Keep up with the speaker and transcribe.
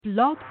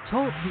Blog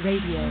Talk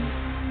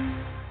Radio.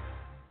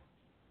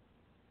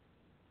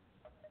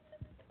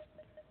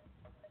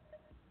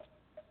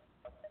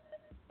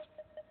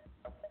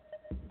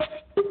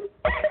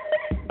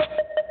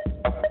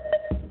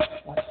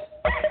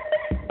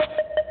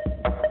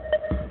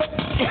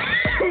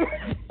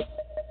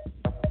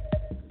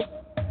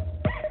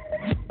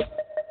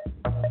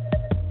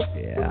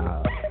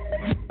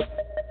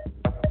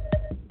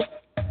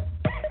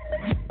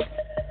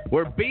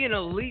 We're being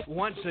elite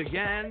once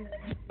again,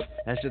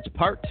 as it's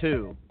part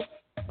 2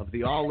 of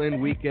the All-In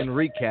Weekend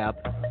Recap.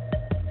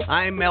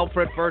 I'm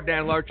Alfred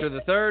Ferdinand Larcher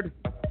III.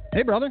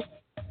 Hey, brother.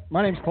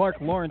 My name's Clark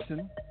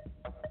Lawrenson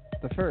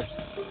the first.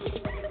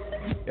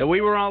 And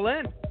we were all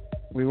in.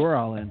 We were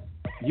all in.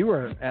 You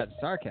were at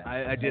StarCast.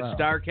 I did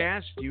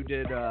StarCast. You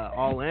did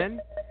All In.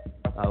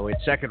 We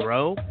had second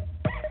row,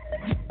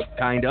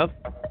 kind of.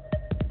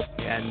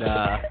 And,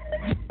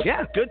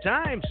 yeah, good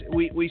times.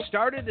 We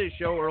started this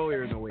show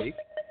earlier in the week.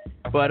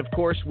 But, of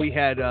course, we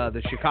had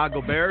the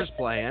Chicago Bears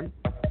playing.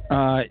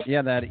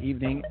 Yeah, that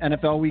evening.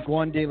 NFL Week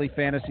 1 daily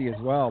fantasy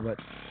as well. But,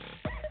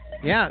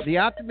 yeah, the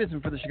optimism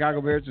for the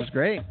Chicago Bears was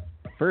great.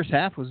 First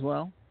half was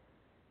well.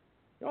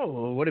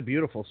 Oh, what a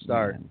beautiful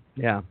start.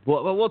 Yeah.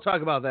 We'll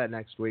talk about that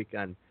next week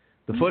on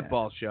the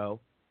football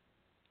show.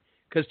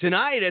 Because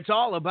tonight it's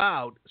all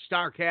about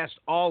StarCast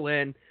All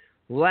In.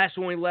 Last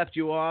when we left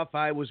you off,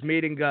 I was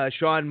meeting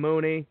Sean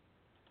Mooney.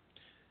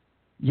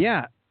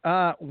 Yeah.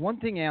 One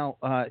thing, Al,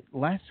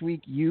 last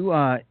week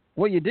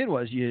what you did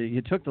was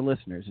you took the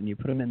listeners and you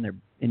put them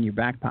in your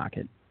back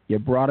pocket. You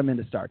brought them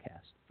into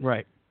StarCast.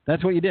 Right.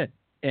 That's what you did.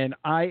 And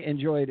I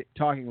enjoyed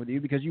talking with you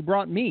because you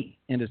brought me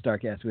into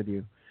StarCast with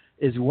you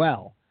as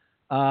well.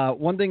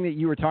 One thing that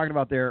you were talking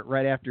about there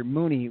right after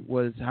Mooney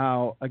was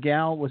how a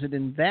gal, was it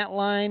in that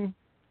line?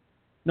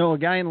 No, a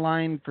gal in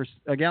line for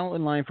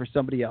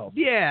somebody else.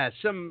 Yeah,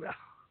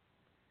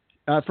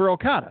 for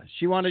Okada.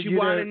 She wanted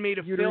me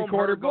to film record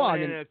her her blog.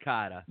 going in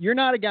Okada. You're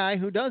not a guy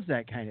who does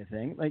that kind of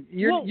thing. Like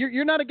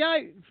you're not a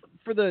guy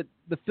for the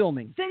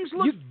filming. Things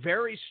look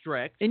very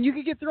strict. And you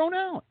could get thrown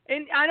out.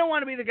 And I don't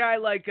want to be the guy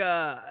like,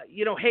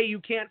 hey, you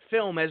can't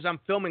film as I'm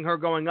filming her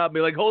going up. Be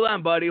like, hold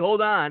on, buddy,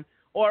 hold on.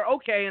 Or,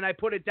 okay, and I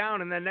put it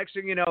down, and then next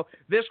thing you know,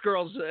 this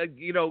girl's,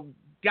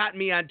 got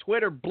me on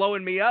Twitter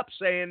blowing me up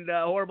saying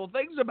horrible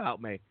things about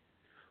me.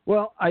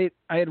 Well, I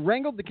had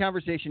wrangled the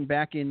conversation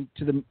back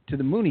into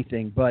the Mooney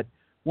thing, but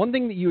one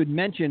thing that you had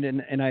mentioned,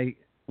 and I,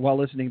 while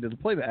listening to the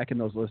playback, and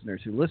those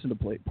listeners who listened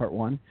to part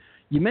 1,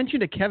 you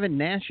mentioned a Kevin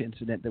Nash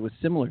incident that was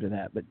similar to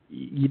that, but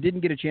you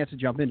didn't get a chance to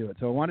jump into it.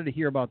 So I wanted to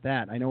hear about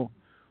that. I know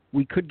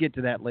we could get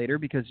to that later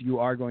because you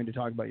are going to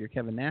talk about your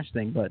Kevin Nash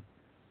thing, but...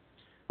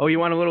 Oh, you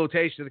want a little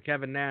taste of the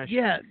Kevin Nash?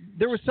 Yeah,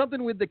 there was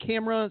something with the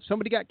camera.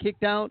 Somebody got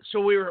kicked out.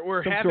 So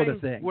we're having sort of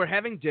thing. We're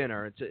having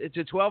dinner. It's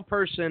a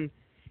 12-person.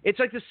 It's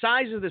like the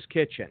size of this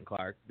kitchen,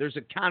 Clark. There's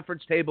a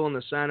conference table in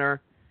the center.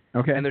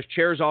 Okay. And there's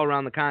chairs all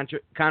around the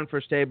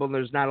conference table, and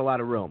there's not a lot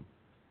of room.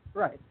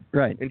 Right.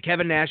 And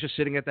Kevin Nash is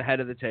sitting at the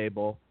head of the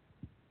table.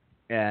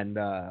 And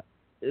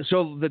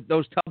so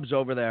those tubs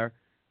over there,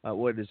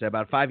 what is that,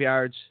 about 5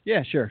 yards?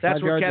 Yeah, sure.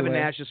 That's where Kevin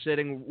away. Nash is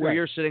sitting. Where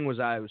you're sitting was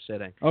I was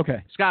sitting.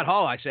 Okay. Scott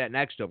Hall, I sat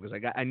next to him because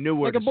I knew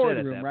where like to a sit at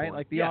boardroom, that right? point.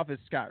 Like the office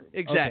Scott room.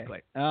 Exactly.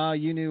 Okay.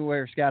 You knew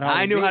where Scott Hall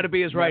I would knew be. how to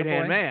be his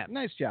right-hand man.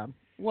 Nice job.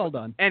 Well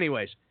done.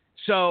 Anyways,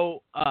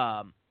 so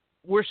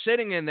we're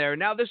sitting in there.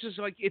 Now this is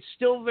like, it's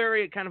still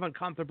very kind of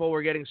uncomfortable.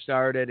 We're getting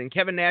started. And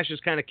Kevin Nash is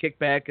kind of kicked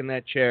back in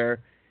that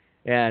chair.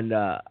 And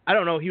I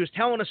don't know, he was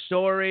telling a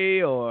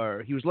story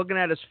or he was looking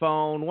at his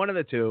phone, one of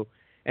the two.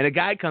 And a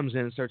guy comes in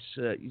and starts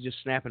just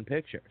snapping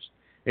pictures.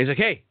 And he's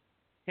like,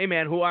 hey,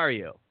 man, who are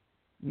you?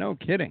 No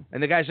kidding.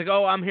 And the guy's like,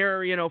 oh, I'm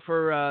here,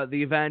 for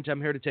the event.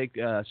 I'm here to take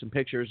some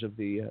pictures of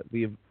the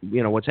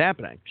what's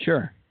happening.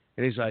 Sure.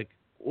 And he's like,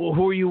 well,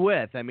 who are you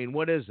with? I mean,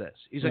 what is this?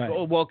 He's like, right.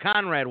 Oh, well,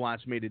 Conrad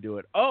wants me to do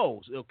it.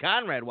 Oh, so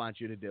Conrad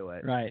wants you to do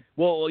it. Right.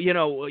 Well,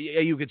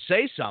 you could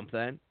say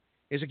something.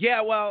 He's like,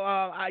 yeah, well,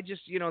 I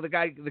just,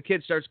 the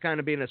kid starts kind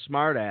of being a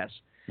smart ass.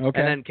 Okay.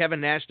 And then Kevin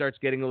Nash starts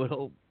getting a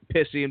little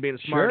pissy and being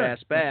a smart ass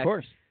back. Of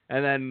course.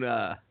 And then,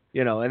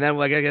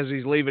 like, I guess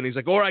he's leaving. He's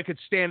like, or I could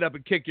stand up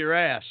and kick your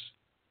ass.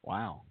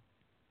 Wow.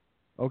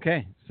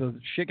 Okay. So the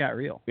shit got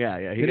real. Yeah.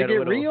 Did it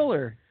get real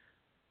or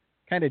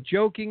kind of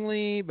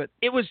jokingly? But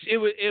it was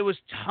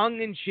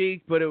tongue in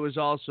cheek, but it was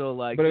also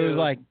like. But it was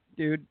like,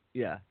 dude.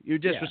 Yeah, you're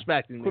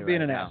disrespecting me. Quit being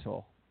right an now.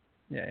 asshole.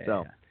 Yeah.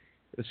 So.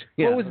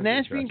 Yeah. Well, was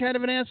Nash being kind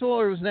of an asshole,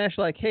 or was Nash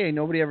like, hey,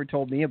 nobody ever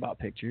told me about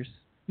pictures?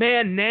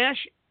 Man, Nash,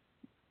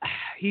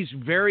 he's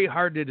very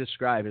hard to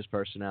describe his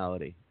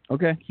personality.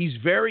 Okay. He's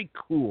very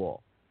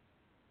cool.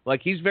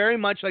 Like, he's very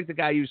much like the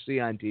guy you see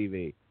on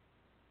TV.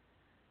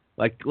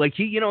 Like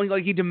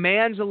he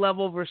demands a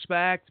level of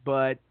respect,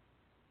 but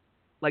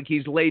like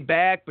he's laid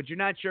back, but you're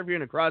not sure if you're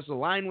going to cross the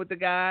line with the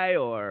guy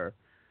or,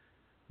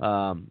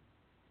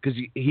 because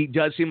he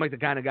does seem like the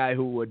kind of guy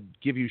who would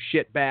give you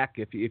shit back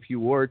if you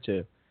were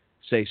to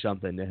say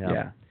something to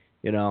him.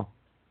 Yeah.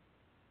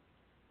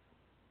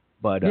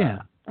 But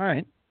yeah. All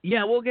right.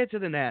 Yeah, we'll get to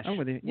the Nash. I'm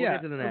with you. We'll Yeah,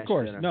 get to the Nash of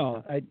course. dinner.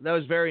 No, that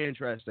was very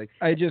interesting.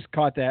 I just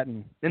caught that.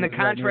 And the right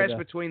contrast near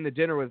between the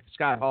dinner with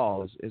Scott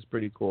Hall is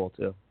pretty cool,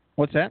 too.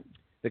 What's that?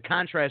 The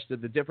contrast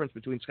of the difference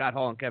between Scott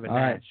Hall and Kevin All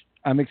Nash. right.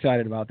 I'm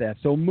excited about that.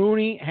 So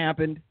Mooney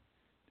happened,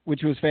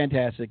 which was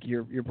fantastic.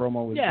 Your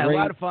promo was Yeah, great. a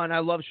lot of fun. I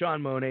love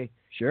Sean Mooney.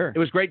 Sure. It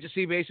was great to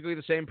see basically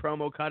the same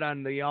promo cut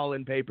on the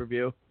All-In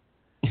pay-per-view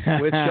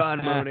with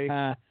Sean Mooney.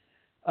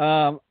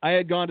 I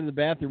had gone to the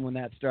bathroom when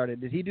that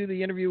started. Did he do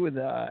the interview with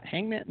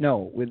Hangman?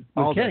 No, with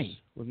Aldis.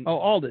 Kenny.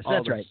 Aldis.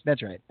 That's Aldis.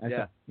 right.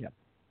 Yeah.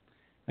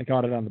 I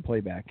caught it on the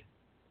playback.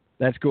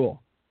 That's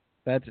cool.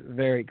 That's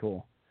very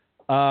cool.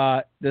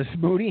 Does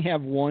Mooney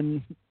have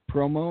one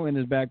promo in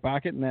his back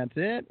pocket and that's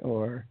it,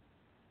 or?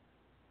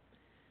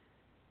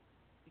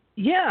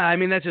 Yeah, I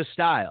mean that's his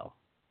style.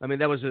 I mean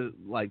that was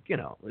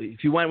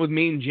if you went with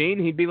Mean Gene,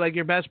 he'd be like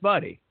your best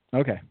buddy.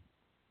 Okay.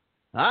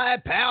 Hi,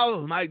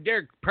 pal, my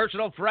dear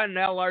personal friend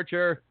Al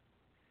Archer.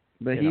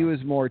 But he was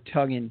more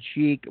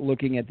tongue-in-cheek,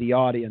 looking at the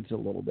audience a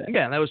little bit.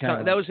 Yeah, that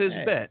was his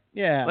bit.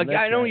 Yeah, like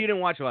I know right. you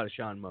didn't watch a lot of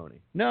Sean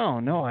Mooney.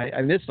 No,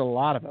 I missed a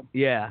lot of them.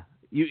 Yeah,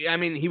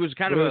 he was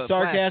kind of of a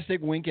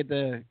sarcastic wink at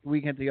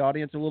the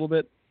audience a little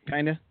bit,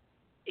 kind of.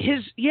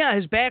 His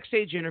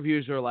backstage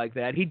interviews are like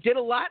that. He did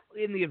a lot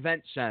in the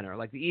event center,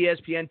 like the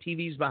ESPN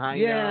TVs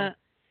behind him.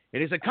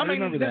 And he's like,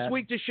 coming this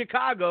week to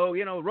Chicago,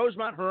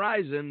 Rosemont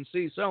Horizon,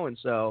 see so and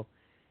so.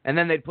 And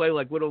then they'd play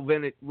like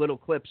little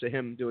clips of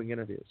him doing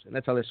interviews, and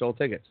that's how they sold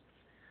tickets.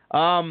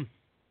 So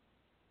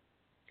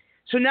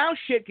now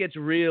shit gets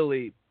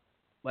really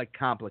like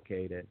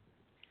complicated.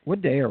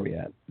 What day are we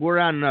at? We're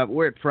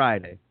at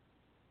Friday.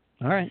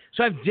 All right.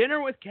 So I have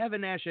dinner with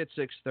Kevin Nash at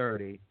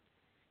 6:30.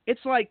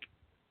 It's like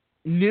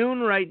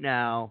noon right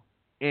now,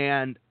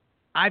 and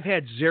I've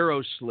had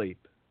zero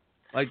sleep,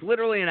 like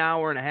literally an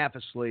hour and a half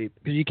of sleep.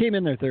 Because you came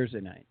in there Thursday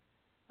night.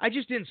 I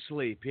just didn't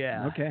sleep.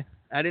 Yeah. Okay.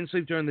 I didn't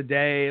sleep during the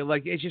day.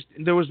 Like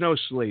there was no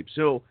sleep.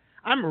 So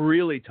I'm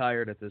really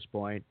tired at this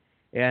point.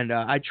 And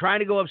I try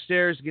to go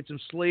upstairs to get some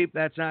sleep.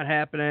 That's not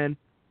happening.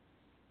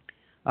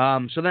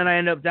 So then I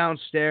end up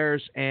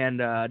downstairs, and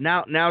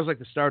now's like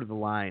the start of the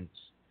lines.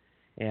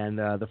 And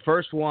the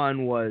first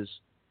one was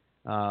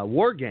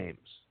War Games.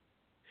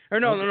 Or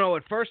no.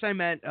 At first I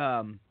meant...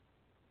 was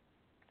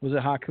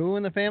it Haku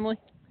in the family?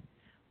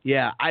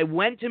 Yeah. I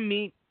went to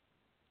meet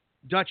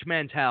Dutch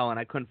Mantel, and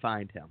I couldn't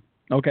find him.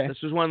 Okay.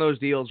 This was one of those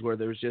deals where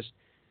there was just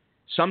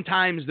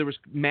sometimes there was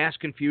mass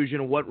confusion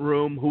of what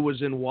room, who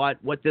was in what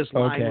this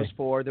line was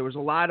for. There was a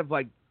lot of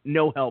like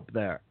no help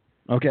there.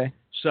 Okay.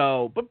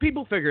 So, but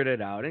people figured it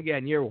out.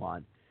 Again, year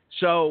one.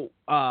 So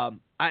I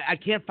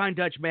can't find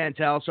Dutch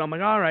Mantel. So I'm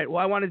like, all right,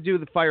 well I want to do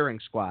the firing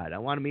squad. I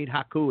want to meet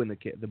Haku and the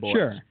boys.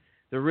 Sure.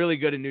 They're really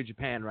good in New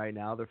Japan right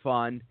now. They're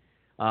fun.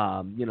 They're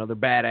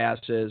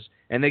badasses,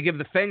 and they give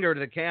the finger to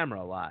the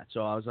camera a lot.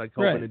 So I was like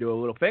hoping to do a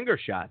little finger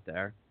shot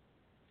there.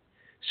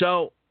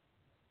 So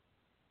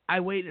I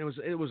waited.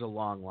 It was a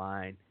long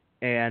line,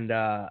 and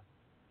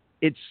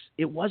it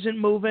wasn't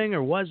moving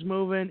or was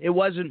moving. It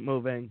wasn't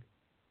moving.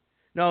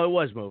 No, it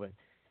was moving.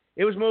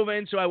 It was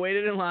moving. So I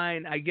waited in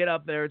line. I get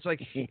up there. It's like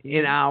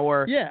an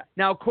hour. Yeah.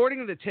 Now, according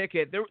to the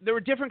ticket, there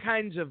were different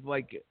kinds of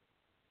like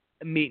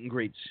meet and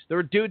greets. There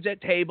were dudes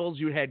at tables.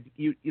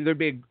 There'd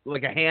be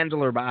like a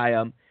handler by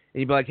them, and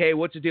you'd be like, "Hey,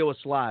 what's the deal with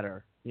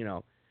Slaughter?"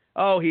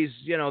 Oh, he's,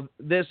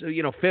 this,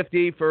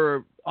 50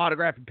 for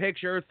autograph and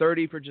picture,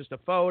 30 for just a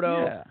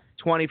photo,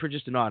 20 for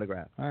just an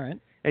autograph. All right.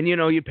 And,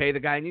 you pay the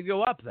guy and you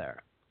go up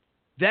there.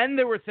 Then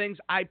there were things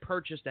I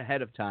purchased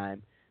ahead of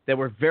time that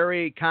were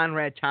very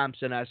Conrad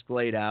Thompson-esque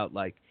laid out.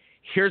 Like,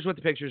 here's what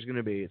the picture is going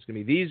to be. It's going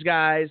to be these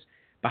guys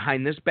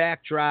behind this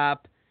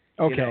backdrop.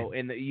 Okay.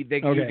 And you're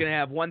going to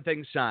have one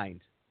thing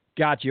signed.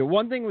 Gotcha.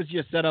 One thing was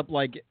just set up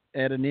like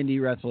at an indie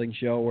wrestling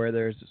show where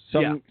there's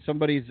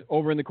somebody's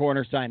over in the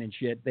corner signing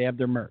shit. They have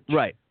their merch.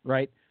 Right.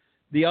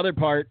 The other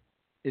part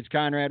is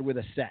Conrad with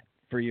a set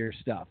for your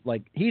stuff.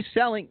 Like he's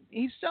selling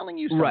you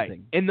something.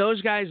 Right. And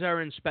those guys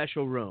are in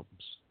special rooms.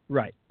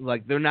 Right.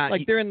 Like they're not.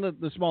 Like they're in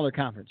the smaller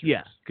conference rooms.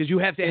 Yeah. Because you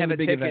have to have a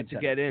ticket to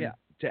get in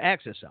to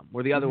access them,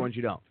 where the other ones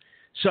you don't.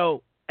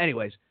 So,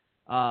 anyways,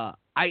 I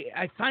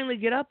finally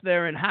get up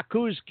there and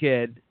Haku's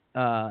kid,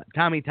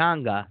 Tommy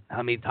Tonga.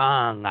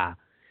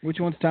 Which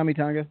one's Tommy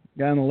Tonga?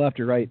 Guy on the left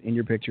or right in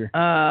your picture?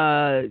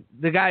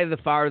 The guy the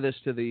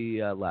farthest to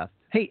the left.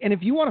 Hey, and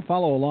if you want to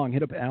follow along,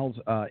 hit up Al's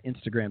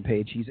Instagram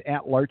page. He's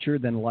at Larcher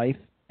Than Life,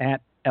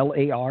 at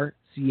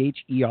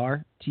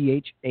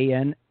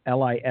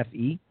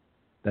LarcherThanLife.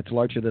 That's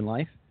Larcher Than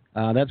Life.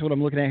 That's what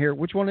I'm looking at here.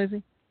 Which one is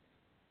he?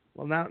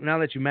 Well, now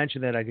that you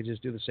mention that, I could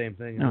just do the same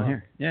thing. Oh,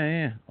 here.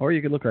 Yeah. Or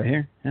you could look right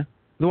here. Yeah.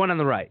 The one on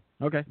the right.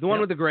 Okay. The one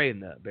with the gray in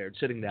the beard,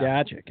 sitting down.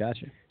 Gotcha.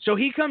 So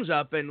he comes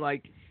up and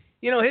like,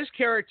 his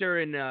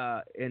character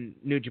in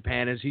New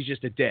Japan is he's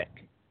just a dick.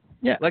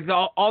 Yeah. Like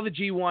all the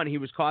G1, he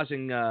was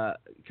causing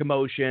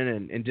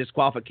commotion and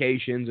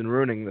disqualifications and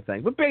ruining the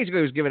thing. But basically,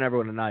 he was giving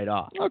everyone a night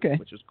off. Okay.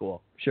 Which was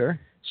cool. Sure.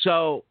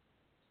 So,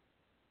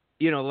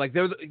 like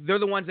they're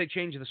the ones they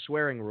changed the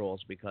swearing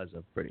rules because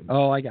of pretty much.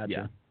 Oh, I gotcha.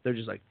 Yeah. They're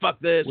just like,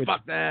 fuck this, Which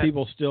fuck that.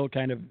 People still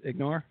kind of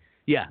ignore?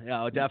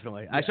 Yeah,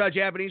 definitely. I saw a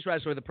Japanese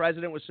wrestler. The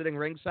president was sitting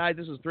ringside.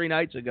 This was 3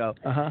 nights ago.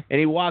 Uh-huh. And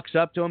he walks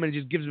up to him and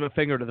just gives him a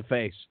finger to the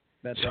face.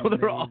 That's so amazing.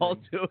 they're all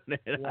doing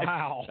it.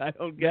 Wow. I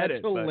don't get That's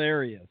it. That's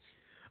hilarious.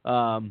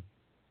 And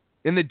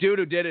the dude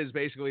who did it is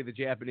basically the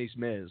Japanese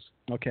Miz.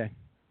 Okay.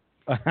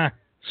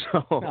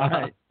 So, all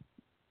right.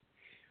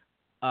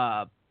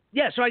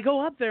 so I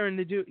go up there and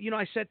the dude,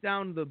 I set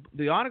down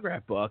the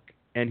autograph book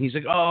and he's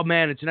like, "Oh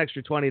man, it's an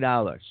extra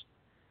 $20."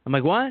 I'm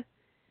like, "What?"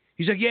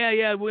 He's like,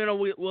 "Yeah,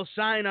 we'll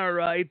sign our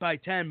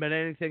 8x10, but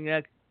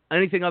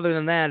anything other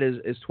than that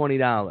is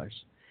 $20."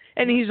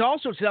 And he's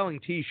also selling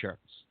T-shirts,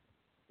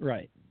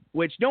 Right.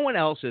 which no one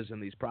else is in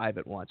these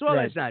private ones. Well,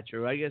 Right. that's not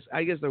true. I guess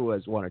there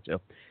was one or two,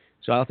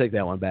 so I'll take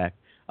that one back.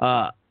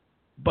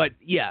 But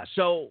yeah,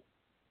 so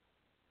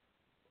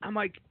I'm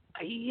like,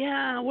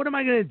 yeah, what am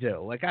I gonna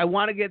do? Like, I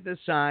want to get this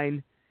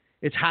signed.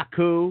 It's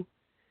Haku.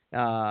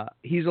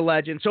 He's a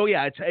legend. So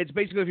yeah, it's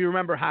basically, if you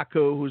remember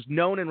Haku, who's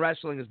known in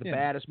wrestling as the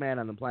baddest man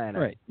on the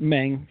planet. Right.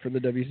 Meng for the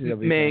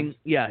WCW. Meng, fans.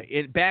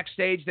 yeah.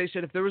 Backstage, they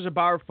said if there was a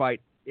bar fight,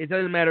 it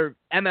doesn't matter,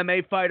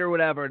 MMA fight or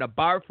whatever, in a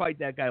bar fight,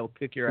 that guy will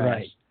kick your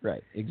ass.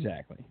 Right.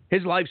 Exactly.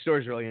 His life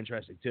story is really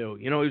interesting too.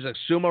 He was a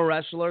sumo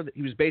wrestler.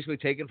 He was basically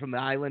taken from the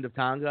island of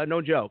Tonga.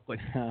 No joke. Like,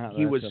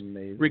 he was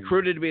amazing.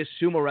 recruited to be a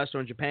sumo wrestler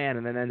in Japan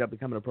and then ended up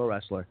becoming a pro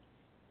wrestler.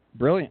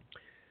 Brilliant.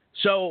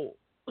 So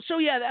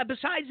yeah,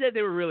 besides that,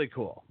 they were really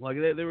cool. Like,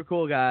 they were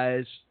cool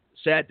guys.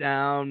 Sat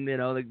down, they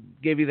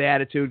gave you the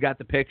attitude, got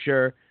the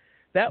picture.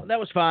 That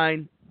was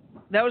fine.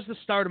 That was the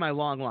start of my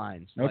long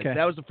lines. Like, Okay.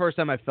 that was the first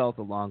time I felt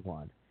a long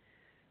one.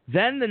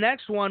 Then the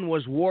next one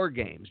was War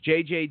Games.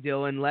 J.J.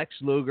 Dillon, Lex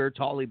Luger,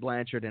 Tully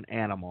Blanchard, and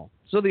Animal.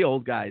 So the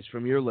old guys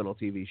from your little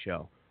TV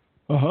show.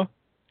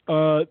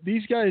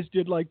 These guys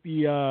did like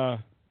the.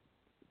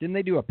 Didn't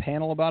they do a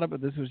panel about it?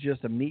 But this was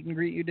just a meet and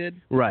greet you did.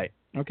 Right.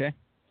 Okay.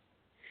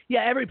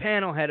 Yeah, every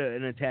panel had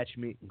an attached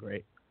meet and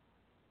greet,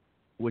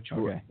 which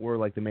were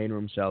like the main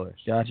room sellers.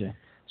 Gotcha.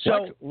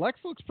 So Lex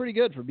looks pretty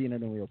good for being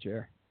in a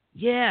wheelchair.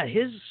 yeah,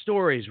 his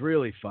story's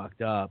really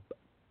fucked up.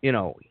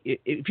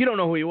 If you don't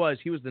know who he was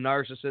the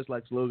narcissist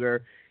Lex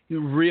Luger. He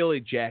was really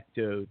jacked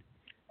dude.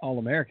 All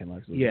American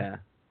Lex Luger. Yeah.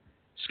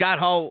 Scott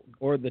Hall,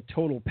 Or the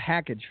total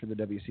package for the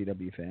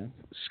WCW fans.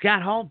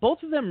 Scott Hall,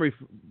 both of them,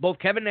 both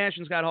Kevin Nash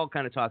and Scott Hall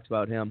kind of talked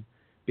about him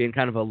being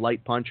kind of a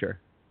light puncher.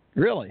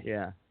 Really?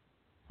 Yeah.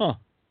 Huh.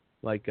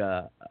 Like,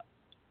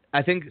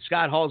 I think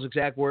Scott Hall's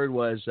exact word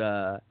was,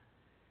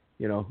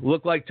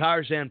 look like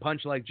Tarzan,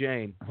 punch like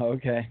Jane.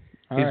 Okay.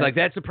 He's like,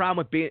 that's the problem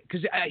with being,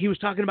 because he was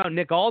talking about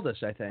Nick Aldis,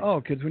 I think. Oh,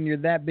 because when you're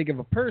that big of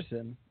a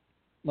person,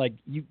 like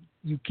you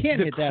can't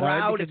hit that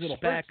hard because it'll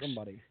hurt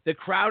somebody. The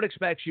crowd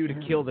expects you to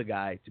kill the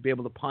guy, to be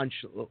able to punch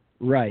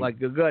Right.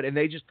 good, and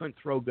they just couldn't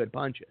throw good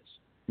punches.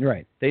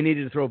 Right. They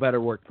needed to throw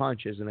better worked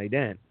punches, and they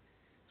didn't.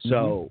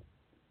 So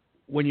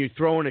when you're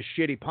throwing a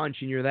shitty punch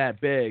and you're that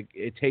big,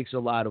 it takes a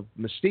lot of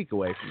mystique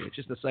away from you. It's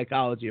just the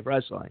psychology of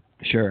wrestling.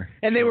 Sure.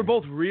 And they were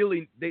both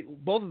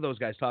both of those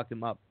guys talked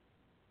him up,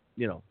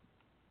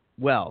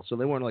 well, so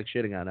they weren't like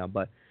shitting on him.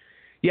 But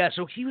yeah,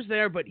 so he was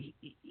there, but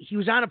he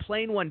was on a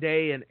plane one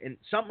day and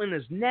something in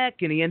his neck,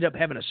 and he ended up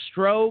having a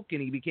stroke,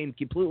 and he became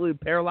completely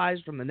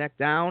paralyzed from the neck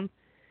down.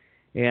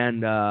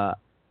 And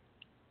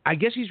I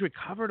guess he's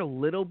recovered a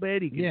little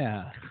bit. He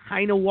can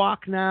kind of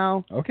walk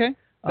now. Okay.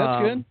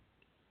 That's good.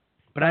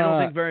 But I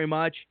don't think very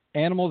much.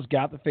 Animal's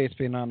got the face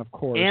paint on, of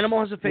course. Animal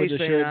has a face with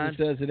a paint shirt on. that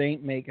says it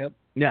ain't makeup.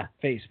 Yeah.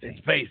 Face paint.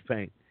 It's face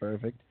paint.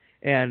 Perfect.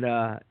 And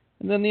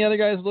then the other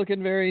guy's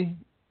looking very...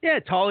 Yeah,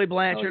 Tully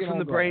Blanchard from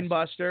the all Brain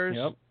Busters.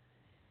 Yep.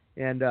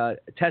 And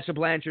Tessa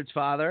Blanchard's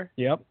father.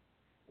 Yep.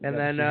 And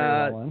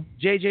then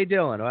J.J.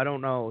 Dillon. I don't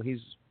know. He's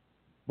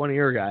one of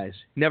your guys.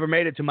 Never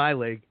made it to my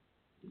league.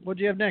 What'd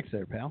you have next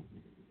there, pal?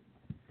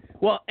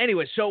 Well,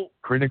 anyway, so...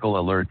 Critical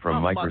alert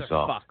from Microsoft.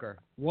 Motherfucker.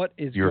 What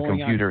is Your going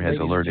computer on, has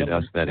ladies and alerted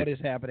us gentlemen? that What is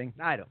happening?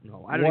 I don't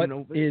know. I don't What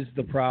even know. is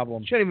the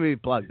problem? Shouldn't even be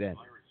plugged in.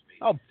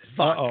 Oh,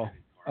 fuck. Uh-oh.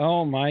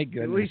 Oh, my At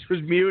goodness. least it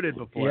was muted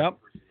before. Yep.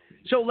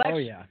 So let's... Oh,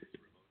 yeah.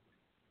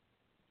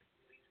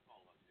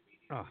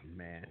 Oh,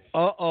 man.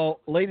 Uh-oh.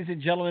 Ladies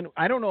and gentlemen,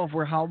 I don't know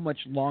how much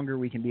longer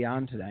we can be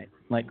on tonight.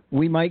 Like,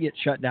 we might get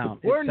shut down.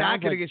 We're not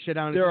going to get shut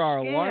down. There are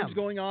alarms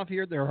going off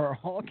here. There are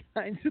all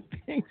kinds of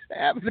things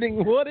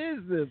happening. What is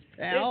this,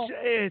 pal?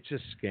 It's a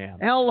scam.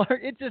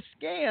 It's a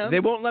scam. They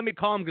won't let me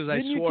call him because I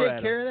Didn't swore you at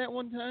take care him. of that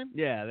one time?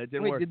 Yeah, that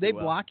didn't Wait, work did they too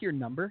well. block your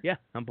number? Yeah,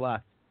 I'm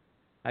blocked.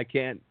 I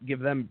can't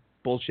give them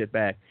bullshit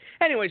back.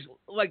 Anyways,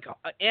 like,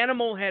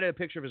 Animal had a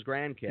picture of his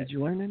grandkid. Did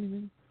you learn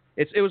anything?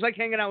 It was like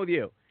hanging out with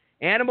you.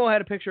 Animal had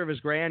a picture of his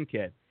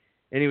grandkid,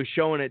 and he was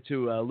showing it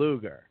to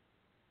Luger.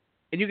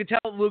 And you could tell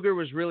Luger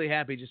was really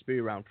happy just to be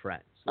around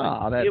friends.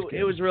 That's good.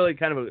 It was really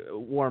kind of a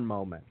warm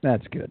moment.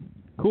 That's good.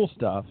 Cool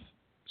stuff.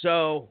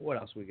 So, what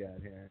else we got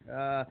here?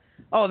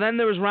 Then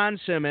there was Ron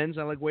Simmons.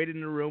 I waited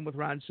in a room with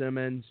Ron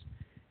Simmons.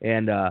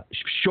 And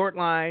short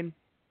line,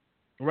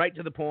 right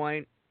to the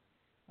point.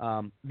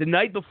 The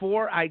night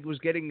before, I was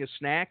getting the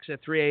snacks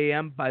at 3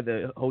 a.m. by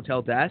the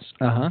hotel desk.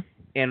 Uh-huh.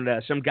 And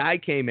some guy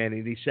came in,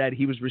 and he said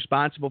he was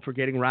responsible for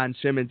getting Ron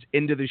Simmons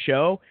into the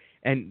show.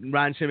 And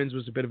Ron Simmons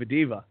was a bit of a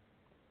diva.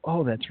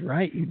 Oh, that's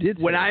right. You did.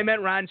 When say I that.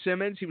 met Ron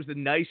Simmons, he was the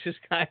nicest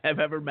guy I've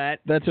ever met.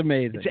 That's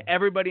amazing. To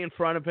everybody in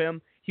front of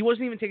him, he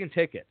wasn't even taking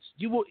tickets.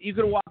 You could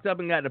have walked up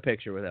and gotten a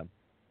picture with him.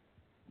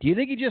 Do you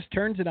think he just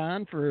turns it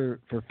on for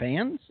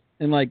fans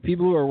and like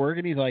people who are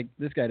working? He's like,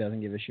 this guy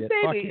doesn't give a shit.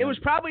 Fuck Maybe him. it was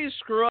probably a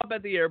screw up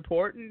at the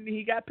airport, and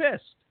he got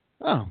pissed.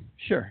 Oh,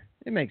 sure,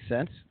 it makes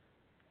sense.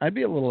 I'd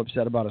be a little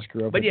upset about a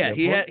screw up. But at the yeah,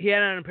 he airport.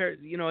 had on a pair.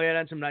 He had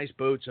on some nice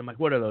boots. I'm like,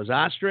 what are those,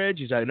 ostrich?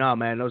 He's like, no,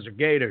 man, those are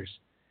gators.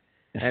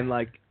 And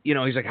like, he's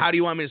like, how do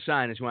you want me to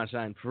sign this? You want to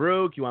sign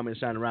Farouk? You want me to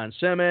sign Ron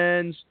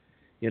Simmons?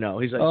 He's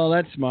like, oh,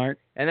 that's smart.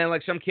 And then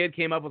like some kid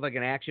came up with like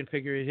an action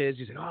figure of his.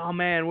 He's like, oh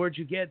man, where'd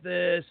you get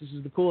this? This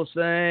is the coolest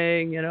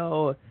thing.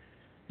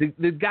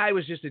 The guy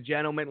was just a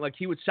gentleman. Like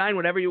he would sign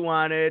whatever you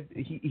wanted.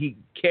 He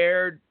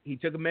cared. He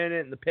took a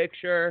minute in the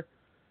picture.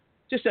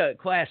 Just a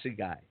classy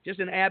guy. Just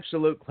an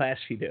absolute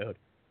classy dude.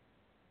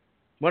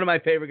 One of my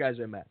favorite guys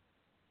I met.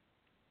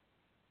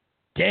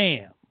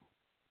 Damn.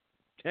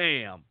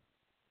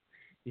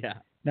 Yeah.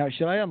 Now,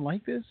 should I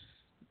unlike this,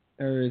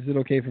 or is it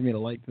okay for me to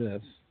like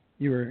this?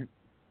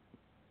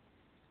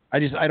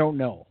 I don't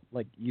know.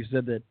 Like you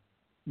said that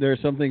there are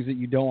some things that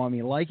you don't want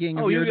me liking.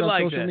 Oh, you on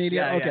like social this.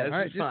 media. Yeah, okay, yeah, all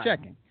right, this is just fine.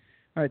 checking.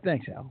 All right,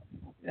 thanks, Al.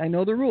 I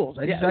know the rules.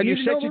 I You're need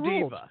to know such the a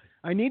rules. diva.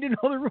 I need to know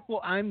the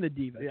rule. I'm the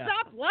diva. Yeah.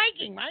 Stop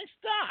liking my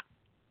stuff.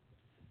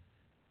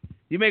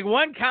 You make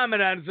one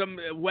comment on some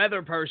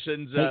weather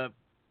person's.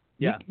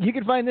 Yeah. You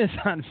can find this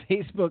on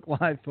Facebook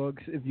Live,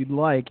 folks, if you'd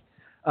like.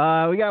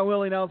 We got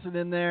Willie Nelson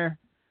in there,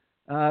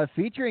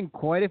 featuring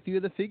quite a few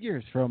of the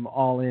figures from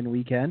All In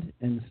Weekend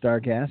in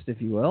StarCast,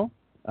 if you will.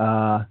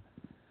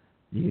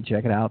 You can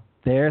check it out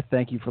there.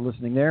 Thank you for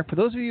listening there. For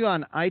those of you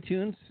on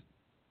iTunes,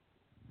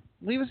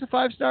 leave us a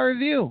 5-star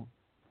review.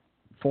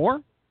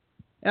 4?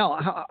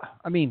 Al,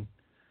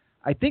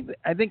 I think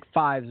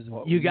 5 is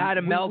what You got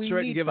to we Meltzer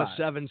it need and give us 5.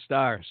 7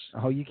 stars.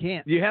 Oh, you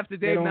can't. You have to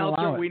They Dave don't allow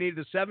Meltzer. it. We need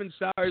the 7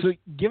 stars. So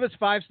give us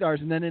 5 stars,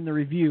 and then in the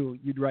review,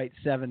 you'd write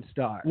 7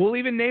 stars. We'll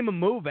even name a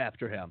move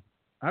after him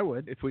I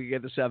would. if we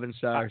get the 7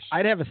 stars.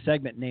 I'd have a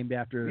segment named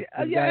after the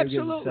guy who gives us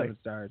absolutely. 7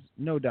 stars.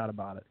 No doubt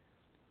about it.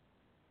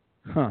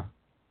 Huh.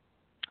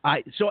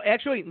 So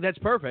actually, that's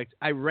perfect.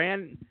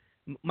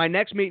 My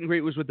next meet and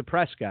greet was with the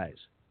press guys.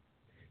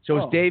 So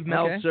it's Dave okay.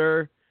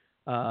 Meltzer,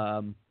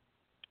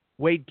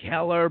 Wade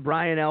Keller,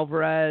 Brian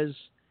Alvarez,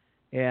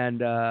 and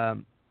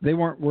They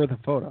weren't worth a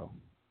photo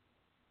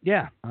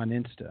yeah. on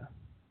Insta.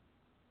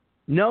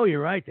 No,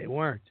 you're right. They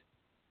weren't.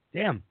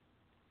 Damn.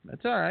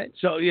 That's all right.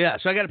 So yeah,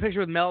 so I got a picture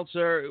with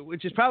Meltzer,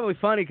 which is probably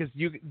funny because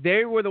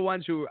they were the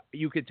ones who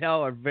you could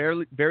tell are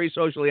very, very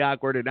socially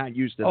awkward and not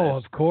used to Oh,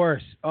 this. of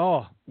course.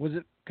 Oh, was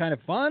it kind of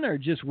fun or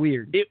just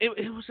weird? It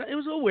was a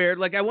little weird.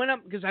 Like I went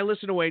up because I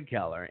listened to Wade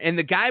Keller, and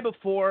the guy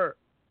before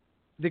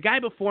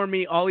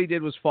me, all he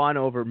did was fawn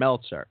over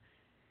Meltzer.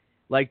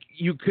 Like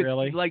you could,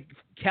 Really? like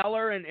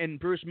Keller and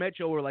Bruce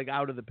Mitchell were like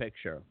out of the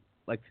picture.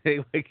 Like they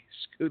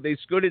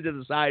scooted to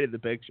the side of the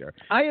picture.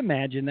 I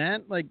imagine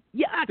that. Like,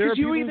 Yeah, there are because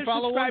you people who either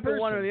follow subscribe one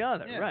to one or person. the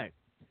other, Yeah. right?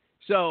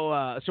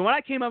 So when I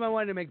came up, I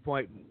wanted to make a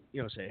point,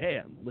 say,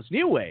 hey, listen to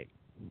you, Wade.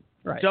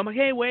 right. So I'm like,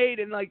 hey, Wade,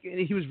 and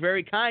he was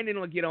very kind and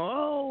like,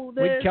 oh,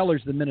 this. Wade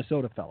Keller's the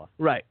Minnesota fella.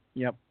 Right.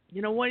 Yep.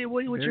 What's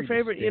Very your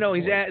favorite? distinct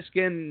He's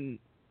voice.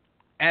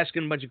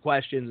 asking a bunch of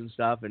questions and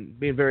stuff and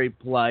being very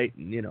polite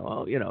and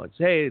it's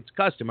hey, it's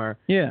customer.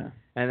 Yeah.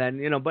 And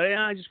then but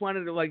I just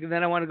wanted to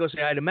then I wanted to go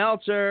say hi to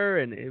Meltzer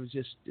and it was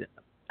just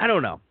I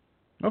don't know.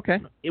 Okay.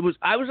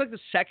 I was like the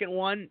second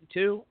one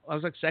too. I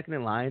was like second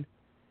in line.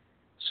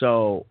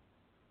 So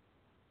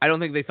I don't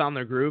think they found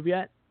their groove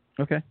yet.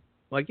 Okay.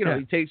 Like, Yeah.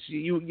 it takes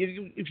you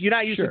if you're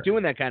not used Sure. to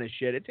doing that kind of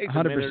shit, it takes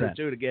a minute or 100%.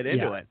 two to get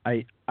into Yeah,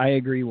 it. I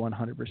agree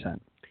 100%.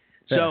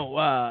 So,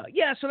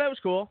 so that was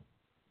cool.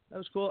 That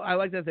was cool. I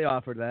like that they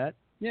offered that.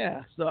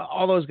 Yeah, So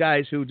all those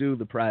guys who do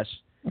the press,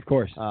 of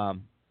course.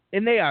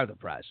 and they are the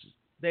press.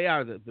 They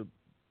are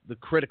the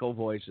critical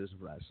voices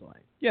of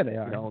wrestling. Yeah, they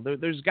are.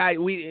 There's guys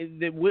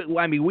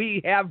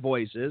we have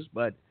voices,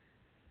 but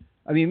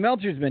I mean,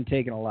 Meltzer's been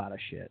taking a lot of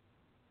shit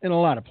in a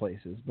lot of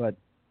places, but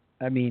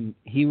I mean,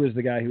 he was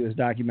the guy who was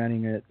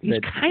documenting it. he's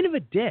kind of a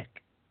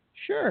dick.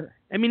 Sure.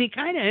 I mean, he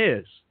kind of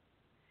is.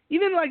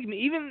 Even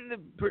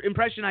the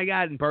impression I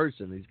got in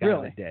person, he's kind of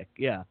Really? a dick.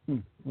 Yeah.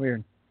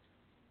 Weird.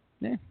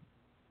 Yeah.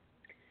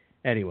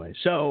 Anyway,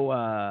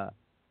 so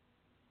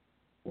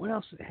what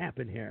else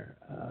happened here?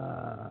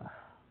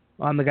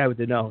 I'm the guy with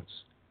the notes.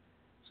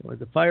 So like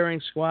the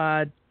firing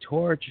squad,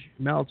 Torch,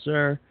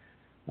 Meltzer.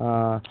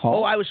 I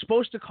was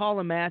supposed to call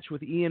a match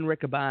with Ian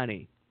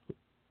Riccaboni.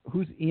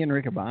 Who's Ian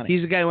Riccaboni?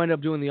 He's the guy who ended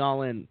up doing the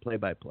All-In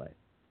play-by-play.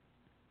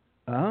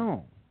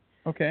 Oh.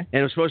 Okay. And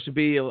I was supposed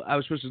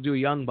to do a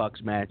Young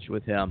Bucks match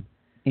with him.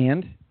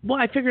 And Well,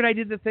 I figured I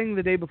did the thing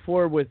the day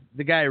before with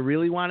the guy I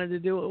really wanted to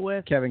do it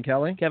with, Kevin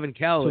Kelly. Kevin So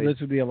Kelly. this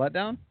would be a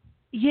letdown?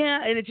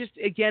 Yeah, and it just,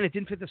 again, it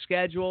didn't fit the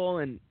schedule,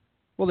 and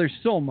Well, there's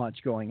so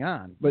much going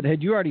on. But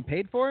had you already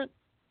paid for it?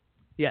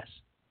 yes.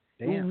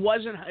 Damn.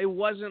 It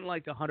wasn't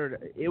like $100,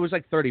 it was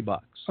like $30.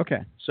 Okay.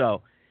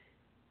 So,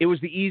 it was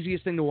the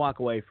easiest thing to walk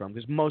away from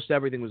because most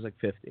everything was like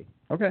 50.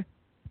 Okay.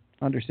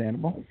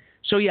 Understandable.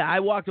 So, yeah, I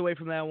walked away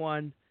from that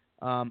one.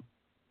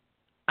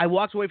 I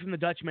walked away from the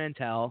Dutch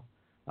Mantel.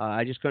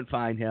 I just couldn't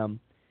find him.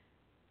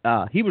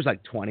 He was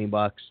like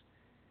 $20.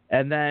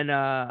 And then,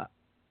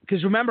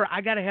 because remember,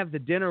 I got to have the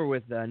dinner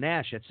with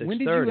Nash at 6:30. When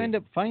did you end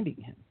up finding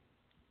him?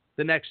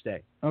 The next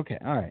day. Okay,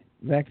 all right.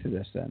 Back to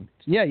this then.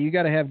 Yeah, you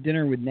got to have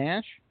dinner with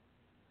Nash?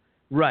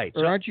 Right.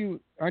 Or aren't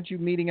you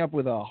meeting up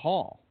with a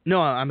Hall? No,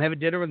 I'm having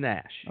dinner with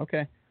Nash.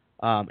 Okay.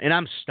 And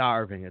I'm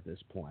starving at this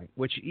point,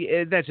 which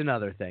that's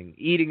another thing.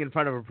 Eating in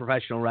front of a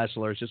professional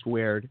wrestler is just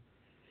weird.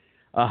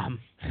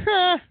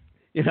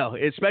 You know,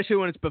 especially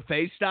when it's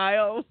buffet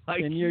style.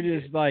 Like, and you're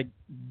just like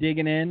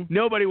digging in.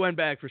 Nobody went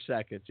back for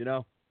seconds, you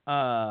know.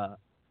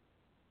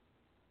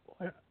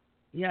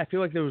 Yeah, I feel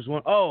like there was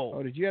one.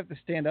 Oh, did you have to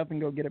stand up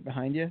and go get it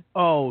behind you?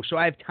 Oh, so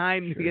I have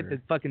time to get the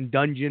fucking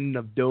Dungeon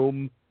of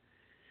Doom.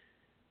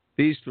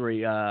 These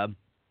three.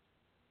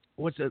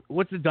 What's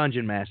the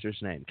Dungeon Master's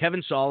name?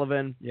 Kevin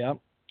Sullivan. Yep.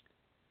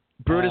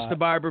 Brutus the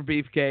Barber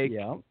Beefcake.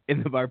 Yep.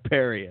 And the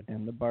Barbarian.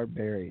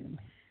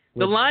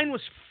 The line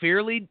was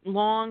fairly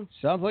long.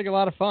 Sounds like a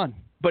lot of fun.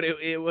 But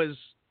it was.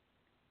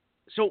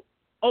 So,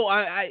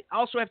 I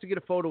also have to get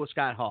a photo with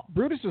Scott Hall.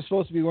 Brutus was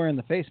supposed to be wearing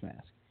the face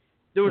mask.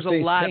 There was a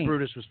lot paint.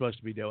 Brutus was supposed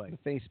to be doing. The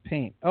face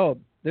paint. Oh,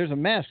 there's a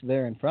mask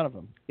there in front of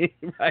him.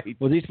 Right.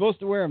 Was he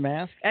supposed to wear a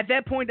mask? At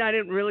that point, I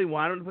didn't really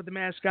want him to put the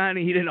mask on,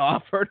 and he didn't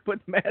offer to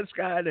put the mask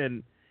on,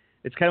 and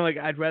it's kind of like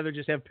I'd rather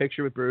just have a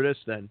picture with Brutus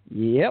than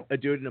a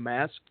dude in a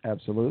mask.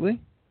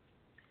 Absolutely.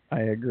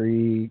 I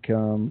agree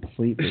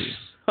completely.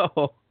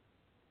 So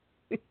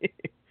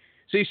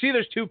you see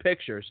there's two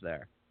pictures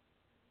there.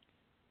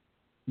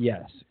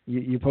 Yes.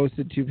 You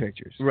posted two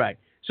pictures. Right.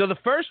 So the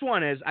first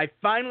one is I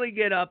finally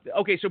get up.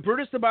 Okay, so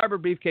Brutus the Barber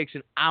Beefcake's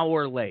an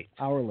hour late.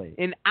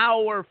 An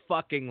hour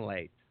fucking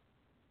late.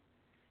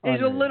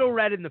 He's a little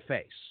red in the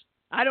face.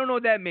 I don't know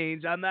what that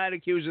means. I'm not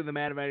accusing the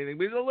man of anything,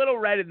 but he's a little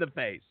red in the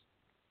face.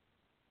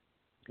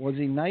 Was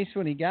he nice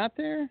when he got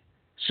there?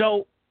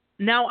 So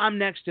now I'm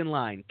next in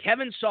line.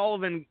 Kevin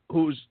Sullivan,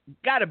 who's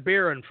got a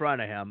beer in front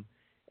of him,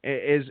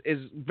 is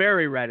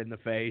very red in the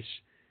face.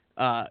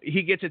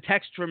 He gets a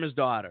text from his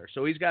daughter.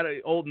 So he's got an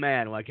old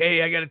man like,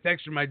 hey, I got a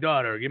text from my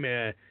daughter.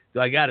 Do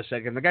I got a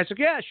second? The guy's like,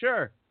 yeah,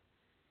 sure.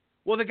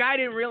 Well, the guy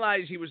didn't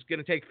realize he was going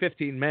to take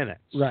 15 minutes.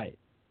 Right.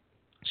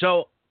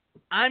 So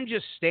I'm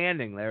just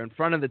standing there in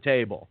front of the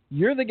table.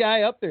 You're the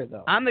guy up there,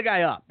 though. I'm the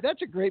guy up.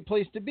 That's a great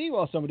place to be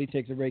while somebody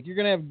takes a break. You're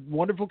going to have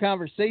wonderful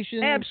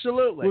conversations.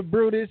 Absolutely. With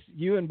Brutus,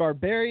 you and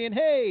Barbarian.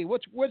 Hey,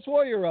 what's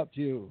Warrior up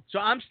to? So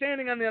I'm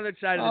standing on the other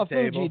side of the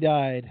table. Fuji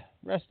died.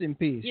 Rest in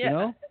peace, you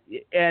know?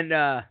 And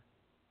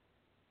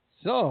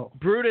so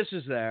Brutus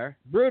is there.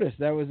 Brutus,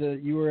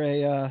 you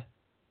were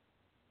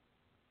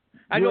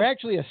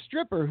actually a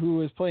stripper who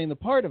was playing the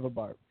part of a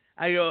barb.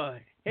 I go,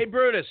 hey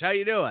Brutus, how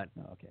you doing?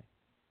 Oh, okay.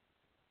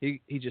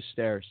 He just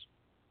stares.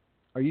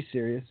 Are you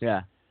serious?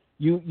 Yeah.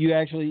 You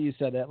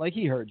said that like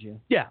he heard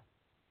you. Yeah.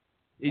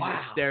 He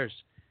just stares.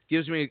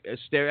 Gives me a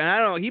stare, and I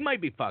don't know. He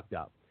might be fucked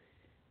up.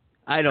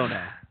 I don't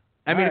know.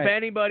 I mean, if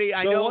anybody,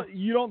 I know.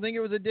 You don't think it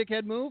was a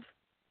dickhead move?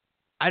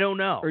 I don't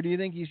know. Or do you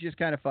think he's just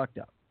kind of fucked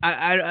up?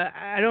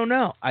 I don't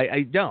know.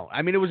 I don't.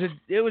 I mean, it was a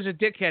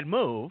dickhead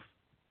move.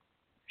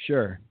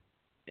 Sure.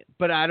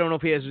 But I don't know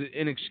if he has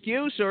an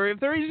excuse or if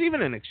there is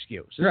even an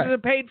excuse. This is a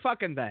paid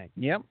fucking thing.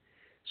 Yep.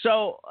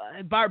 So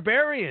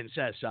Barbarian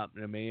says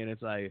something to me, and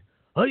it's like,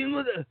 oh,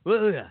 you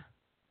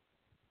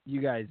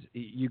guys,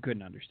 you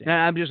couldn't understand. And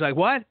I'm just like,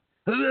 what?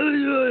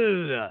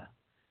 I'm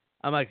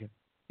like,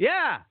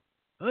 yeah.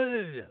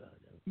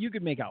 You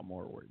could make out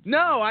more words.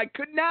 No, I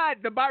could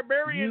not. The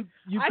Barbarian.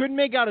 You couldn't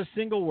make out a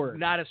single word.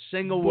 Not a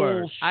single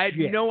word. I had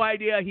no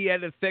idea he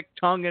had a thick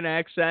tongue and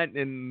accent.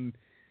 And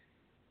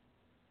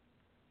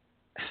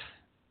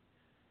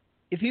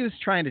if he was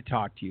trying to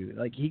talk to you,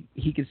 like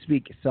he could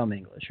speak some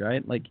English,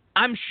 right? Like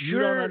I'm sure you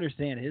don't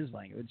understand his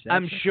language.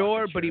 I'm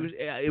sure, but he was.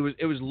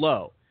 It was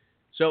low,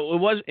 so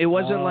it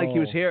wasn't like he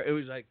was here. It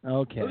was like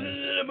okay.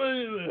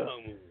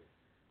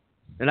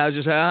 And I was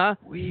just like, huh?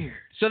 Weird.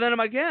 So then I'm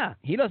like, yeah.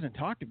 He doesn't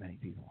talk to many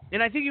people.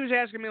 And I think he was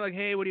asking me like,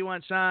 hey, what do you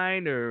want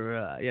signed,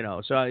 or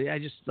So I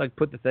just like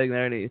put the thing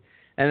there, and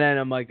then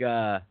I'm like,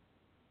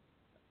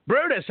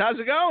 Brutus, how's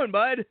it going,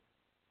 bud?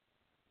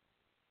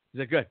 He's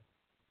like, good.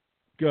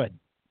 Good.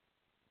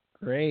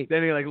 Great.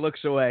 Then he like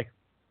looks away.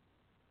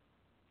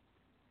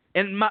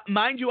 And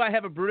mind you, I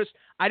have a Brutus.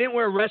 I didn't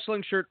wear a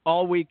wrestling shirt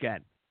all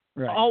weekend.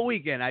 Right. All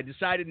weekend, I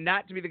decided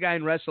not to be the guy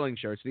in wrestling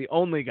shirts, the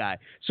only guy.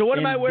 So what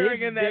am I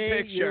wearing in that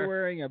picture? You're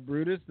wearing a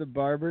Brutus the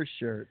Barber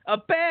shirt. A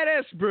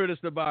badass Brutus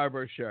the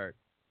Barber shirt.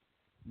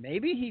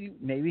 Maybe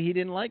he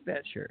didn't like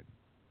that shirt.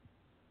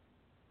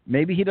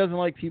 Maybe he doesn't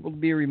like people to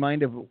be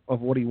reminded of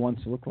what he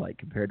once looked like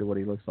compared to what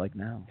he looks like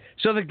now.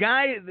 So the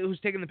guy who's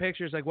taking the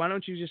picture is like, why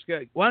don't you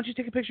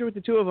take a picture with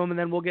the two of them, and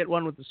then we'll get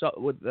one with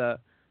the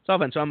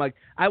Sullivan. So I'm like,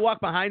 I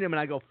walk behind him and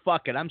I go,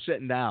 fuck it, I'm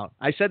sitting down.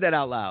 I said that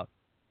out loud.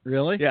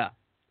 Really? Yeah.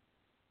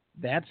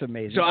 That's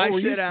amazing. So I were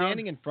you sit down.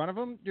 standing in front of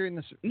him during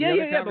the Yeah.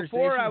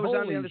 Before conversation? I was on the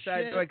Holy other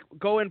side, shit. like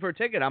go in for a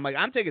ticket. I'm like,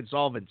 I'm taking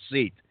Sullivan's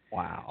seat.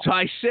 Wow. So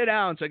I sit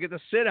down. So I get the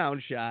sit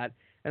down shot,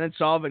 and then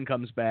Sullivan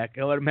comes back.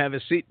 I let him have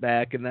his seat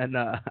back, and then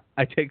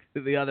I take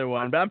the other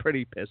one. But I'm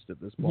pretty pissed at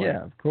this point.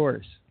 Yeah, of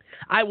course.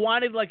 I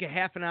wanted like a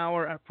half an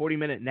hour,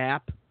 40-minute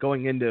nap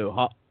going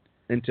into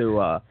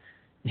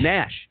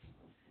Nash,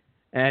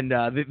 and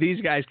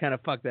these guys kind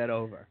of fucked that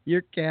over.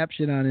 Your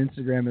caption on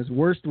Instagram is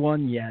worst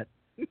one yet.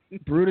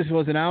 Brutus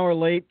was an hour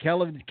late.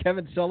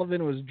 Kevin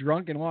Sullivan was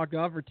drunk and walked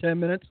off for 10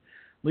 minutes,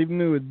 leaving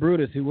me with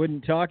Brutus, who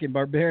wouldn't talk, and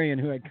Barbarian,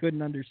 who I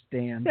couldn't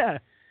understand. Yeah.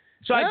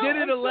 So I did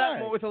it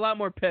I'm with a lot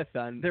more pith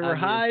on. There were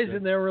highs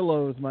and there were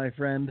lows, my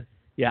friend.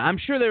 Yeah, I'm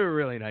sure they were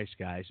really nice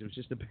guys. It was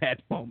just a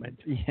bad moment.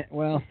 Yeah,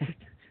 well,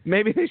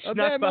 maybe they a snuck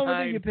bad moment that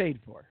behind. you paid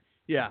for.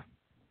 Yeah.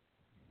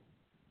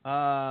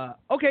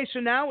 Okay, so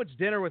now it's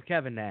dinner with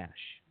Kevin Nash.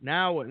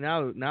 Now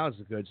it's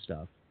the good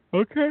stuff.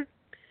 Okay.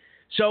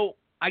 So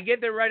I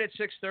get there right at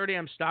 6:30.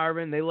 I'm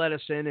starving. They let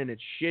us in, and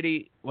it's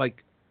shitty,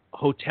 like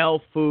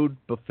hotel food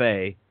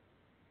buffet,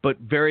 but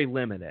very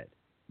limited.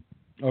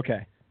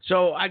 Okay.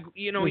 So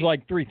it was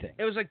like three things.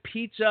 It was like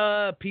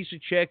pizza, a piece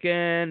of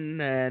chicken,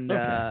 and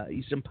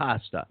some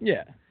pasta.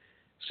 Yeah.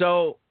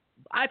 So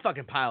I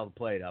fucking pile the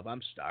plate up.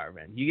 I'm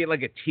starving. You get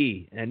like a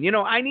tea, and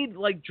I need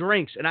like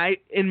drinks. And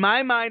in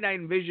my mind, I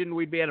envisioned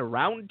we'd be at a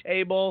round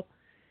table,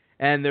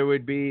 and there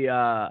would be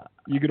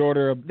you could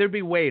order there'd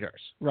be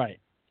waiters, right,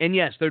 and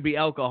yes, there'd be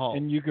alcohol,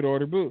 and you could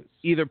order booze,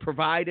 either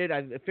provided.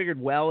 I figured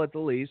well at the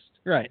least,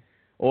 right,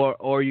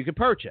 or you could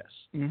purchase.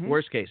 Mm-hmm.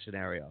 Worst case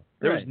scenario.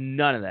 There was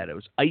none of that. It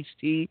was iced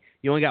tea.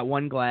 You only got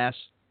one glass.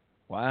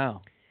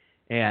 Wow.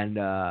 And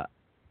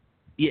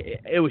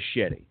it was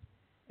shitty.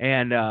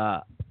 And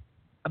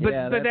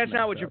but that's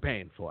not what you're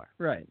paying for.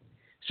 Right.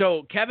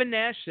 So Kevin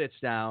Nash sits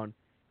down,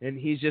 and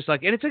he's just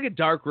like, and it's like a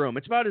dark room.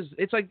 It's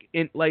like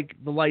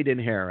the light in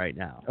here right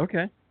now.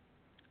 Okay.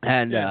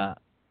 And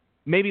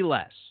maybe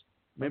less,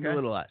 maybe a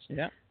little less.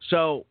 Yeah.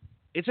 So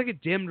it's like a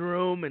dimmed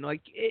room, and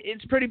like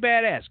it's pretty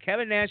badass.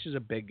 Kevin Nash is a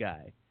big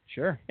guy.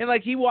 Sure. And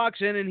like he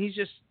walks in, and he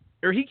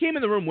came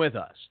in the room with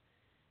us.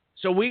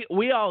 So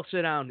we all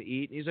sit down to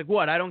eat. And he's like,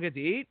 "What? I don't get to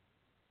eat?"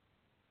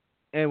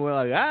 And we're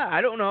like,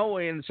 I don't know.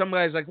 And some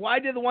guy's like, "Well, I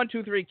did the 1,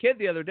 2, 3 kid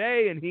the other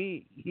day, and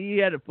he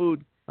had a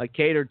food like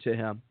catered to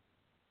him."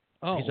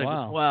 Oh, he's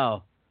wow. like,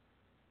 "Well,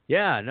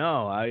 yeah,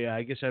 no,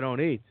 I guess I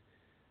don't eat."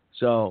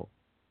 So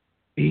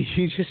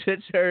he just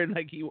sits there and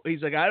like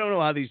he's like, "I don't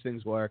know how these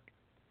things work."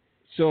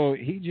 So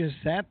he just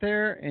sat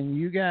there, and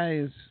you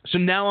guys. So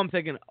now I'm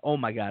thinking, oh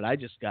my God, I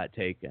just got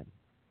taken.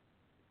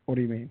 What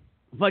do you mean?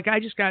 Like I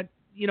just got,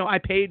 I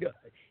paid.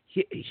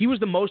 He was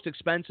the most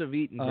expensive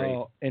eat and greet.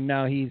 Oh, and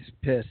now he's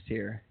pissed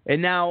here.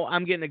 And now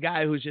I'm getting a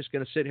guy who's just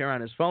going to sit here on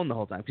his phone the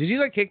whole time because he's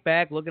like kicked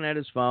back, looking at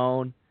his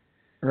phone.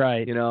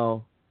 Right.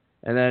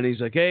 And then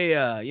he's like, "Hey,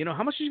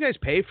 how much did you guys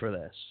pay for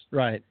this?"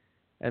 Right.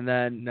 And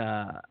then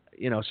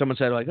someone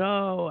said like,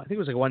 "Oh, I think it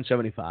was like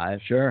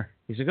 $175." Sure.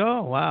 He's like,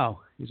 "Oh, wow."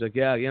 He's like,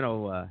 "Yeah,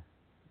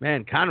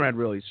 man, Conrad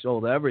really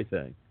sold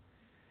everything."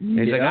 And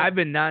he's like, "I've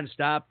been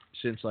nonstop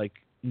since like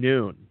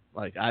noon.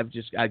 Like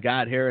I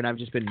got here and I've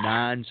just been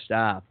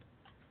nonstop."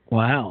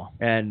 Wow.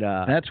 And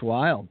that's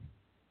wild.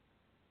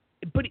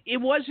 But it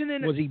wasn't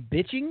Was he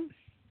bitching?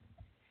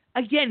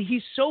 Again,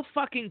 he's so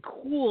fucking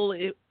cool.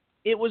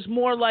 It was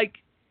more like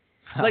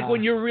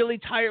when you're really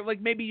tired,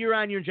 like maybe you're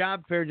on your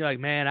job fair and you're like,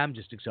 "Man, I'm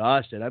just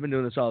exhausted. I've been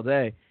doing this all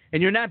day."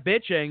 And you're not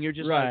bitching. You're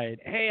just like,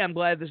 "Hey, I'm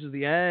glad this is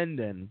the end."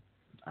 And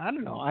I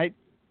don't know.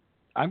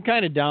 I'm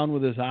kind of down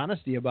with his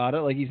honesty about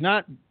it. Like he's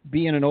not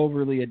being an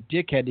overly a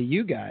dickhead to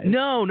you guys.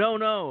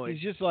 No.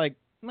 He's just like,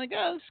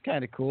 "Oh, this is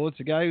kind of cool. It's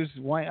a guy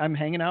I'm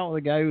hanging out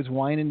with a guy who's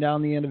winding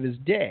down the end of his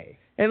day."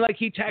 And like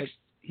he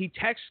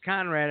texts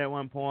Conrad at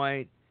one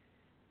point,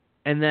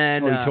 and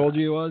then he told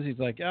you he was. He's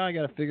like, "Oh, I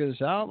got to figure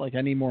this out. Like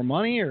I need more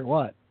money or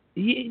what?"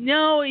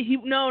 No.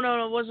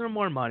 It wasn't a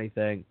more money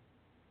thing.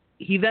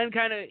 He then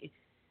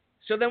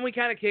So then we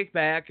kind of kick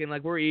back and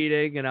like we're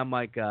eating and I'm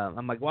like, well,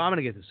 I'm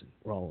gonna get this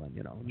rolling,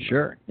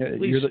 Sure. At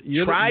least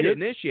try to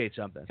initiate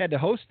something. Had to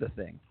host the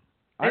thing.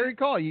 I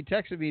recall you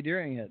texted me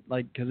during it,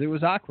 like because it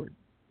was awkward.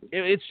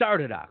 It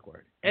started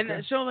awkward, and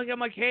so like I'm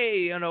like,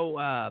 hey,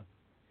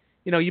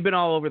 you've been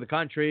all over the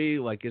country.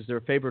 Like, is there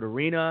a favorite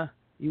arena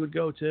you would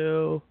go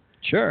to?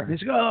 Sure. And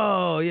he's like,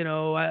 oh,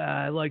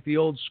 I like the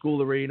old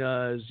school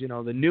arenas.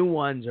 The new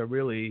ones are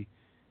really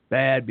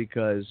bad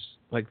because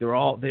like they're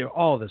all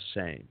the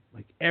same.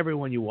 Like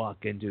everyone you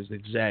walk into is the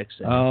exact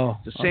same. Oh,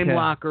 it's the same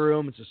locker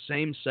room. It's the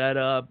same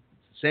setup.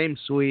 Same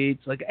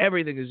suites. Like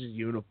everything is just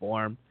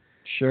uniform.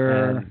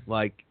 Sure. And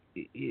like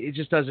it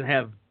just doesn't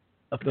have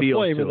a the feel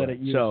flavor to that it. it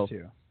used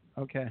to.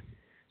 Okay.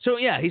 So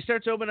yeah, he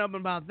starts opening up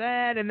about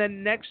that, and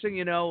then next thing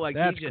you know, like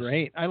that's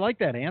great. I like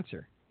that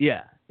answer.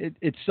 Yeah.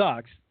 It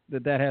sucks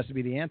that has to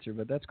be the answer,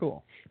 but that's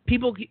cool.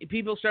 People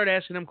start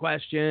asking him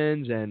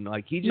questions, and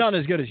like he just not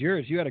as good as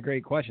yours. You had a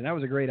great question. That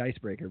was a great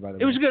icebreaker, by the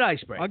way. It was a good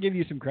icebreaker. I'll give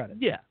you some credit.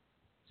 Yeah.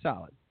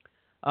 Solid.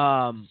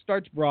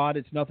 Starts broad.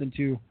 It's nothing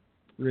too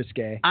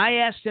risque. I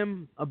asked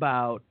him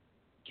about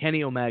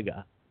Kenny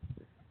Omega.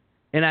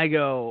 And I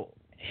go,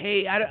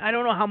 hey, I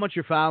don't know how much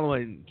you're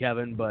following,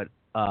 Kevin, but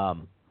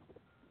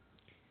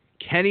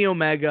Kenny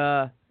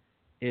Omega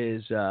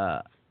is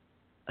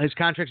his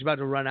contract's about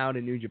to run out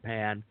in New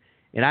Japan,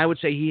 and I would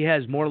say he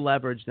has more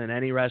leverage than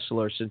any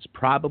wrestler since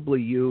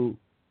probably you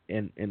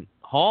and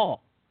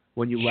Hall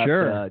when you left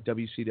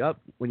WCW,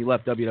 when you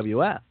left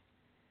WWF.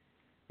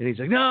 And he's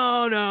like,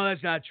 no,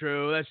 that's not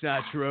true. That's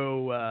not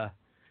true.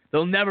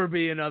 There'll never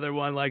be another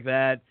one like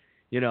that.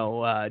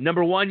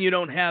 Number one, you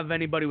don't have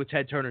anybody with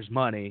Ted Turner's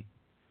money.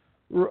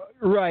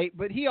 Right,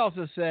 but he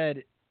also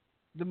said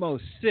the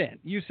most sin.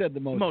 You said the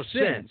most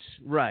sense.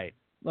 Right.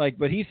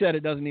 But he said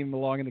it doesn't even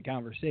belong in the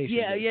conversation.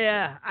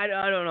 Yeah. I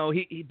don't know.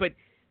 But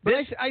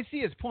I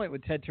see his point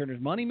with Ted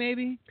Turner's money,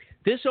 maybe.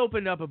 This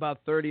opened up about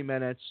 30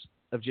 minutes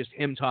of just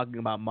him talking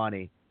about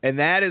money, and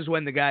that is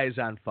when the guy is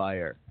on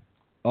fire.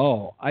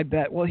 Oh, I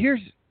bet. Well,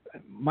 here's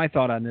my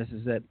thought on this: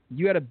 is that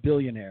you had a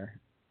billionaire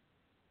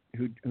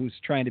who's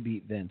trying to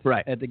beat Vince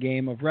at the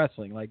game of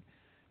wrestling, like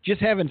just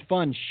having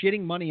fun,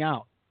 shitting money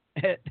out,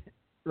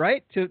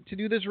 right? To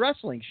do this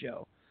wrestling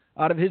show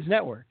out of his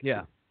network.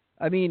 Yeah,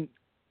 I mean,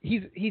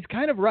 he's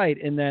kind of right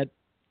in that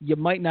you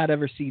might not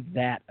ever see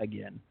that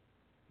again.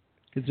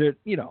 Because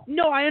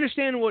No, I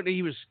understand what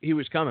he was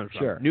coming from.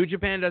 Sure. New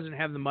Japan doesn't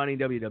have the money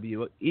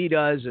WWE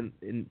does,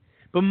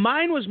 but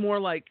mine was more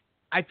like,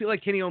 I feel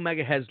like Kenny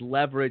Omega has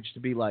leverage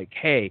to be like,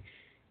 hey,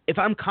 if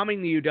I'm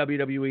coming to you,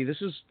 WWE,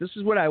 this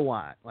is what I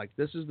want. Like,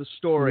 this is the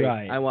story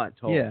I want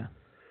told. Yeah.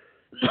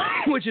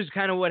 Which is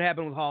kind of what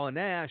happened with Hall and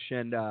Nash.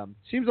 And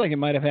seems like it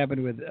might have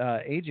happened with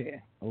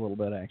AJ a little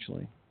bit,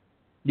 actually.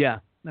 Yeah.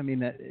 I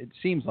mean, it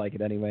seems like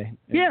it anyway.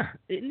 Yeah.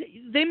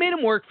 They made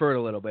him work for it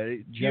a little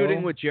bit.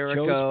 Feuding with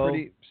Jericho. Joe's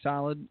pretty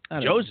solid.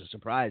 Joe's a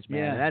surprise,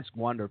 man. Yeah. That's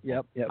wonderful.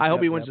 Yep. I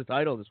hope he wins the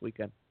title this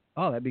weekend.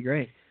 Oh, that'd be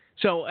great.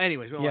 So,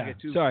 anyways, we don't want to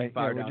get too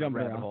far down the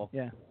rabbit hole.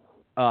 Yeah.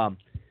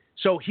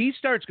 So he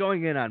starts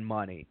going in on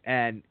money,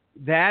 and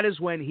that is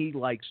when he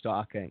likes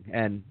talking,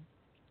 and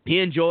he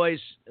enjoys,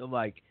 he's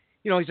like,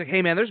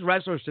 hey, man, there's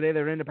wrestlers today that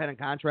are independent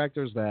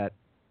contractors that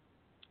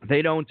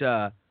they don't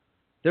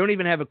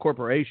even have a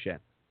corporation.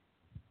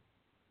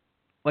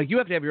 Like, you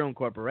have to have your own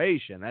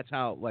corporation. That's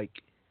how,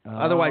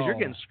 otherwise you're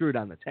getting screwed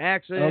on the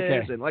taxes. Okay.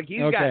 And,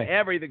 he's got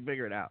everything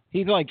figured out.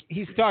 He's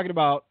talking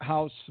about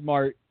how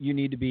smart you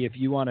need to be if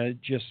you want to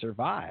just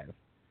survive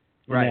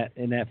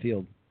in that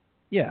field.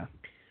 Yeah.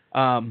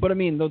 But, I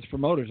mean, those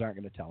promoters aren't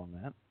going to tell him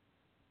that.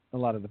 A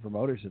lot of the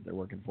promoters that they're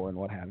working for and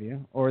what have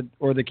you. Or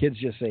the kids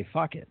just say,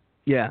 fuck it.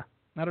 Yeah.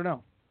 I don't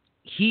know.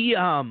 He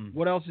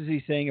what else is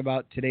he saying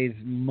about today's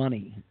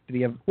money? Did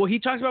he have? Well, he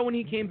talks about when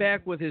he came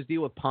back with his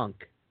deal with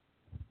Punk,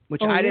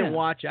 which I didn't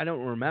watch. I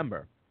don't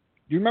remember.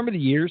 Do you remember the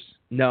years?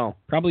 No.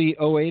 Probably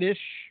 08-ish.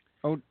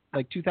 Oh,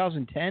 like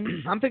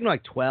 2010? I'm thinking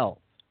like 12.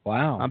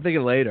 Wow. I'm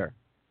thinking later.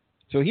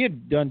 So he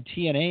had done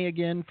TNA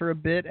again for a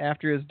bit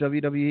after his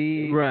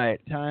WWE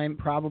time,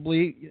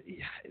 probably.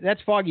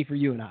 That's foggy for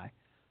you and I.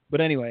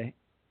 But anyway.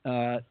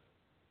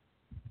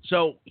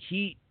 So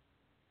he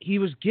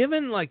was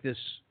given this.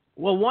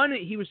 Well, one,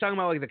 he was talking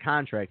about the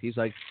contract. He's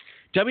like,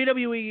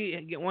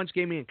 WWE once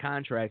gave me a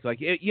contract.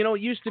 It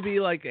used to be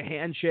like a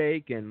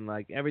handshake and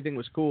everything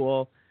was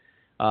cool.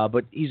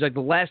 But he's like, the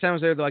last time I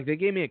was there, they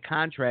gave me a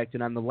contract,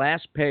 and on the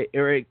last page,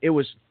 it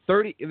was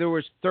 30. There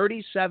was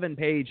 37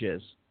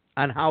 pages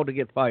on how to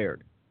get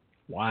fired.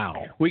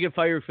 Wow. We can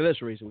fire you for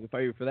this reason. We can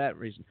fire you for that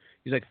reason.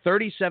 He's like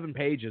 37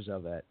 pages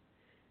of it.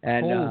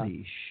 And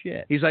holy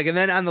shit. He's like, and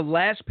then on the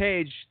last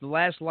page, the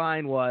last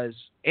line was,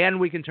 and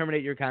we can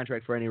terminate your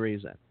contract for any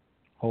reason.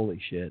 Holy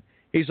shit.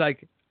 He's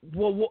like,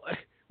 well,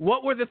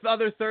 what were the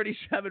other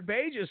 37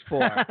 pages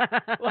for?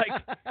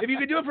 If you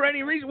could do it for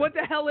any reason, what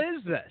the hell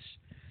is this?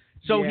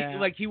 So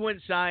he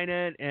wouldn't sign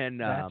it,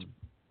 and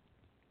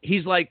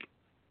he's like,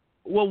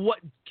 well, what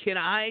can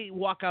I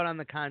walk out on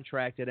the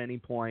contract at any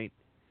point?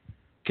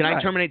 Can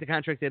I terminate the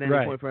contract at any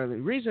point for any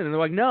reason? And they're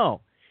like,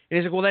 no. And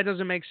he's like, well, that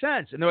doesn't make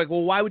sense. And they're like,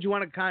 well, why would you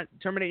want to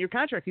terminate your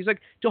contract? He's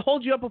like, to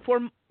hold you up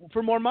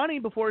for more money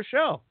before a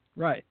show.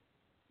 Right.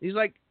 He's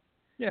like,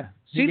 yeah.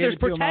 See, there's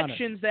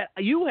protections that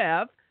you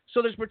have,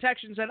 so there's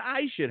protections that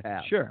I should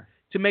have. Sure.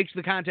 To make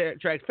the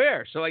contract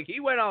fair. So,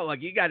 he went all,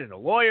 he got into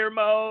lawyer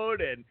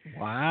mode, and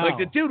wow.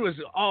 The dude was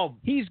all...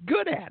 He's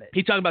good at it.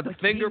 He talked about the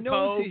finger poke. He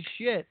knows his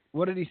shit.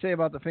 What did he say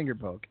about the finger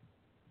poke?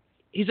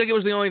 He's like, it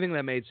was the only thing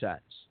that made sense.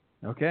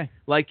 Okay.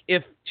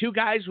 If two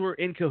guys were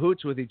in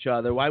cahoots with each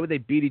other, why would they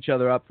beat each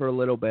other up for a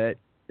little bit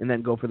and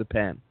then go for the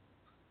pin?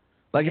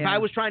 If I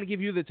was trying to give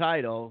you the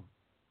title,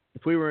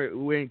 if we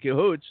were in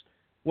cahoots,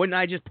 wouldn't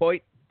I just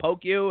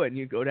poke you and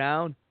you go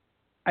down?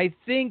 I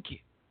think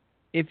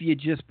if you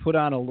just put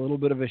on a little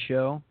bit of a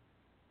show,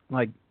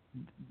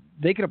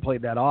 they could have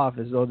played that off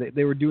as though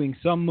they were doing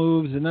some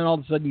moves, and then all of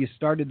a sudden you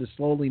started to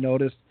slowly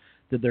notice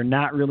that they're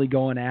not really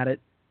going at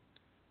it.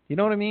 You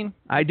know what I mean?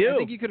 I do. I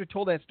think you could have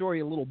told that story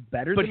a little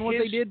better than what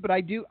they did, but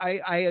I do.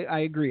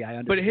 I agree. I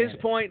understand. But his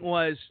point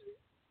was,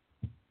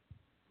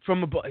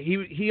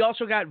 he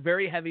also got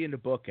very heavy into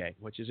booking,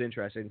 which is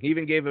interesting. He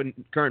even gave a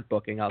current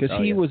booking.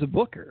 Because he was a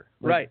booker,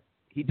 right?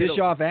 he did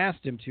Bischoff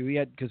asked him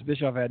to. Because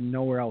Bischoff had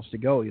nowhere else to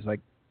go. He's like,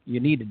 you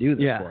need to do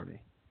this for me.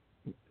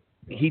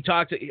 He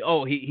talked.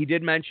 He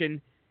did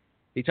mention.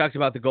 He talked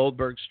about the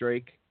Goldberg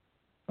streak.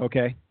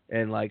 Okay.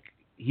 And like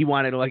he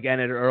wanted to like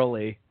end it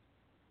early.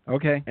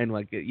 Okay. And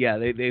like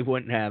they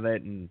wouldn't have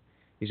it, and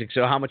he's like,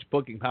 so how much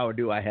booking power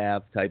do I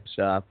have? Type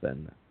stuff,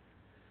 and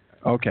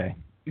okay.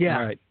 Yeah.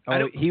 All right.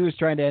 Oh, he was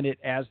trying to end it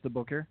as the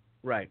booker.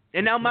 Right.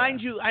 And now,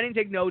 mind you, I didn't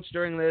take notes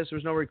during this. There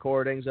was no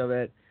recordings of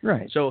it.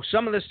 Right. So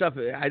some of this stuff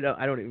I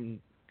don't even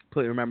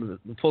completely remember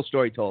the full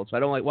story told. So I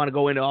don't want to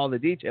go into all the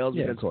details.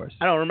 Yeah, because of course.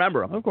 I don't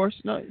remember them. Of course.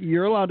 No,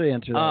 you're allowed to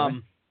answer that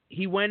way.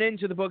 He went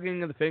into the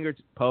booking of the finger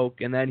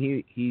poke, and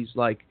then he's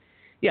like,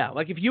 yeah,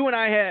 like if you and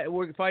I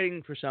were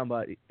fighting for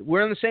somebody,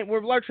 we're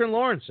Larcher and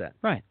Lawrenson.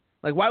 Right.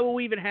 Like, why will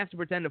we even have to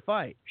pretend to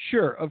fight?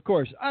 Sure, of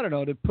course. I don't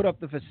know, to put up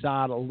the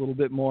facade a little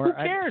bit more. Who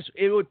cares?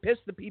 It would piss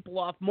the people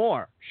off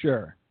more.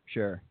 Sure.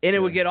 And it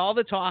would get all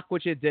the talk,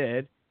 which it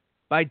did,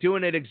 by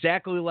doing it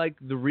exactly like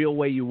the real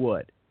way you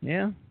would.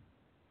 Yeah.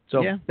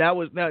 So that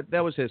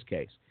was his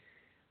case.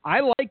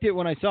 I liked it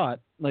when I saw it.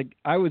 Like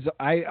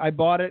I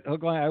bought it.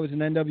 Hook, line. I was an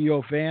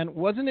NWO fan.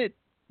 Wasn't it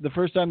the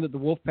first time that the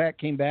Wolfpack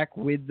came back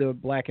with the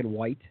black and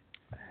white?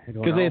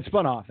 Because they had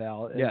spun off,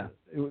 Al. Yeah.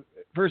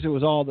 First, it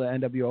was all the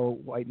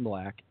NWO white and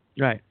black.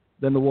 Right.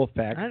 Then the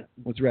Wolfpack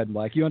was red and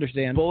black. You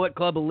understand? Bullet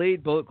Club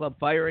Elite, Bullet Club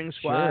Firing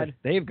Squad. Sure.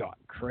 They've gone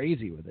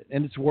crazy with it,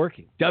 and it's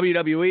working.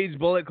 WWE's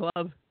Bullet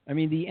Club. I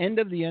mean, the end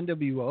of the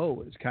NWO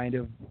was kind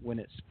of when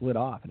it split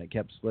off, and it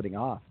kept splitting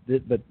off.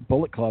 But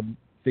Bullet Club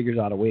figures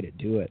out a way to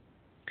do it.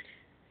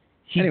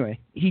 Anyway,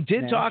 he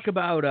did Nash, talk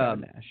about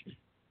Nash.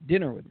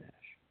 Dinner with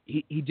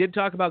Nash. He did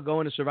talk about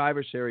going to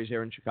Survivor Series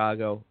here in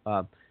Chicago.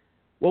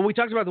 Well, we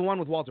talked about the one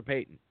with Walter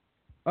Payton.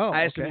 Oh,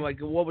 I asked him, like,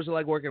 what was it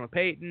like working with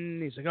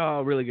Payton? He's like,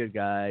 oh, really good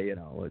guy, you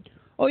know.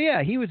 Oh,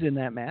 yeah, he was in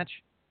that match.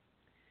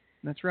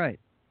 That's right.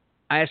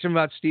 I asked him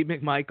about Steve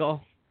McMichael.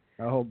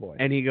 Oh, boy.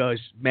 And he goes,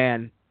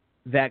 man,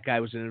 that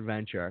guy was an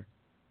adventure.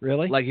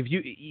 Really? Like,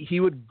 he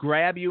would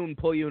grab you and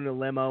pull you in a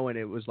limo, and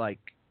it was like,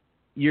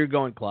 you're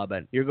going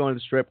clubbing. You're going to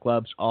the strip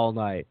clubs all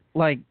night.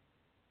 Like,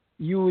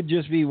 you would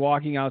just be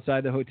walking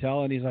outside the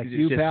hotel, and he's like,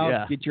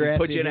 pal, get your ass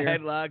put you in a here.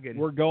 headlock. And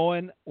we're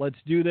going. Let's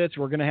do this.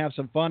 We're going to have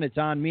some fun. It's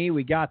on me.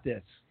 We got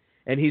this.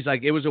 And he's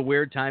like, it was a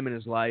weird time in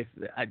his life.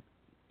 It's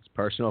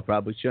personal,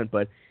 probably shouldn't,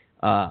 but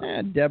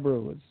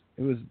Deborah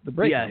it was the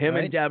breakup. Yeah, him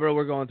right? and Deborah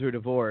were going through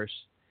divorce,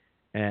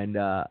 and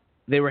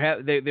they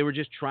were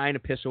just trying to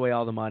piss away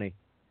all the money,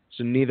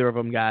 so neither of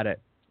them got it.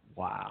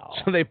 Wow.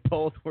 So they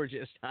both were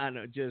just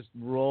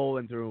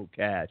rolling through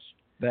cash.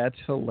 That's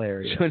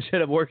hilarious. So instead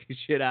of working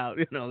shit out,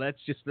 that's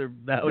just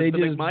that was they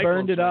the just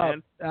burned it up.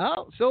 Man.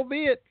 Oh, so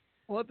be it.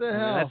 What the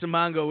hell? That's a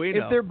Mongo we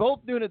know. If they're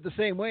both doing it the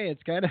same way,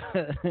 it's kind of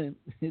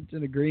it's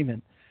an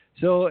agreement.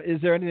 So,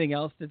 is there anything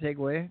else to take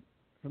away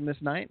from this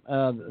night?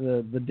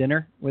 The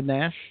dinner with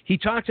Nash. He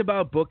talked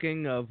about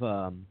booking of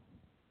Ronda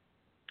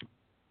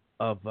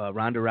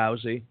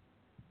Rousey.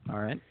 All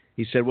right.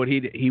 He said what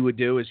he would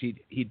do is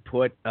he'd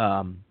put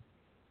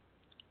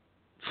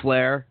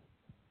Flair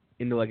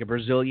into like a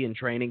Brazilian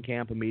training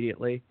camp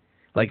immediately,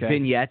 like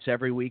vignettes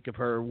every week of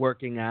her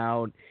working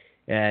out,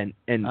 and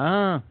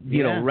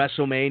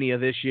WrestleMania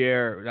this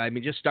year. I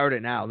mean, just start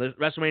it now.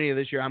 WrestleMania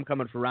this year, I'm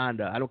coming for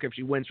Ronda. I don't care if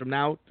she wins from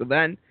now to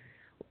then.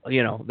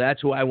 That's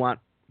who I want.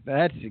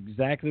 That's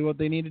exactly what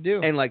they need to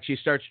do. And like she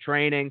starts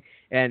training,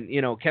 and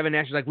Kevin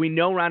Nash is like, we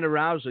know Ronda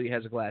Rousey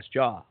has a glass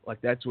jaw.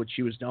 Like that's what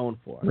she was known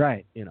for.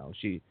 Right.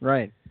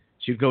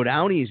 She'd go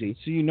down easy.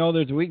 So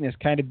there's a weakness.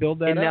 Kind of build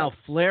that up. And now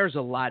Flair's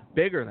a lot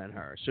bigger than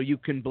her. So you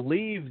can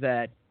believe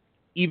that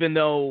even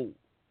though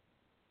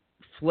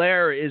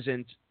Flair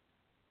isn't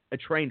a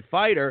trained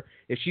fighter,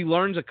 if she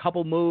learns a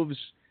couple moves,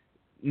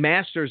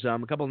 masters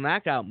them, a couple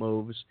knockout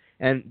moves,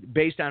 and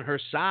based on her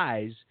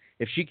size,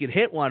 if she could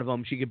hit one of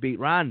them, she could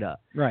beat Ronda.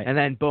 Right. And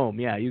then, boom,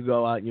 you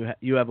go out and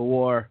you have a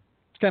war.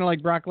 It's kind of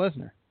like Brock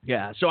Lesnar.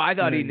 Yeah. So I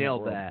thought he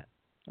nailed that.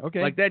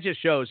 Okay. Like that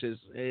just shows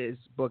his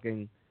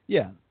booking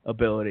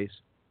abilities.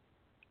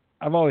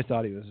 I've always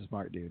thought he was a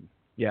smart dude.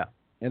 Yeah.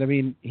 And I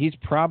mean, he's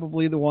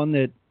probably the one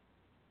that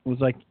was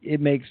like,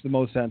 it makes the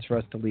most sense for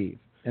us to leave.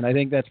 And I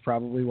think that's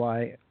probably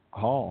why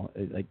Hall,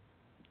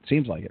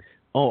 seems like it.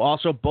 Oh,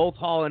 also both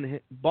Hall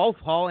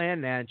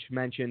and Nash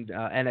mentioned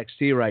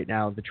NXT right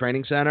now, the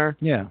training center.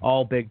 Yeah.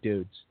 All big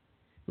dudes.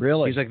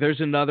 Really? He's like,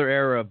 there's another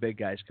era of big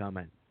guys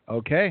coming.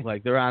 Okay.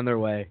 Like they're on their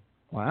way.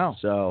 Wow.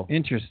 So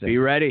interesting. Be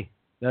ready.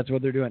 That's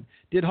what they're doing.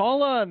 Did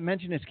Hall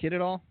mention his kid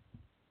at all?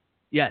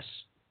 Yes.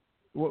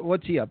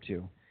 What's he up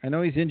to? I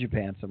know he's in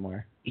Japan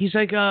somewhere. He's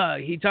like,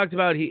 he talked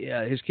about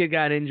his kid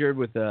got injured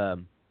with I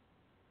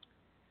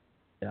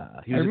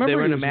remember they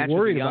were in a he match was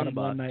worried with the about Young him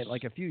Bucks one night,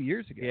 like a few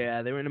years ago.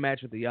 Yeah, they were in a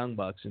match with the Young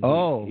Bucks,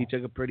 and he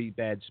took a pretty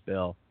bad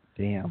spill.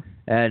 Damn.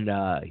 And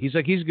he's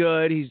like, he's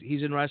good.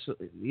 He's in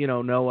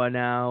Noah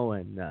now,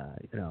 and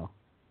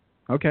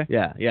Okay.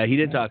 Yeah, he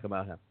did talk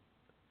about him.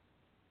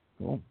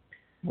 Cool.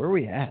 Where are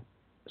we at?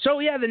 So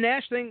yeah, the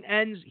Nash thing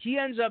ends. He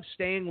ends up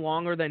staying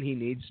longer than he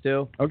needs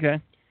to. Okay.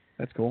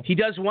 That's cool. He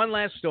does one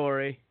last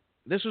story,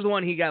 this was the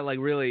one he got like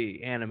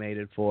really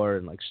animated for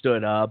and like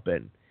stood up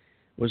and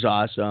was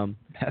awesome.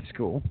 That's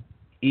cool.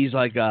 He's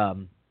like, they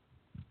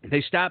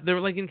were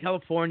like in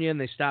California and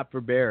they stopped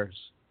for bears.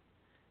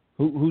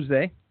 Who's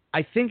they?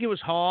 I think it was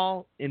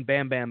Hall and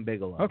Bam Bam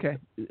Bigelow. Okay,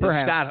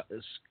 perhaps.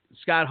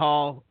 Scott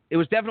Hall. It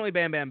was definitely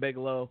Bam Bam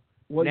Bigelow,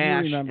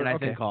 Nash, you remember. and I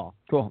think Hall.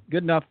 Cool.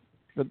 Good enough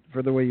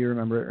for the way you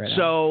remember it right now.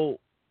 So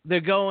they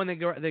go and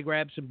they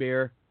grab some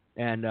beer,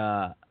 and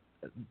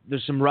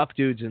there's some rough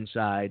dudes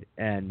inside,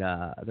 and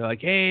they're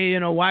like, hey,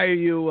 why are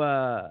you...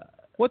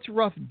 What's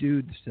rough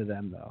dudes to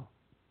them, though?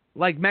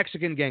 Like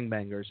Mexican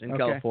gangbangers in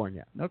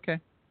California. Okay.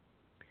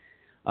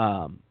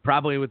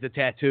 Probably with the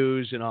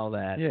tattoos and all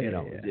that.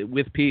 Yeah.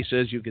 With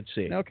pieces, you could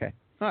see. Okay.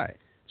 All right.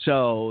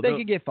 So they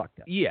could get fucked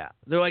up. Yeah.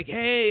 They're like,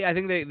 hey, I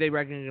think they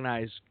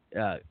recognize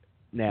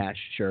Nash.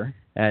 Sure.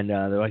 And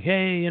they're like,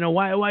 hey,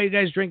 why are you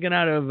guys drinking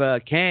out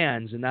of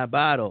cans and not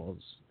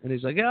bottles? And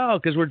he's like, oh,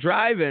 because we're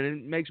driving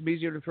and it makes it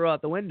easier to throw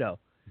out the window.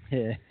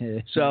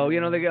 So,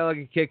 they get like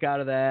a kick out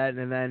of that,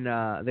 and then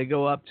they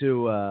go up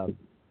to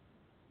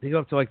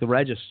like the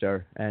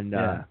register, and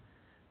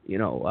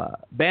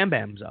Bam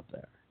Bam's up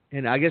there.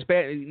 And I guess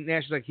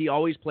Nash is like, he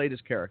always played his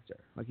character.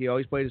 Like, he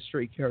always played a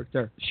street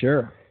character.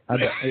 Sure.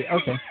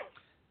 Okay.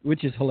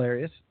 Which is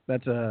hilarious.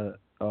 That's a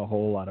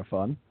whole lot of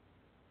fun.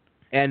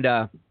 And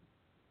they're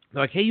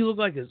like, hey, you look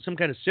like some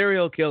kind of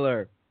serial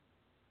killer.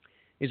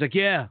 He's like,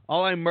 yeah,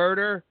 all I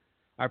murder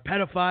are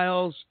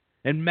pedophiles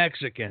and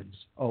Mexicans.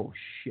 Oh,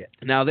 shit.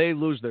 Now they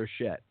lose their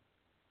shit.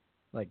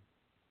 Like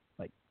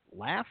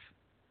laugh?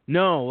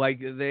 No,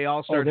 like they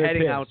all start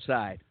heading pissed.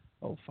 outside.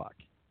 Oh, fuck.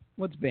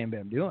 What's Bam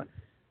Bam doing?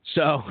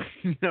 So,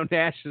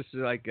 Nash is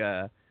like,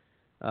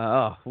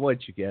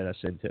 what'd you get us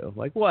into?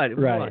 Like, what?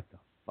 Right. What the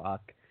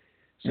fuck?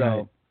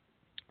 So,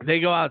 they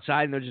go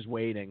outside and they're just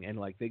waiting, and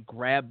like they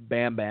grab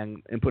Bam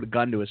Bam and put a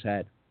gun to his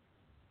head.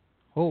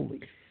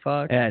 Holy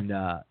fuck. And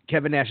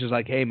Kevin Nash is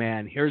like, hey,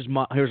 man, here's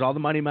all the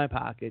money in my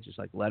pocket. Just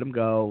like, let him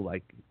go.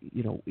 Like,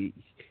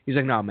 he's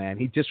like, no, man,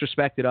 he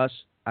disrespected us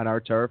on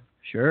our turf.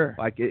 Sure.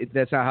 Like,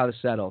 that's not how this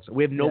settles.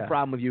 We have no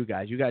problem with you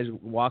guys. You guys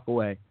walk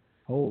away.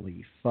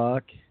 Holy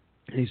fuck.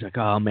 And he's like,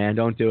 oh, man,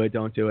 don't do it.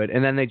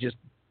 And then they just,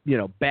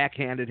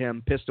 backhanded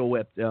him, pistol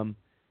whipped him,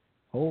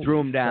 threw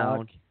him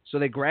down. Fuck. So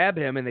they grab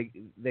him and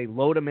they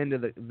load him into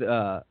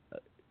the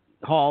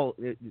Hall.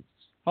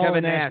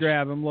 Kevin Nash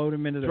grab him, load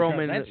him into the throw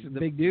car. him in That's the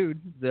big dude.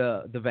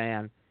 The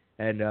van,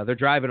 and they're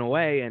driving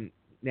away. And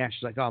Nash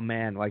is like, oh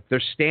man, like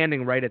they're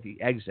standing right at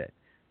the exit,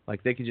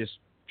 like they could just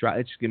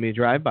give me a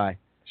drive by.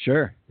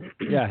 Sure.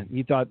 Yeah,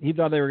 he thought they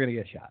were gonna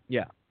get shot.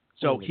 Yeah.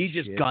 So Holy he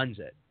just shit. guns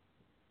it.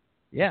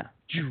 Yeah,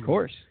 of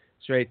course.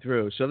 Straight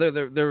through. So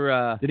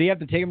they're Did he have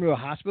to take him to a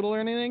hospital or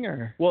anything,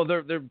 or? Well,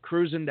 they're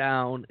cruising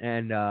down,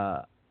 and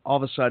all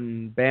of a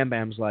sudden, Bam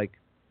Bam's like,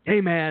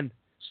 hey man,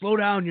 slow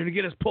down, you're gonna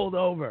get us pulled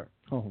over.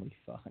 Holy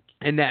fuck.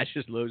 And Nash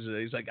just loses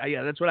it. He's like, oh,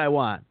 yeah, that's what I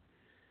want.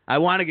 I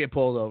want to get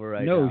pulled over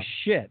right now. No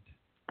shit.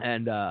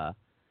 And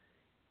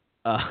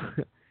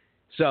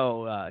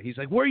so he's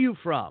like, where are you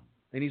from?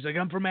 And he's like,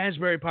 I'm from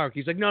Asbury Park.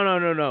 He's like,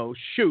 no.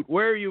 Shoot,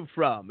 where are you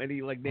from? And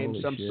he like names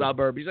some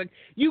suburb. He's like,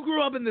 you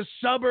grew up in the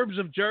suburbs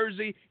of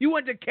Jersey? You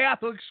went to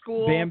Catholic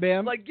school? Bam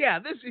Bam? Like, yeah,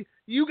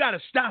 you got to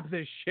stop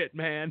this shit,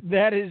 man.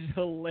 That is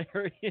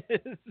hilarious.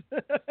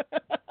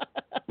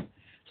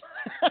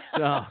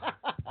 So.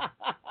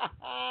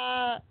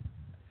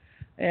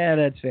 Yeah,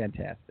 that's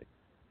fantastic.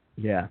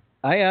 Yeah.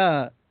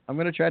 I'm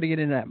gonna try to get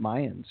in that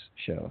Mayans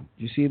show.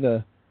 Do you see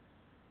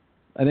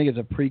I think it's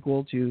a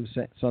prequel to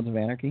Sons of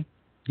Anarchy.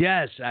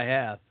 Yes, I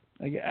have.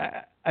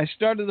 I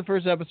started the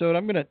first episode.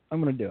 I'm gonna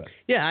do it.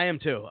 Yeah, I am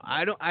too.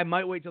 I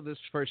might wait till this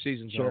first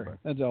season's over.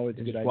 That's always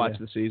a good idea. Watch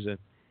the season.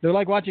 They're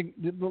like watching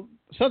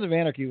Sons of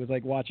Anarchy was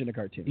like watching a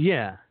cartoon.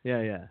 Yeah.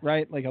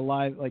 Right, like a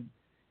live like.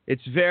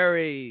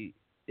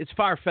 It's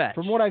far-fetched.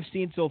 From what I've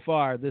seen so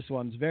far, this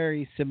one's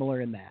very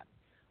similar in that.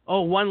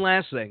 Oh, one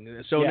last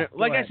thing. So,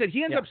 like I said,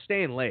 he ends Yeah. up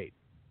staying late,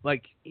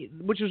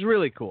 which was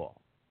really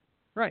cool.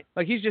 Right.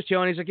 Like, he's just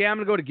chilling. He's like, yeah, I'm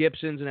going to go to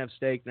Gibson's and have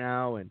steak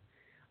now. And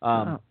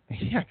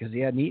yeah, because he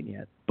hadn't eaten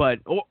yet. But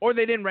or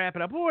they didn't wrap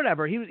it up or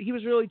whatever. He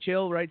was really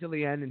chill right till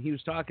the end, and he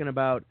was talking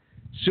about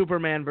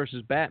Superman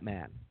versus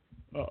Batman.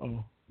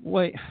 Uh-oh.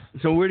 Wait.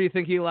 So where do you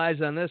think he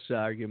lies on this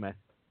argument?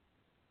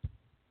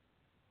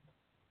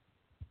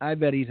 I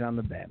bet he's on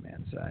the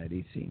Batman side.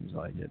 He seems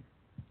like it.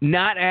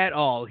 Not at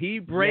all. He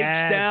breaks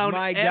down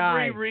guy.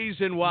 every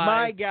reason why.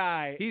 My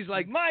guy. He's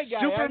like, my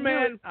guy.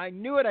 Superman. I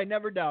knew it. I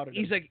never doubted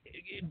him. He's like,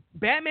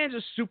 Batman's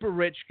a super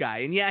rich guy,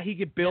 and yeah, he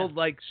could build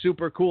like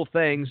super cool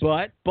things.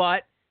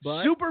 But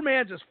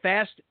Superman's as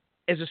fast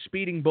as a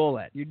speeding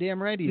bullet. You're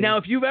damn right he is. Now,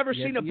 if you've ever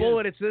Yes, seen a he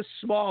bullet, is. it's this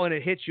small and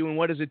it hits you, and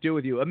what does it do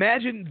with you?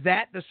 Imagine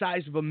that the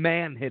size of a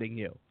man hitting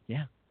you.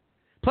 Yeah.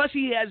 Plus,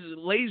 he has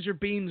laser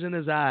beams in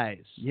his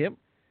eyes. Yep.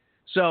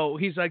 So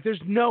he's like, "There's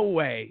no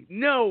way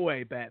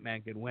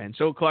Batman could win."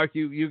 So Clark,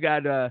 you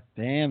got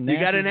damn, you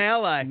got an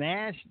ally.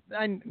 Nash,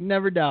 I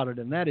never doubted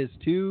him. That is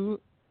too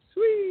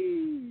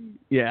sweet.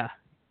 Yeah.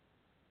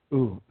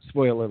 Ooh,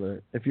 spoiler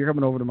alert! If you're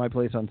coming over to my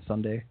place on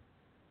Sunday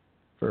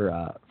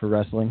for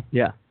wrestling,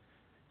 Yeah.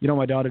 You know,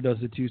 my daughter does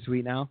the Too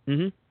Sweet now.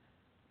 Mm-hmm.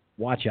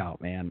 Watch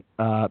out, man.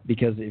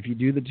 Because if you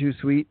do the Too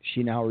Sweet,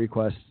 she now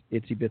requests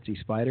Itsy Bitsy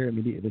Spider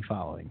immediately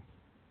following.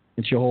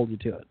 And she'll hold you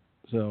to it.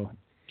 So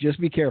just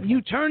be careful.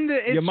 You turned the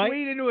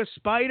Sweet into a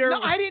spider?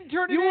 No, I didn't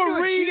turn it into it. You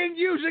were reading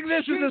using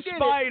this as a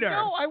spider.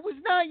 No, I was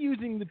not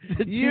using the Too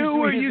Sweet. You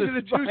were using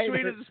the Too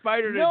Sweet as a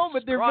spider. No,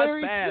 but they're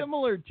very paths.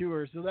 similar to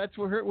her. So that's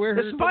where her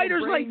the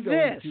spider's like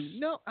this.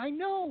 No, I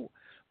know.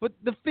 But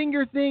the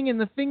finger thing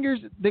and the fingers,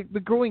 the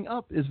growing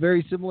up is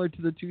very similar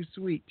to the Too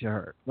Sweet to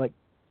her. Like,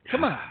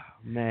 come on.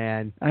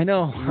 Man. I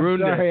know. I'm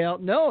sorry, it. Al.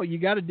 No, you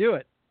got to do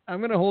it. I'm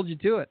going to hold you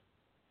to it.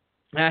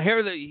 I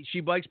hear that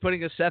she likes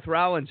putting a Seth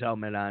Rollins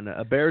helmet on,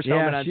 a Bears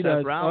helmet on she Seth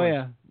does.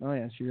 Rollins. Oh,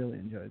 yeah. She really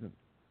enjoys it.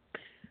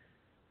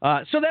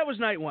 So that was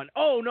night one.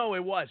 Oh, no,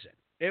 it wasn't.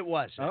 It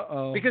wasn't.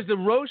 Uh-oh. Because the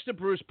roast of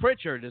Bruce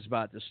Pritchard is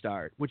about to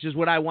start, which is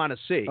what I want to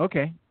see.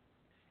 Okay.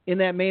 In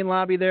that main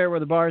lobby there where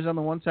the bar's on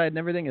the one side and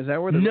everything? Is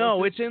that where the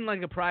No, it's in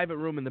like a private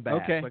room in the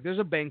back. Okay. Like there's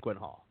a banquet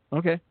hall.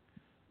 Okay.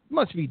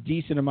 Must be a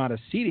decent amount of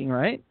seating,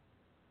 right?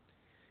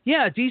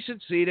 Yeah,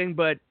 decent seating,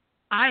 but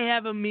I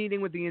have a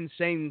meeting with the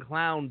Insane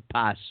Clown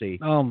Posse.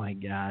 Oh, my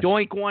God.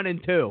 Doink 1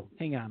 and 2.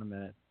 Hang on a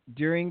minute.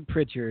 During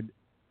Pritchard,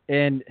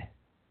 and,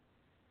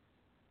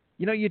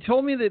 you know, you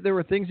told me that there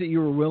were things that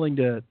you were willing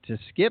to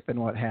skip and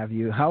what have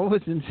you. How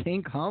was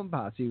Insane Clown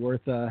Posse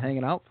worth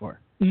hanging out for?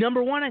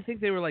 Number one, I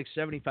think they were like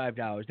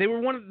 $75. They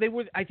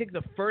were I think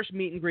the first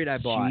meet and greet I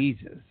bought.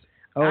 Jesus.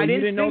 Oh, I you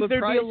didn't know think the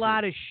there'd prices. be a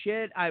lot of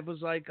shit. I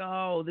was like,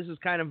 oh, this is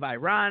kind of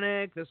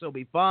ironic. This will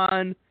be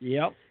fun.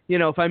 Yep. You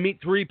know, if I meet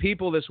 3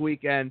 people this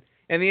weekend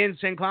and the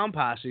Insane Clown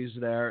Posse's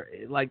there,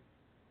 like,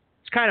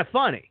 it's kind of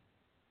funny.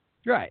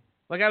 Right.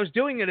 Like I was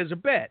doing it as a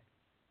bit.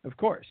 Of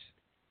course.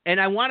 And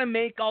I want to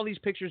make all these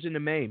pictures into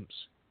memes.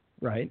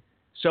 Right.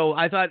 So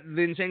I thought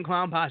the Insane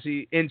Clown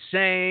Posse,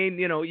 insane,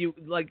 you know, you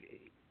like,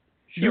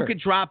 Sure. you could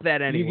drop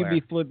that anywhere. You could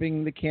be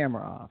flipping the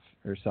camera off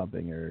or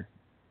something or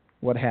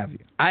what have you.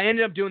 I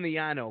ended up doing the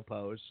Yano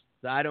pose,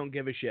 the I don't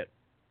give a shit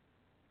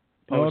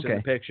pose in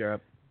the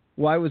picture.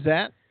 Why was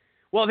that?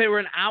 Well, they were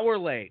an hour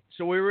late.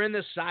 So we were in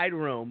the side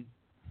room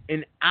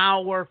an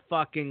hour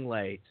fucking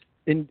late.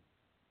 And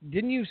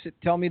didn't you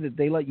tell me that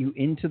they let you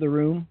into the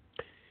room?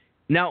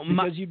 Now,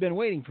 because you've been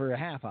waiting for a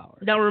half hour.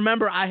 Now,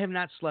 remember, I have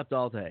not slept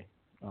all day.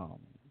 Oh.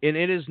 And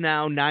it is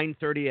now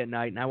 9:30 at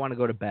night, and I want to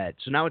go to bed.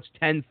 So now it's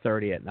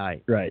 10:30 at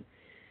night. Right.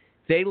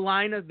 They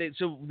line up.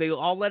 So they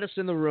all let us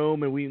in the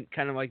room, and we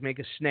kind of like make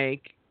a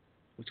snake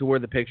to where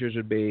the pictures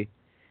would be.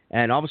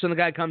 And all of a sudden, the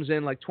guy comes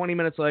in like 20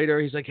 minutes later.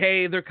 He's like,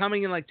 "Hey, they're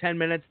coming in like 10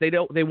 minutes.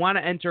 They want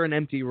to enter an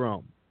empty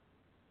room."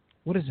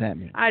 What does that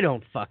mean? I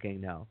don't fucking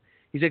know.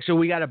 He's like, "So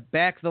we got to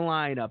back the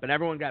line up," and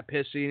everyone got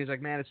pissy. And he's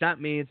like, "Man, it's not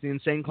me. It's the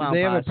Insane Clown Did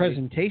they have Posse." a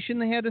presentation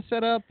they had to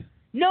set up?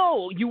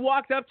 No, you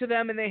walked up to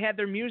them and they had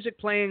their music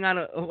playing on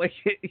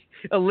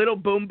a little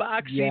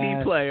boombox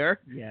CD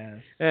player. Yes.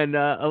 And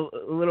a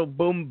little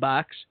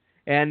boombox,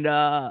 and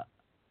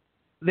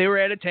they were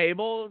at a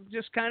table,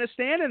 just kind of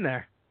standing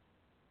there.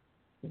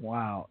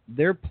 Wow,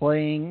 they're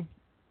playing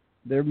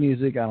their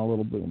music on a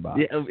little boombox.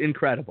 Yeah,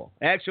 incredible.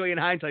 Actually, in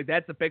hindsight,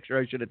 that's the picture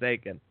I should have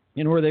taken.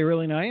 And were they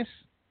really nice?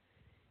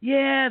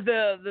 Yeah,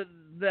 the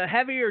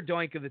heavier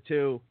doink of the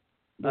two,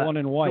 the one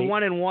in white. The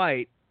one in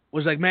white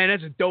was like, "Man,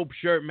 that's a dope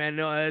shirt, man.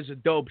 No, that's a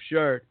dope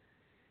shirt."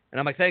 And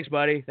I'm like, "Thanks,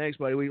 buddy. Thanks,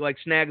 buddy." We like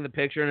snagged the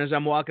picture, and as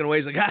I'm walking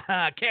away, he's like,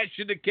 "Catch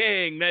you the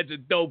king. That's a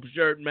dope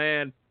shirt,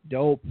 man."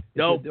 Dope.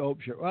 Dope. It's a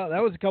dope shirt. Well,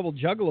 that was a couple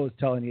juggalos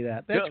telling you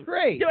that. That's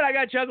great. Dude, I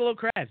got Juggalo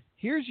cred.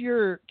 Here's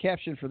your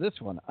caption for this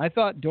one. I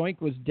thought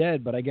Doink was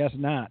dead, but I guess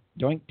not.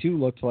 Doink 2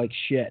 looked like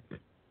shit.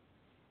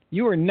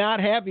 You were not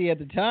happy at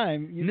the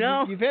time.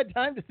 You've had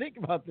time to think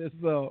about this,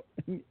 though.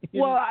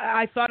 Well,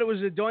 I thought it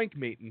was a Doink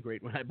meet and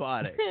greet when I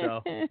bought it.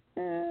 So,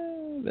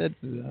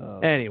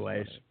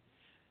 anyways.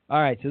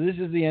 All right, so this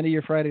is the end of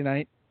your Friday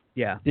night?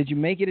 Yeah. Did you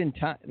make it in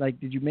time? Like,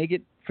 did you make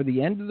it for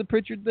the end of the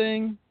Pritchard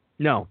thing?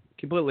 No,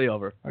 completely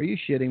over. Are you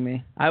shitting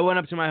me? I went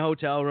up to my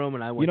hotel room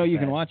and I went. You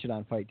can watch it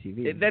on Fight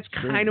TV. That's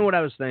kind of what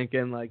I was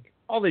thinking. Like,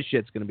 all this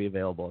shit's going to be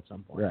available at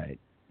some point. Right.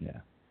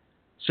 Yeah.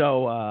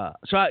 So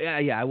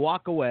I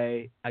walk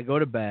away. I go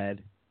to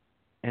bed,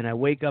 and I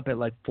wake up at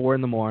like 4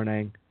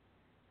 a.m.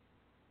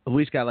 At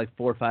least got like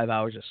 4 or 5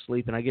 hours of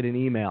sleep, and I get an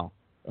email.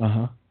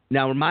 Uh-huh.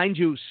 Now, mind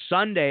you,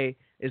 Sunday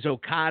is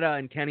Okada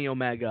and Kenny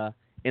Omega,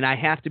 and I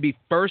have to be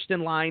first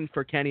in line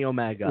for Kenny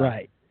Omega.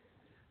 Right.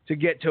 To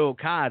get to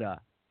Okada,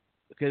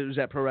 because it was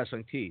at Pro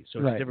Wrestling Tees, so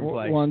it's a different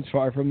place. One's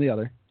far from the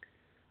other.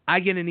 I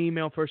get an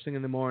email first thing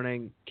in the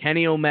morning.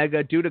 Kenny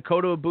Omega, due to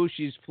Kota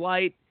Ibushi's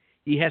flight,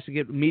 he has to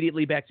get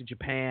immediately back to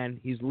Japan.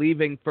 He's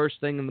leaving first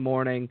thing in the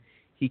morning.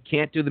 He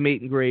can't do the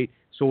meet and greet,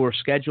 so we're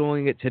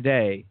scheduling it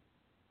today.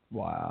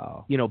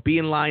 Wow. Be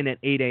in line at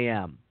 8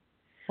 a.m.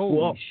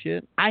 Holy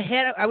shit.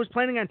 I was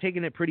planning on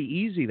taking it pretty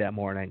easy that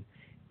morning.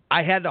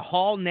 I had the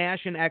Hall,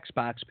 Nash, and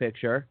Xbox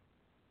picture,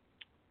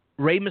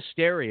 Rey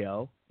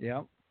Mysterio,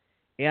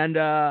 and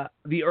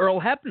the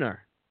Earl Hebner.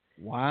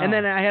 Wow. And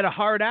then I had a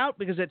hard out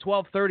because at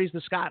 12:30 is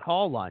the Scott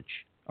Hall lunch.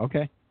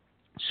 Okay.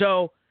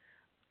 So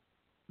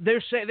they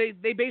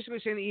basically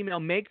say in the email,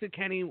 make the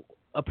Kenny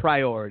a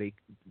priority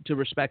to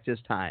respect his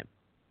time.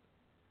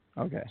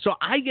 Okay. So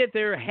I get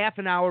there half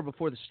an hour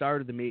before the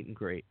start of the meet and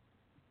greet.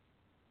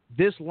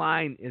 This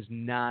line is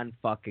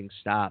non-fucking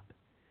stop.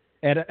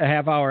 At a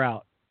half hour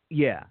out.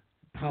 Yeah,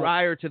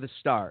 prior to the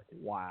start.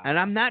 Wow. And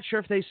I'm not sure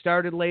if they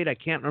started late. I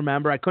can't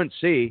remember. I couldn't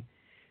see.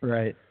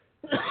 Right.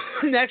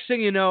 Next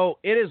thing you know,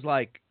 it is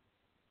like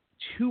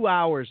 2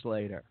 hours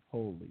later.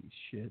 Holy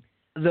shit.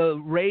 The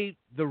Ray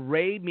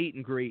meet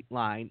and greet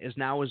line is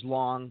now as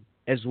long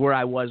as where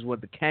I was with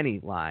the Kenny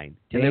line.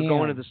 And they're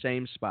going to the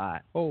same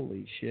spot.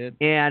 Holy shit.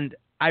 And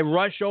I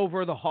rush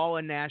over the Hall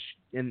and Nash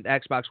and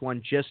Xbox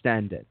One just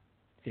ended.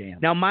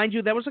 Damn. Now, mind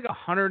you, that was like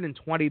 $120.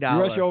 You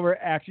rush over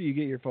after you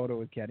get your photo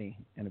with Kenny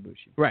and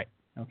Ibushi. Right.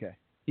 Okay.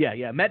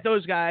 Yeah. Met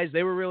those guys.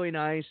 They were really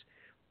nice.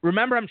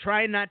 Remember, I'm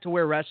trying not to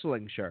wear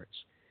wrestling shirts.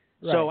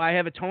 Right. So I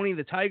have a Tony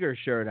the Tiger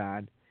shirt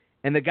on.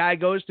 And the guy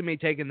goes to me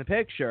taking the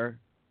picture.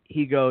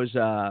 He goes,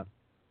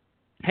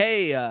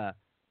 hey,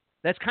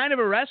 that's kind of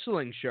a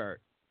wrestling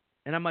shirt.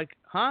 And I'm like,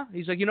 huh?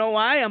 He's like, you know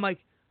why? I'm like,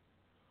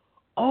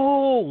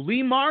 oh,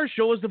 Lee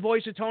Marshall is the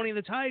voice of Tony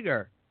the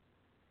Tiger.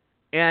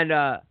 And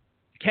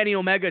Kenny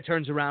Omega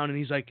turns around and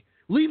he's like,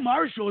 Lee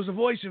Marshall is the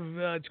voice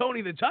of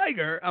Tony the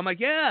Tiger. I'm like,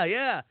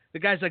 yeah. The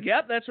guy's like,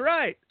 yep, that's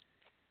right.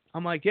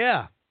 I'm like,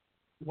 yeah.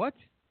 What?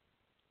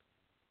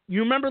 You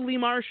remember Lee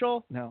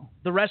Marshall? No.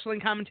 The wrestling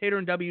commentator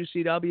in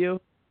WCW?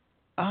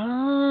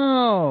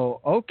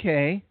 Oh,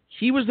 okay.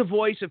 He was the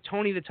voice of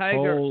Tony the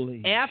Tiger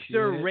Holy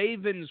after shit.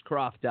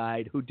 Ravenscroft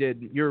died, who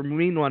did Your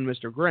Mean One,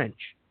 Mr. Grinch.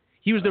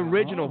 He was the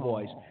original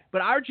voice.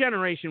 But our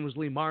generation was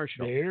Lee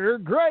Marshall. They're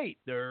great.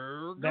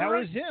 That That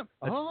was him.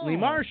 That's Lee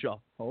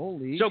Marshall.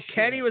 Holy So shit.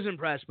 Kenny was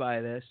impressed by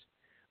this.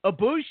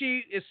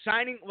 Ibushi is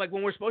signing, like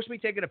when we're supposed to be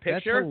taking a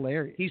picture, That's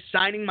hilarious. he's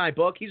signing my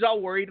book. He's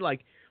all worried,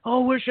 like,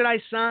 oh, where should I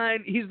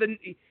sign?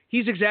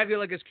 He's exactly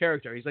like his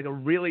character. He's like a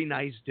really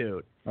nice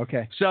dude.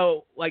 Okay.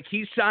 So, like,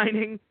 he's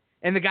signing,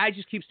 and the guy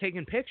just keeps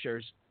taking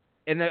pictures.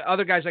 And the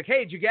other guy's like,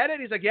 hey, did you get it?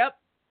 He's like, yep.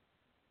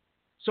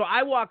 So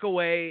I walk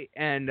away,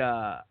 and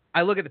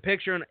I look at the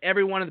picture, and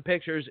every one of the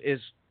pictures is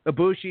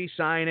Ibushi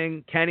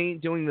signing, Kenny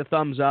doing the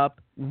thumbs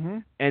up,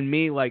 and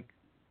me, like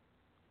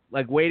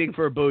waiting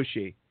for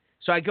Ibushi.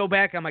 So I go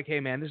back. I'm like, hey,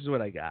 man, this is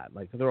what I got.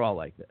 Like, they're all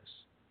like this.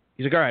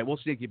 He's like, all right, we'll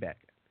sneak you back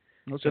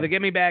in. Okay. So they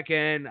get me back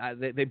in.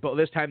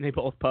 This time they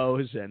both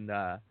pose, and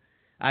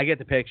I get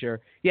the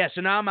picture. Yeah, so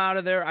now I'm out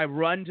of there. I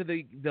run to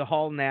the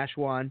Hall Nash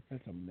one.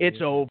 That's amazing.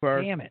 It's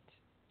over. Damn it.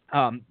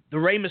 The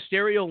Rey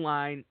Mysterio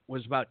line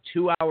was about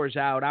 2 hours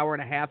out, hour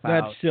and a half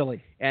out. That's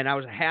silly. And I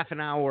was a half an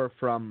hour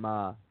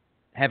from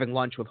having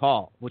lunch with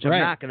Hall, which I'm Right.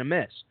 not going to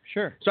miss.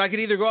 Sure. So I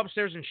could either go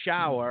upstairs and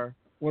shower.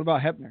 What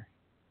about Hebner?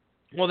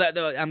 Well,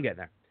 I'm getting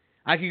there.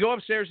 I could go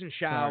upstairs and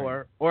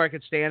shower, or I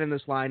could stand in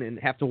this line and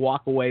have to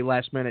walk away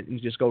last minute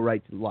and just go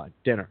right to lunch,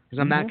 dinner,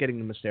 because I'm not getting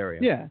the Mysterio.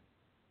 Yeah.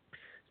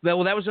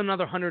 Well, that was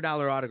another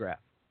 $100 autograph.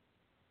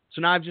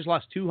 So now I've just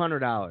lost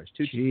 $200.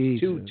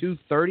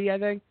 $230, I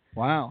think.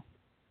 Wow.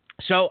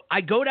 So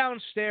I go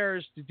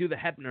downstairs to do the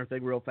Hebner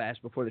thing real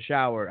fast before the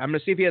shower. I'm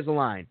going to see if he has a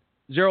line.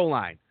 Zero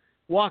line.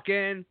 Walk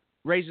in,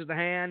 raises the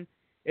hand.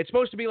 It's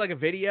supposed to be like a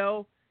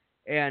video,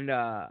 and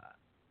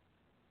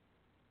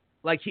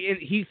like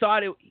he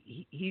thought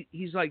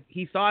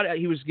he thought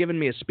he was giving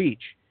me a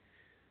speech.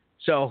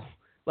 So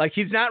like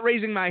he's not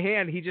raising my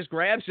hand. He just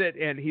grabs it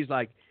and he's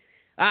like,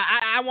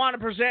 I want to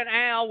present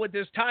Al with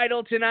this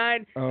title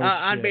tonight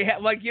on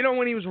behalf. Like, you know,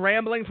 when he was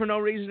rambling for no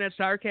reason at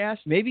StarCast.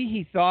 Maybe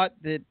he thought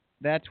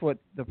that's what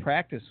the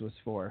practice was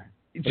for.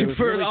 But it was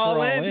for really all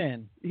for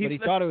in. but he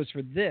thought it was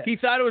for this. He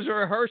thought it was a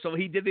rehearsal.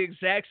 He did the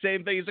exact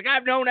same thing. He's like,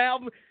 I've known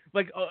Al.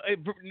 Like,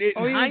 in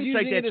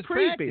hindsight, that's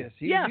creepy.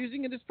 He was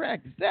using it as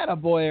practice. That a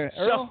boy,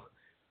 Earl.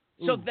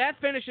 So that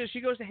finishes. She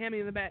goes to hand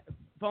me the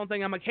phone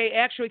thing. I'm like, hey,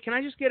 actually, can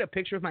I just get a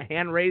picture of my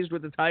hand raised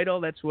with the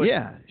title? That's what.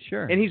 Yeah,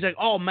 sure. And he's like,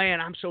 oh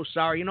man, I'm so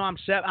sorry. You know,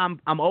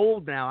 I'm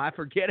old now. I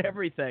forget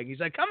everything. He's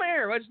like, come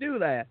here, let's do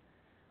that.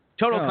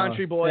 Total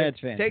country boy. That's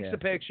fantastic. Takes the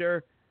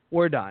picture.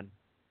 We're done.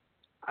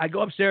 I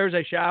go upstairs.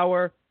 I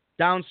shower.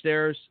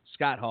 Downstairs,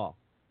 Scott Hall.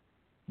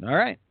 All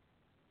right.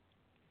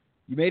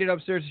 You made it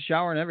upstairs to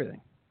shower and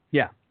everything.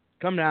 Yeah.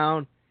 Come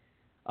down.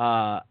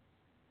 But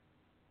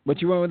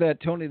you went with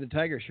that Tony the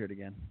Tiger shirt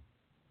again.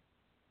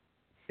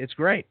 It's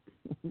great.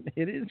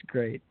 It is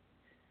great.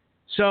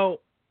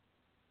 So.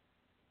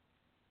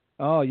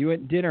 Oh, you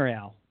went dinner,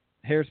 Al.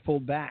 Hair's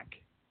pulled back.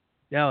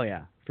 Oh,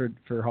 yeah.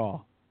 For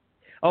Hall.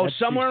 Oh, That's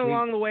somewhere too sweet.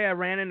 along the way, I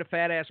ran into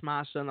Fat Ass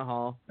Masa in the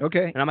hall.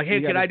 Okay. And I'm like, hey,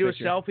 You got could I his do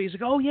picture. a selfie? He's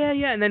like, oh, yeah.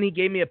 And then he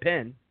gave me a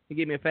pin. He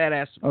gave me a Fat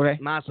Ass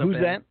Masa Who's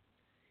pin. that?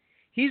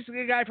 He's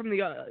the guy from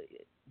the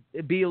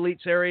B Elite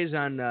series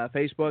on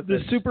Facebook. The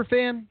super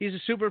fan? He's a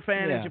super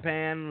fan Yeah. in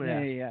Japan.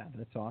 Yeah.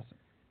 That's awesome.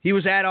 He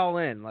was at All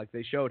In. Like,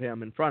 they showed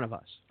him in front of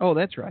us. Oh,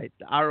 that's right.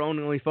 Our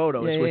only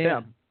photo is with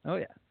him. Oh,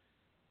 yeah.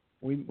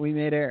 We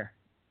made air.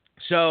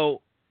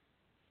 So,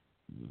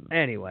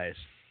 anyways.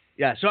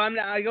 Yeah, so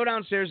I go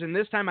downstairs, and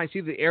this time I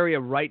see the area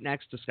right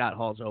next to Scott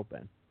Hall's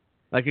open.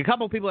 Like, a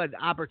couple people had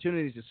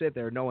opportunities to sit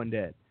there. No one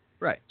did.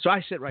 Right. So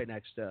I sit right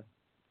next to,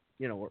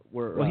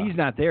 where Well, he's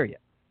not there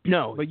yet.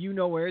 No. But you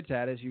know where it's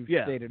at, as you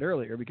Yeah. stated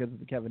earlier, because of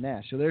the Kevin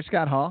Nash. So there's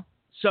Scott Hall.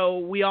 So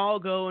we all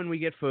go and we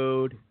get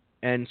food,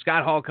 and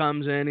Scott Hall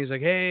comes in. He's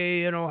like,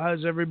 hey,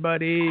 how's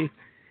everybody?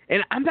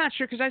 And I'm not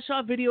sure, because I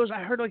saw videos.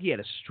 I heard like he had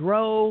a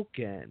stroke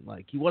and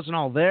like he wasn't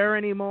all there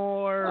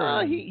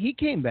anymore. He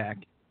came back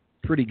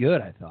pretty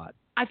good, I thought.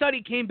 I thought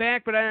he came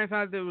back, but I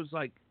thought there was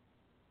like,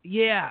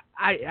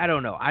 I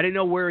don't know. I didn't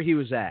know where he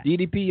was at.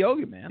 DDP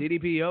Yoga, man.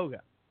 DDP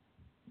Yoga.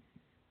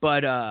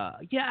 But,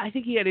 I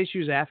think he had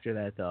issues after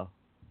that, though.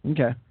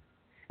 Okay.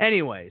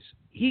 Anyways,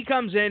 he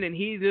comes in and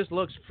he just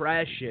looks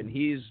fresh and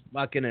he's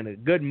fucking in a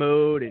good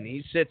mood and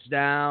he sits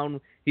down.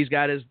 He's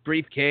got his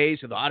briefcase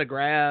with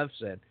autographs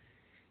and,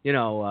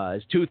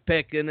 his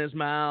toothpick in his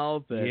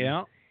mouth. And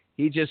Yeah.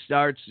 he just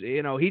starts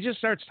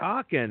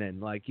talking and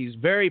like he's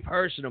very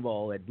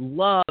personable and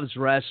loves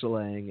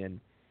wrestling. And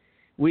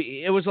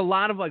it was a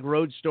lot of like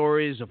road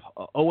stories of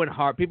Owen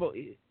Hart.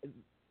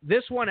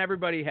 This one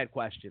everybody had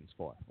questions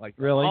for. Like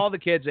really? All the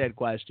kids had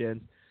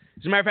questions.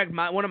 As a matter of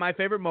fact, one of my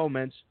favorite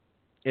moments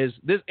is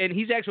this, and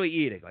he's actually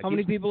eating. Like, how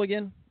many people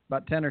again?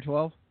 About 10 or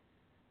 12?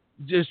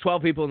 Just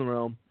 12 people in the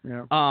room.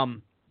 Yeah.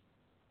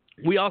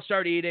 We all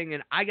start eating,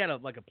 and I got a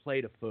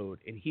plate of food,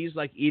 and he's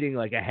like eating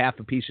like a half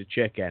a piece of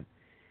chicken,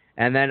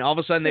 and then all of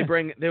a sudden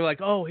they're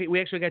like, oh, hey,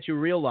 we actually got you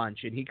real lunch,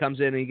 and he comes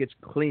in and he gets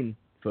clean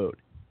food.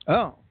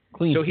 Oh,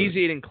 clean. So food. he's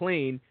eating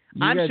clean.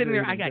 You I'm guys sitting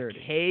are there. I eating got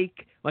dirty.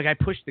 cake. Like I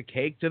pushed the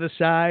cake to the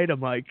side. I'm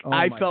like, Oh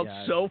I my felt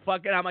God. so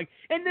fucking. I'm like,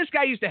 and this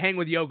guy used to hang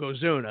with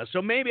Yokozuna, so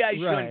maybe I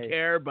shouldn't Right.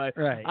 care. But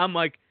Right. I'm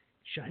like,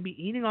 should I be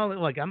eating all that?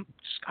 Like I'm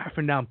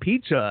scarfing down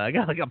pizza. I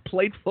got like a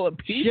plate full of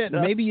pizza. Shit,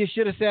 maybe you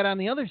should have sat on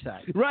the other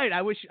side. Right.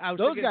 I wish I was.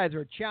 Those thinking, guys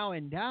were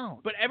chowing down.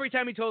 But every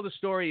time he told the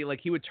story, like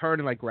he would turn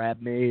and like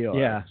grab me. Or,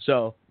 Yeah.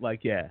 So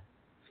like yeah.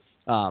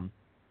 But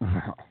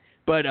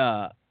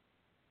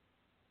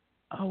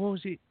what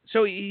was he?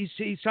 So he's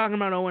talking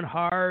about Owen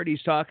Hart.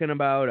 He's talking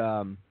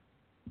about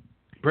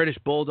British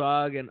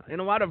Bulldog and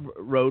a lot of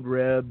road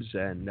ribs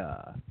and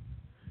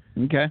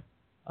okay.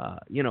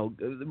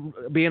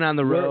 being on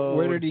the road.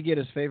 Where did he get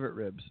his favorite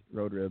ribs?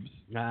 Road ribs.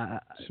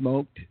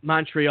 Smoked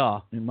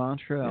Montreal. in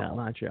Montreal. Yeah,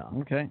 Montreal.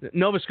 Okay.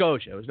 Nova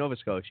Scotia. It was Nova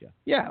Scotia.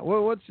 Yeah.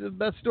 Well, what's the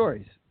best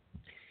stories?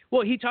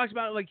 Well, he talks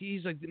about like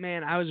he's like,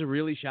 man, I was a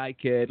really shy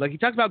kid. Like he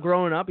talks about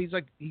growing up. He's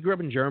like he grew up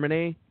in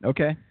Germany.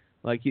 Okay.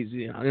 Like he's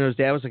his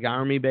dad was like an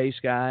army base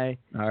guy.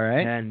 All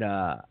right. And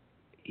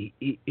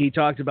he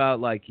talked about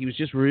like he was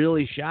just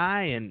really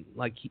shy and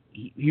like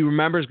he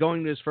remembers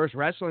going to his first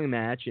wrestling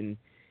match and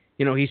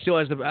he still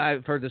has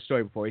I've heard this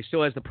story before. He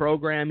still has the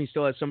program. He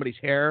still has somebody's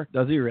hair.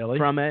 Does he really?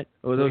 From it.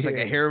 There was like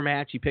Yeah. a hair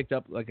match. He picked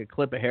up like a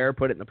clip of hair,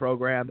 put it in the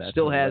program. That's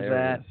still has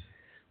hilarious. that.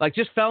 Like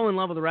just fell in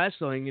love with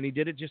wrestling and he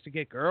did it just to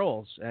get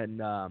girls. And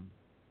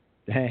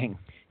Dang.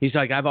 he's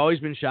like, I've always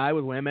been shy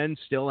with women,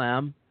 still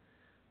am.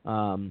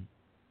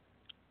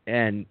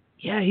 And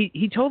yeah,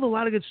 he told a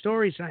lot of good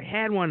stories. I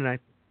had one and I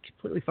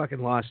completely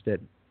fucking lost it.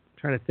 I'm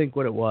trying to think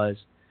what it was.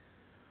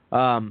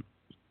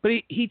 But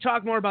he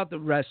talked more about the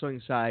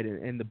wrestling side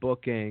and the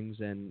bookings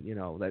and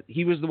that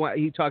he was the one.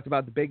 He talked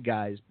about the big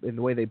guys and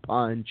the way they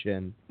punch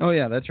and. Oh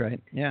yeah, that's right.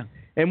 Yeah.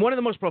 And one of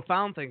the most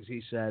profound things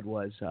he said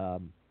was,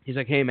 he's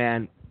like, hey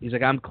man, he's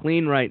like, I'm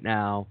clean right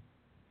now,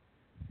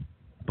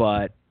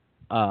 but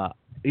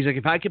he's like,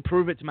 if I could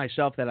prove it to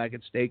myself that I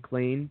could stay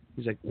clean,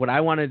 he's like, what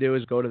I want to do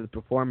is go to the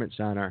Performance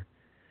Center,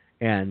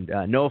 and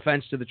no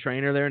offense to the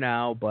trainer there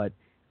now, but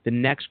the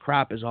next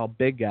crop is all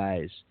big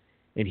guys,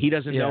 and he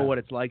doesn't know what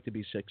it's like to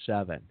be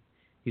 6'7".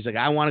 He's like,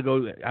 I want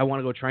to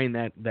go train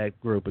that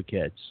group of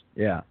kids.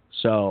 Yeah.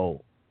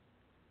 So,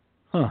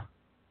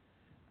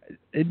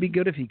 it'd be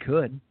good if he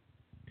could.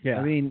 yeah.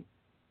 I mean,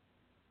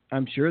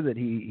 I'm sure that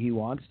he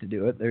wants to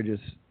do it. They're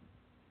just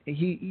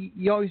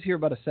you always hear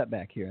about a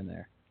setback here and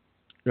there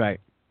right.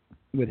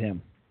 with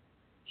him.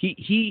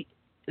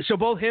 So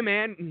both him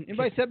and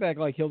by setback,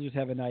 like he'll just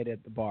have a night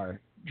at the bar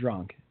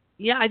drunk.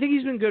 yeah, I think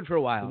he's been good for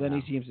a while. But then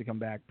now. he seems to come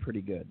back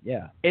pretty good.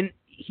 Yeah. And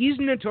he's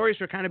notorious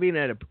for kind of being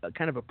a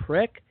kind of a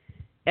prick.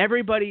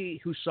 Everybody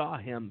who saw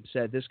him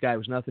said this guy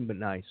was nothing but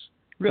nice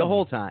Really? the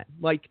whole time.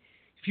 Like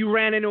if you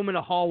ran into him in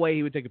a hallway,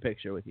 he would take a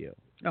picture with you.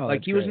 Oh,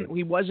 like that's he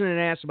great. wasn't an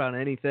ass about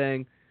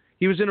anything.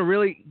 He was in a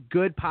really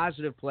good,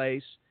 positive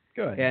place.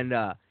 Good. And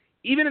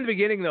even in the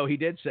beginning, though, he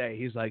did say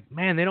he's like,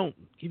 man, they don't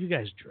give you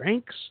guys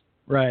drinks.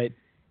 right.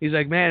 He's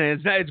like,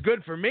 man, it's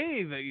good for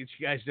me that you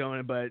guys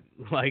don't, but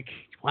like,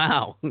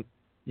 wow.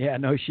 Yeah.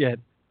 No shit.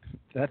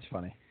 That's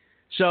funny.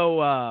 So,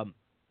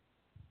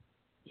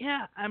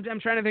 yeah, I'm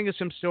trying to think of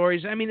some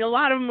stories. I mean, a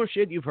lot of them were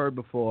shit you've heard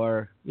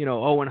before.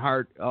 Owen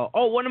Hart.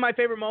 One of my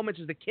favorite moments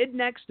is the kid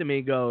next to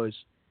me goes,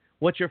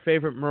 "What's your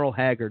favorite Merle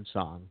Haggard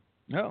song?"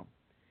 Oh.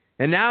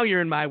 And now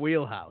you're in my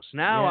wheelhouse.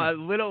 Now Yeah.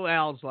 little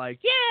Al's like,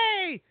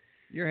 "Yay!"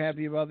 You're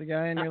happy about the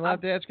guy, and you're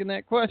allowed to asking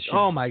that question.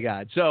 Oh my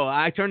God! So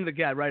I turned to the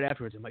guy right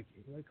afterwards. I'm like,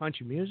 "You like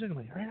country music?" I'm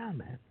like, "Right on,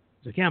 man."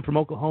 He's like, "Yeah, I'm from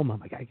Oklahoma." I'm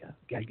like, "I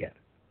get it.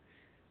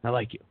 I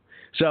like you."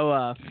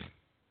 So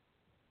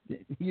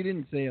You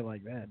didn't say it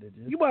like that, did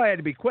you? I had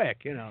to be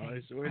quick,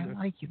 I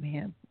like you,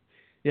 man.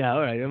 Yeah,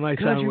 all right. It might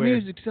sound Country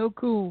weird. music's so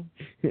cool.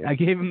 I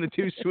gave him the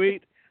too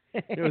sweet.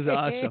 It was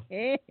awesome.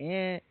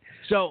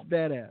 So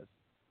Badass.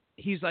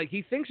 he's like,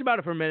 he thinks about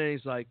it for a minute. And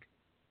he's like,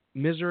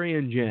 Misery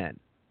and Gin,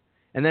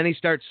 and then he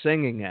starts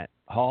singing it.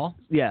 Hall?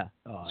 Yeah.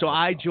 Oh, So that's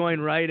I awesome. join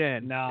right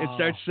in No. and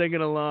start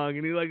singing along,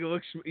 and he like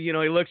looks, he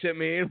looks at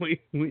me, and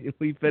we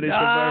finish the verse.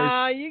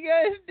 Ah, you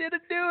guys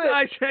didn't do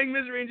I sang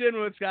Misery and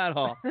Gin with Scott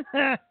Hall.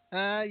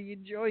 it. You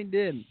joined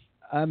in.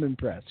 I'm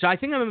impressed. So I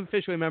think I'm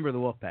officially a member of the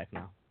Wolfpack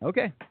now.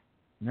 Okay.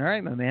 All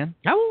right, my man.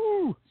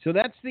 Ow! So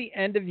that's the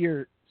end of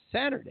your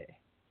Saturday.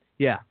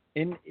 Yeah.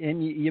 And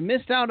you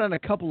missed out on a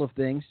couple of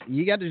things.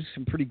 You got to do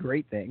some pretty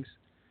great things.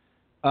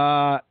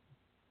 Yeah.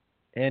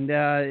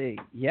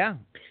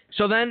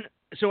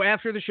 So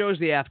after the show is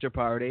the after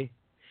party,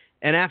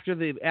 and after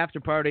the after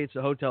party it's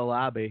the hotel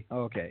lobby.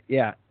 Okay.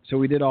 Yeah. So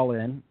we did All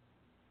In,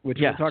 which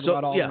we'll talk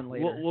about All In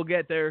later. We'll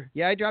get there.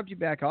 Yeah, I dropped you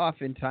back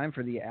off in time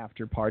for the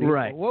after party.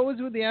 Right. What was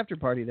with the after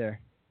party there?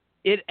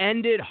 It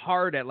ended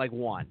hard at like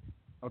 1.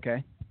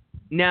 Okay.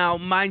 Now,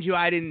 mind you,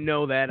 I didn't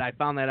know that. I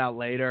found that out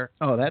later.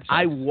 Oh, that's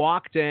I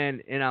walked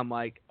in and I'm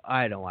like,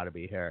 I don't want to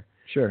be here.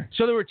 sure.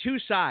 So there were 2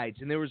 sides,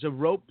 and there was a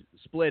rope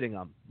splitting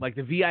them, like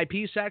the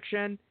VIP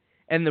section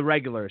and the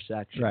regular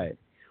section. Right.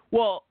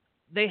 Well,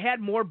 they had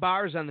more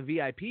bars on the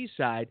VIP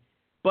side,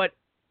 but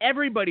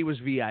everybody was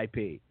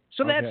VIP.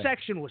 So that Okay.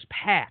 section was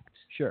packed.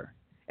 Sure.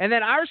 And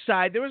then our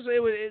side, there was,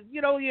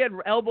 you had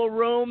elbow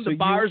room, So the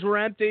bars were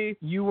empty.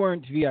 You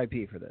weren't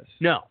VIP for this.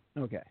 No.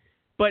 Okay.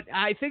 But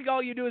I think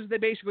all you do is they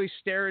basically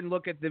stare and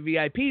look at the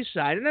VIP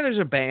side, and then there's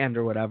a band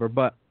or whatever.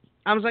 But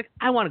I was like,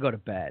 I want to go to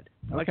bed.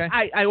 Okay.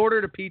 Like, I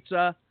ordered a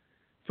pizza.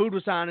 Food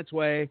was on its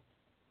way.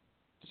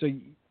 So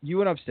you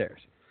went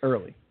upstairs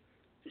early.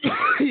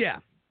 Yeah.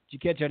 Did you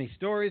catch any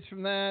stories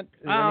from that?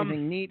 Did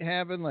anything neat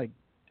happen? Like,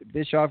 did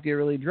Bischoff get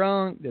really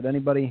drunk? Did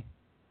anybody?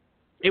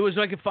 It was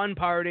like a fun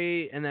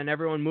party, and then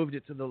everyone moved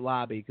it to the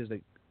lobby because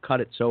they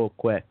cut it so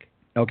quick.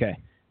 Okay.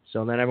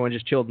 So then everyone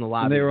just chilled in the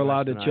lobby. And they were the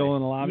allowed rest to of the chill night.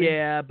 in the lobby?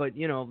 Yeah, but,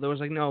 there was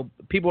like no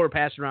 – people were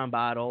passing around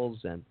bottles,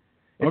 and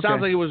it Okay.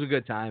 sounds like it was a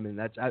good time, and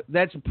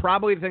that's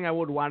probably the thing I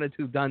would have wanted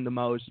to have done the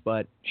most,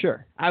 but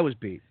Sure. I was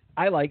beat.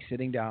 I like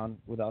sitting down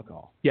with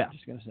alcohol. Yeah.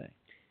 Just going to say.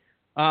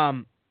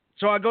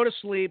 So I go to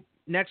sleep.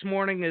 Next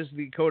morning is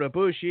the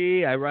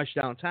Kodabushi. I rush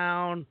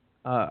downtown.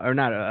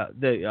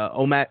 The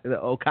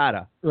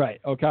Okada. Right.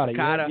 Okada.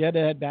 Okada. You had to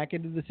head back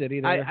into the city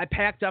there. I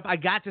packed up. I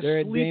got to There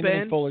at sleep Damon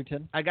in. and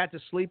Fullerton. I got to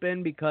sleep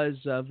in because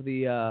of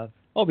the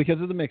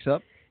Because of the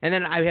mix-up. and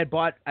then I had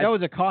bought. That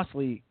was a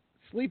costly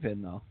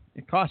sleep-in, though.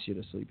 It cost you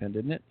to sleep in,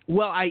 didn't it?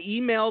 Well, I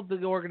emailed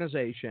the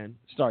organization,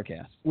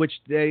 StarCast. which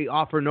they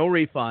offer no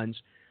refunds.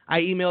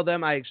 I emailed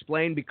them. I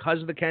explained because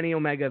of the Kenny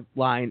Omega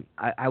line,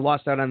 I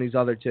lost out on these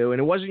other 2. And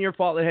it wasn't your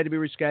fault it had to be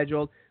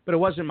rescheduled, but it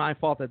wasn't my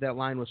fault that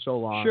line was so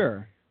long.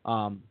 Sure.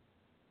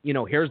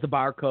 Here's the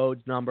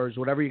barcodes, numbers,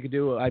 whatever you could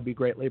do, I'd be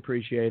greatly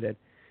appreciated.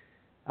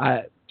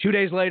 2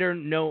 days later,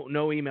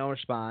 no email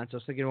response. I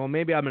was thinking, well,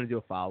 maybe I'm going to do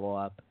a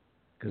follow-up.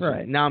 Because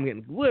Right. now I'm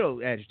getting a little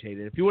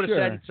agitated. If you would have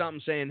Sure. said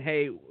something saying,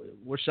 hey,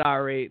 we're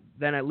sorry,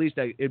 then at least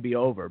it'd be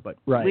over. But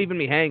Right. leaving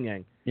me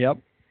hanging. Yep.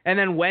 And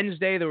then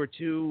Wednesday, there were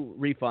 2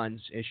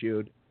 refunds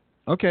issued.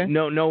 Okay.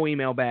 No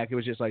email back. It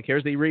was just like,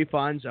 here's the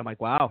refunds. I'm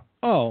like, wow.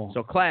 Oh.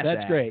 So class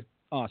That's act. great.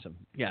 Awesome.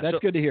 Yeah, That's so-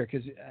 good to hear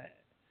because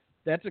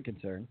that's a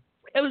concern.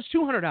 It was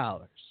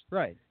 $200.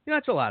 Right.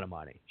 That's a lot of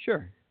money.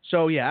 Sure.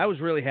 So, yeah, I was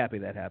really happy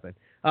that happened.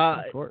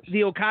 Of course.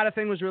 The Okada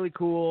thing was really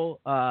cool.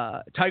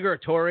 Tiger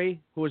Hattori,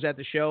 who was at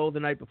the show the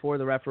night before,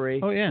 the referee.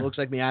 Oh, yeah. Looks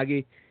like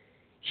Miyagi.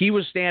 He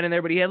was standing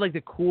there, but he had like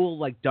the cool,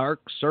 like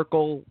dark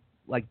circle,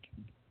 like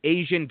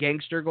Asian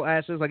gangster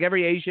glasses, like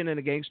every Asian in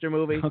a gangster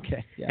movie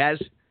Okay. Yeah. has.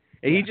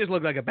 And Yeah. he just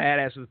looked like a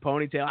badass with a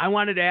ponytail. I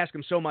wanted to ask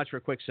him so much for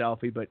a quick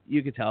selfie, but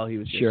you could tell he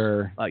was just,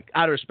 Sure. like,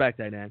 out of respect,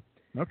 I did.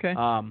 Okay.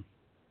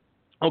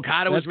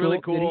 Okada was That's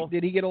really cool.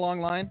 Did he get a long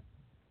line?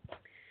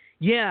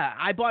 Yeah,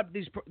 I bought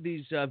these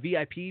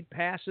VIP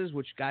passes,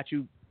 which got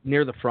you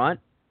near the front,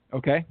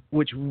 Okay.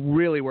 which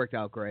really worked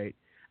out great.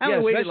 I yeah,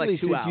 only waited especially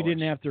like 2 since hours. you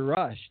didn't have to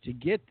rush to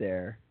get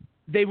there.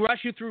 They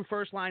rush you through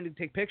first line to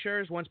take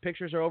pictures. Once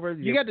pictures are over,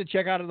 You got to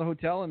check out of the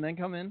hotel and then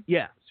come in?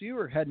 yeah. So you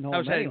were heading home. I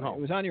was heading anyway. home.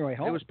 It was on your way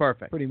home. It was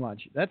perfect. pretty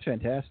much. That's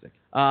fantastic.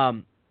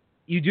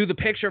 You do the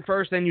picture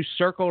first, then you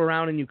circle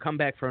around and you come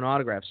back for an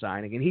autograph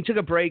signing. And he took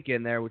a break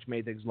in there, which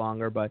made things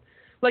longer. But,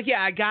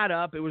 I got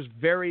up. It was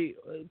very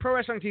Pro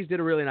Wrestling Tees did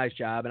a really nice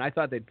job, and I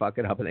thought they'd fuck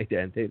it up, and they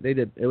didn't. They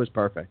did. It was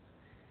perfect.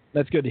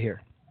 That's good to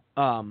hear.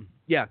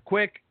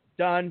 Quick,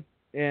 done,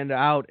 and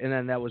out, and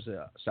then that was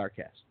a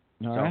StarCast.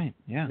 All right.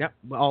 Yeah. Yep,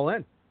 all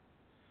in.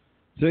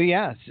 So,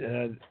 yes,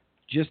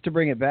 just to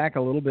bring it back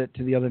a little bit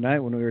to the other night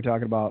when we were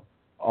talking about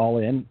All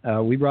In,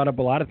 we brought up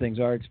a lot of things,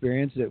 our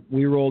experience that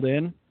we rolled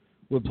in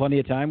with plenty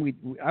of time.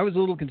 I was a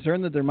little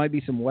concerned that there might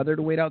be some weather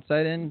to wait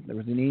outside in. There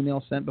was an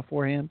email sent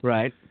beforehand.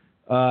 Right.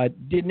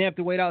 Didn't have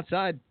to wait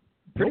outside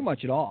pretty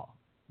much at all.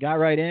 Got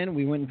right in.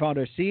 We went and found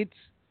our seats.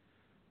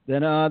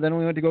 Then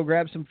we went to go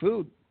grab some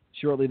food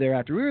shortly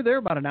thereafter. We were there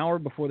about an hour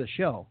before the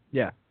show.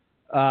 Yeah.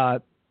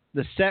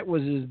 The set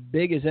was as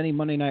big as any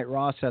Monday Night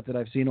Raw set that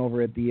I've seen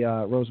over at the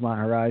Rosemont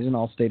Horizon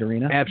Allstate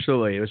Arena.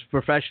 Absolutely. It was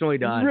professionally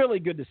done. Really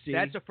good to see.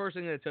 That's the first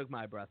thing that took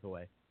my breath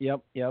away.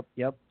 Yep.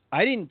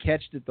 I didn't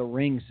catch that the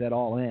ring set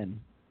all in.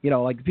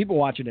 Like people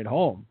watching at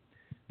home,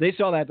 they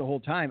saw that the whole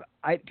time.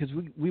 Because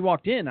we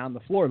walked in on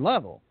the floor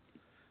level.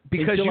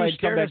 Because until you I'd come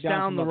stared back us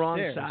down the wrong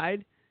upstairs.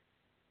 side.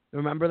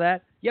 Remember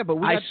that? Yeah, but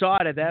I saw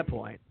it at that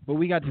point. But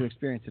we got to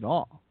experience it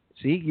all.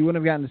 See, you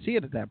wouldn't have gotten to see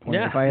it at that point.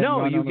 Yeah. If I hadn't No,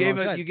 gone you on the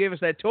wrong side. gave us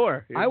that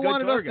tour. You're I a good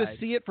wanted tour us guide. to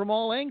see it from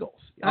all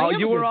angles. Oh,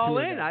 you were all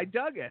tour in. guide. I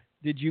dug it.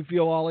 Did you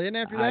feel all in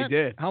after that? I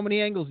did. How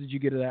many angles did you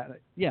get of that?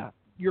 Yeah,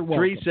 you're welcome.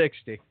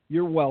 360.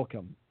 You're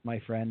welcome, my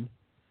friend.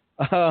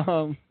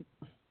 I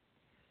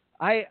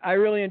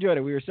really enjoyed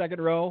it. We were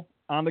second row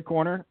on the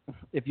corner.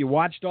 If you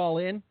watched All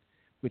In,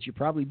 which you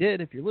probably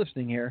did if you're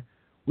listening here,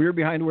 we were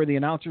behind where the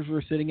announcers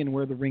were sitting and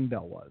where the ring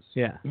bell was.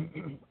 Yeah.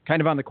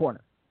 Kind of on the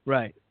corner.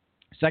 Right.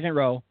 Second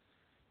row,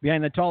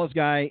 behind the tallest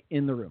guy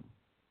in the room.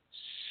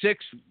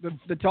 6'4".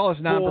 The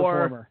tallest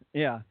non-performer.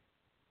 Yeah.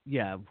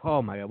 Yeah.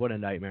 Oh, my God. What a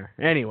nightmare.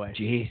 Anyway.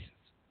 Jeez.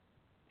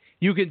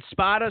 You can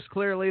spot us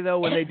clearly, though,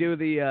 when they do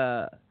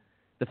the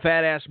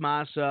fat-ass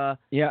masa.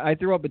 Yeah, I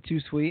threw up a Too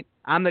Sweet.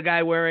 I'm the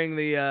guy wearing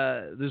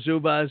the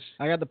Zubas.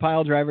 I got the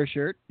pile driver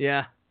shirt.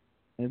 Yeah.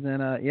 And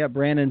then,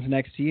 Brandon's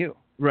next to you.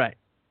 Right.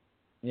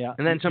 Yeah.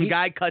 And then some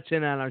guy cuts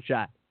in on our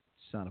shot.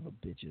 Son of a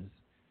bitches.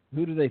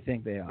 Who do they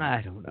think they are?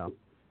 I don't know.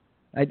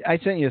 I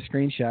sent you a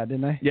screenshot,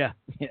 didn't I? Yeah.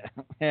 Yeah,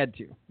 had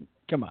to.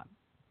 Come on.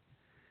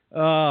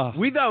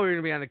 We thought we were going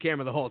to be on the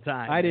camera the whole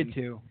time. I did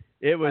too.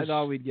 It was. I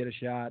thought we'd get a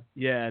shot.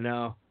 Yeah,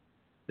 no.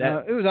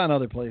 It was on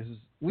other places.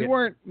 We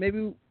weren't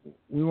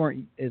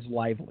as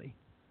lively.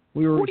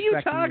 We were. What are you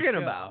respecting the talking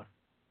show. about?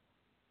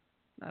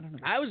 I don't know.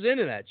 I was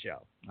into that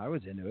show. I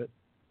was into it.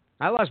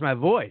 I lost my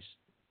voice.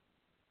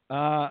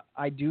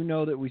 I do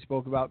know that we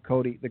spoke about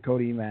the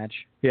Cody match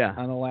Yeah.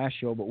 on the last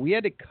show, but we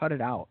had to cut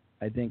it out,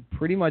 I think,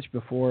 pretty much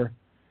before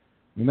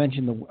we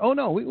mentioned the... Oh,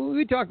 no,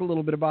 we talked a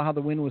little bit about how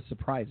the win was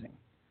surprising.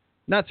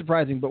 Not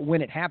surprising, but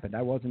when it happened,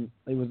 it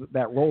was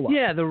that roll-up.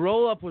 Yeah, the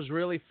roll-up was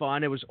really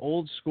fun. It was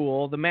old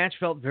school. The match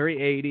felt very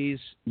 80s.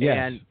 Yes.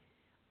 And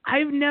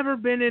I've never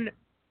been in...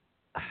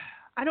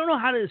 I don't know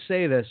how to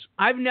say this.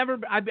 I've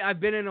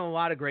been in a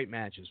lot of great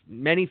matches,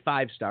 many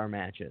 5-star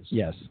matches.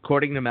 Yes.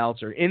 According to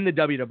Meltzer, in the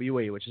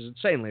WWE, which is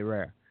insanely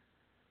rare.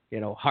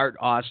 Hart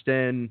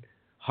Austin,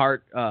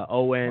 Hart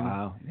Owen.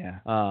 Wow,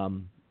 yeah.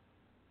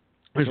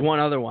 There's one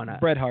other one.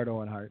 Bret Hart,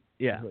 Owen Hart.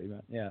 Yeah. That's what you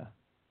meant.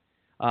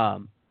 Yeah.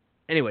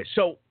 Anyway,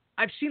 so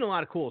I've seen a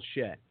lot of cool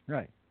shit.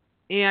 Right.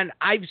 And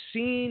I've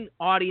seen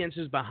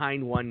audiences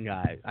behind one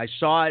guy. I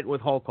saw it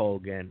with Hulk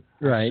Hogan.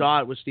 Right. I saw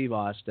it with Steve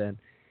Austin.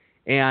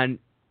 And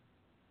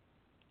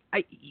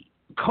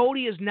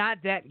Cody is not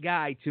that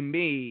guy to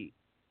me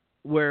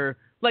where,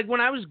 like, when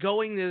I was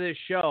going to this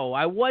show,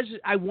 I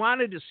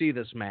wanted to see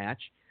this match.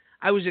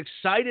 I was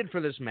excited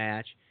for this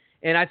match,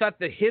 and I thought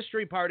the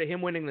history part of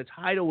him winning the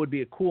title would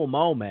be a cool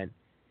moment.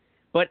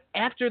 But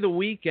after the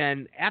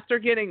weekend, after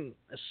getting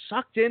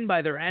sucked in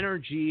by their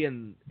energy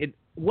and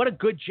what a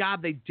good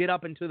job they did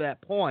up until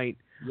that point,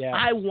 Yeah.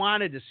 I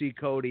wanted to see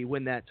Cody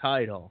win that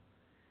title.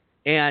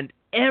 And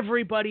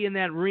everybody in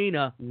that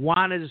arena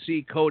wanted to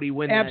see Cody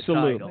win that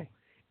title.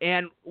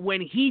 And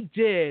when he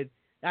did,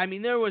 I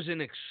mean, there was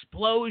an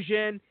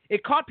explosion.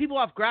 It caught people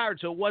off guard,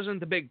 so it wasn't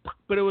the big,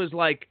 but it was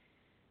like,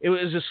 it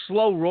was a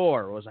slow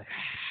roar. It was like,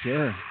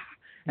 Sure.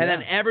 and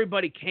then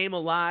everybody came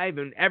alive,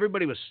 and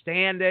everybody was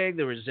standing.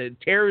 There was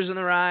tears in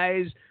their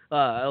eyes.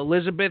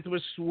 Elizabeth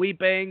was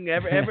sweeping.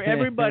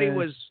 Everybody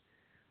was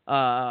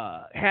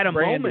had a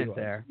moment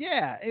there.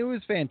 Yeah, it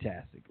was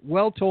fantastic.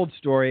 Well-told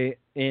story,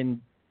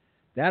 and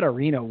that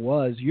arena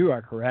was, you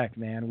are correct,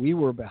 man. We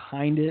were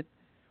behind it.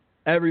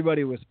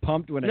 Everybody was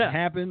pumped when it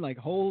happened. Like,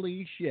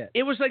 holy shit!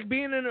 It was like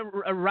being in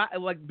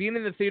like being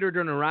in the theater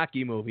during a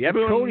Rocky movie.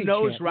 Everyone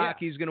knows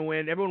Rocky's going to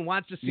win. Everyone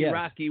wants to see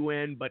Rocky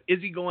win, but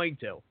is he going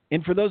to?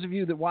 And for those of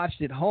you that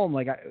watched at home,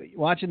 like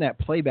watching that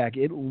playback,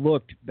 it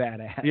looked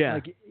badass. Yeah,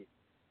 like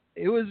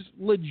it was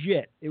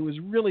legit. It was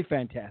really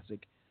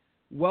fantastic.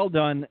 Well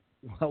done.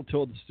 Well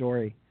told the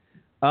story.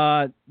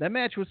 That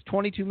match was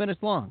 22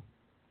 minutes long.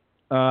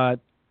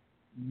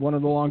 One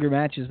of the longer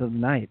matches of the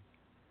night.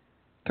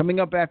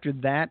 Coming up after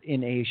that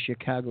in a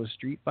Chicago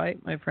street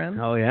fight, my friend.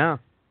 Oh, yeah.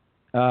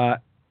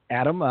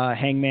 Adam,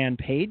 Hangman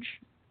Page,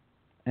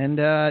 and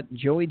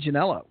Joey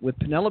Janela with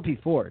Penelope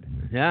Ford.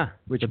 Yeah.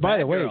 Which, by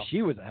the way,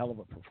 she was a hell of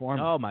a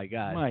performer. Oh, my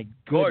God. My goodness.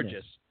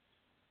 Gorgeous.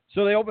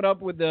 So they open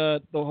up with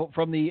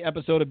from the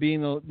episode of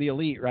Being the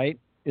Elite, right?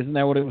 Isn't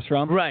that what it was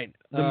from? Right.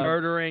 The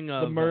murdering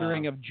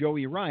of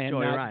Joey Ryan,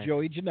 not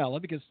Joey Janela,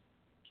 because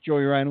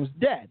Joey Ryan was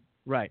dead.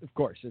 Right. Of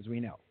course, as we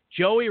know.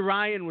 Joey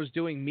Ryan was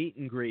doing meet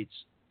and greets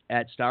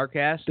at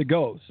StarCast. The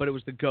ghost. But it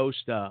was the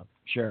ghost of.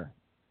 Sure.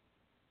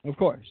 Of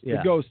course. Yeah.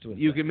 The ghost was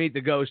You there. can meet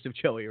the ghost of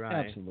Joey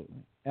Ryan.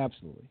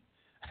 Absolutely.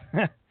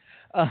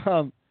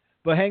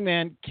 But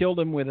Hangman killed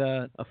him with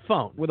a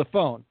phone. With a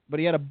phone. But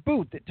he had a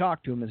boot that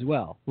talked to him as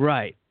well.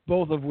 Right.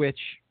 Both of which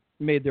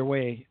made their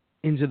way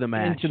into the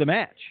match.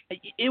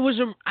 It was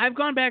I've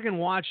gone back and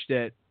watched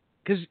it,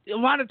 because a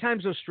lot of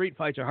times those street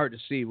fights are hard to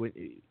see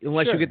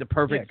unless you get the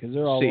perfect because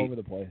they're all seat. over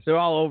the place. They're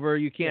all over.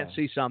 You can't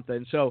see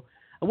something. So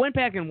I went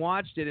back and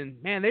watched it,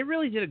 and, man, they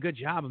really did a good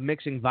job of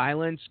mixing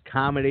violence,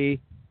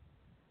 comedy,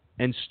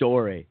 and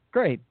story.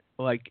 Great.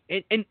 Like,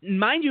 and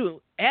mind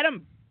you,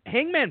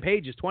 Hangman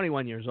Page is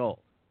 21 years old.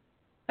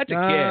 That's a kid.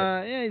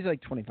 Yeah, he's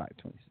like 25,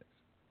 26.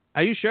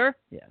 Are you sure?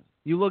 Yeah.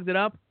 You looked it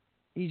up?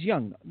 He's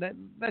young.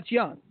 That's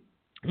young.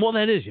 Well,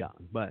 that is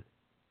young, but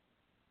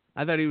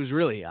I thought he was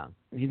really young.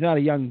 He's not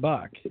a young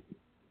buck.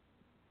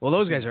 Well,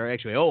 those guys are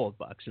actually old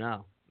bucks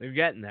now. They're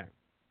getting there.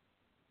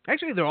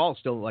 Actually, they're all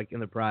still, like, in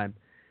the prime.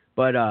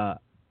 But,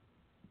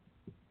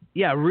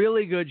 yeah,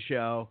 really good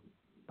show.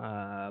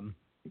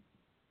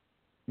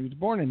 He was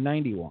born in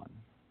 91.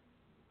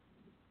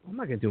 I'm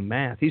not going to do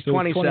math. He's So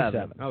he's 27.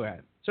 27. Okay.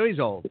 So he's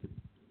old.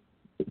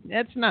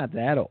 That's not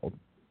that old.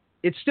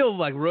 It's still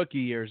like rookie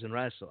years in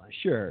wrestling.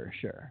 Sure.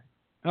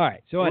 All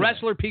right. So A anyway.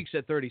 wrestler peaks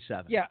at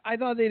 37. Yeah, I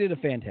thought they did a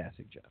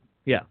fantastic job.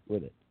 Yeah.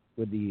 With it,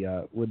 with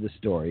the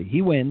story.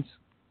 He wins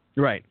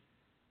Right.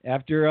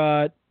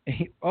 after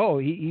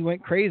he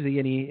went crazy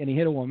and he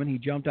hit a woman. He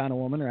jumped on a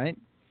woman, right?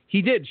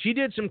 He did. She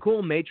did some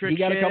cool Matrix He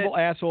got shit. a couple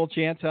asshole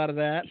chants out of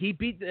that. He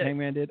beat the...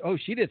 Hangman did. Oh,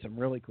 she did some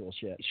really cool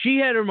shit. She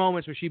had her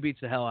moments where she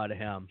beats the hell out of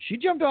him. She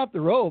jumped off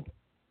the rope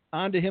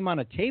onto him on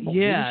a table.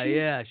 Yeah, didn't she?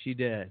 yeah, she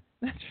did.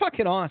 That's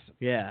fucking awesome.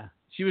 Yeah.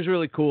 She was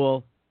really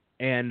cool.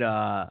 And,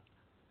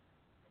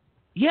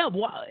 yeah,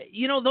 well,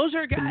 you know, those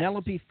are guys...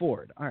 Penelope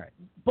Ford. All right.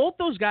 Both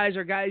those guys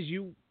are guys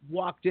you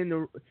walked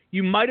into...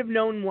 You might have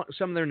known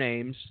some of their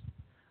names.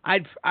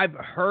 I've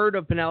heard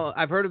of Penelope...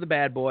 I've heard of the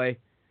bad boy,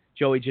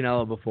 Joey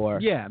Janela, before.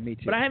 Yeah, me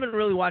too. But I haven't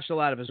really watched a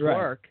lot of his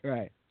work.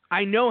 Right.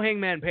 I know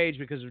Hangman Page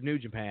because of New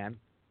Japan.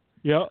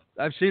 Yep.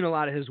 I've seen a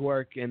lot of his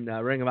work in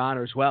Ring of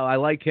Honor as well. I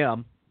like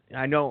him.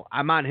 I know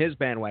I'm on his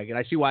bandwagon.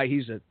 I see why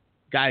he's a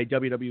guy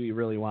WWE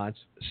really wants.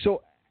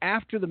 So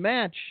after the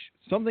match,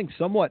 something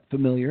somewhat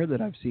familiar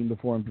that I've seen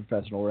before in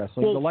professional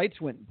wrestling, Well, the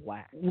lights went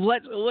black.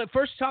 Let's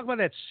first talk about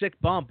that sick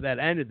bump that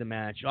ended the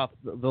match off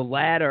the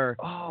ladder.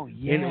 Oh,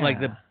 yeah. In like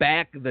the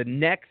back, the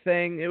neck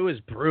thing. It was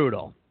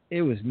brutal.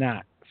 It was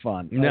not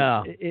fun.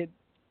 No.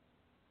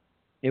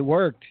 It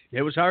worked.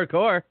 It was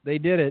hardcore. They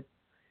did it.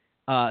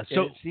 So And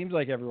it seems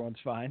like everyone's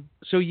fine.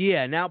 So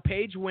yeah, now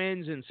Paige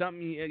wins and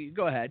something.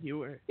 Go ahead. You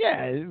were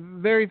Yeah,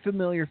 very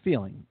familiar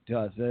feeling to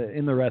us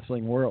in the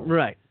wrestling world.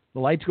 right. The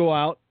lights go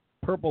out,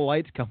 purple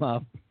lights come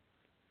up,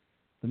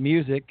 the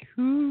music,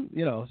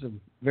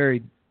 some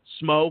very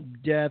Smoke.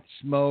 death,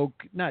 smoke,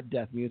 not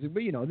death music,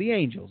 but the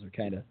angels are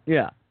kind of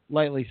Yeah.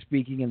 lightly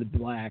speaking in the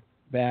black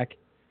back,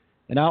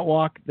 and out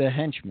walk the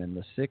henchmen,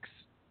 the six.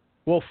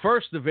 Well,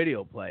 first the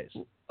video plays.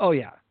 Oh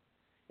yeah,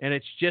 And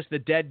it's just the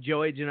dead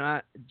Joey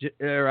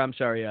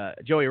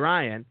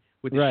Ryan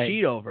with the Right.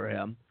 sheet over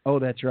him. oh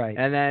that's right.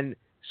 And then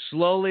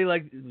slowly,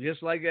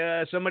 just like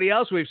somebody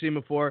else we've seen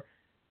before,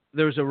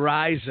 there's a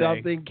rising.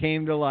 Something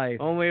came to life.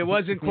 Only it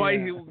wasn't quite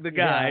Yeah. the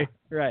guy.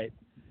 Yeah, right.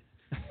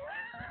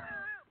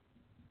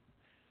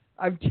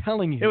 I'm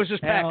telling you. It was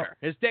just Al, Pecker.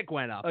 His dick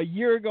went up. A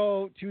year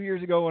ago, 2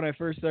 years ago, when I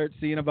first started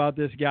seeing about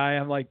this guy,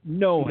 I'm like,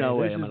 no way, no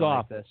way this I'm is gonna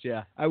like awful. this.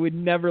 Yeah. I would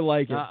never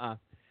like it.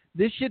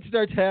 This shit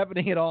starts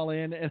happening at All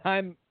In, and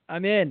I'm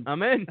in.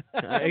 I'm in. I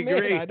I'm in.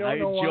 agree. I don't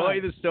know enjoy why.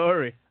 the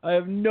story. I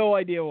have no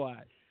idea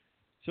why.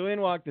 So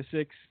in walk the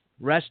six.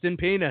 Rest in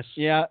penis.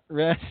 Yeah,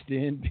 rest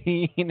in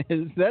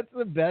penis. That's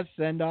the best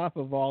send off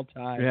of all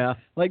time. Yeah.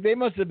 Like they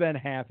must have been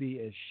happy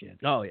as shit.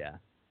 Oh yeah.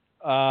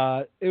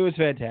 It was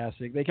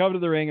fantastic. They come to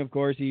the ring, of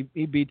course. He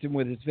beats him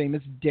with his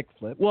famous dick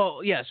flip.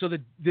 Well, yeah. So the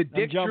Dick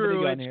jumping the gun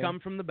Druids here. come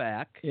from the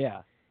back,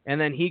 Yeah, and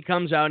then he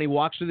comes out and he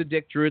walks through the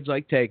Dick Druids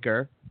like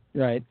Taker.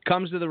 right.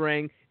 Comes to the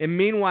ring, and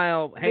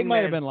meanwhile, They might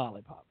have been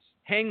lollipops.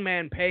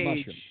 Hangman Page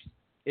Mushrooms.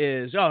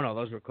 is. Oh no,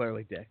 those were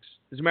clearly dicks.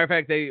 As a matter of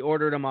fact, they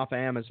ordered them off of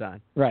Amazon.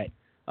 Right.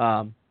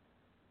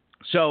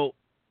 So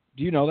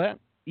Do you know that?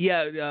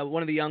 yeah,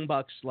 one of the Young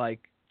Bucks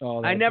Oh,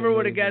 I that's never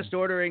would have amazing. guessed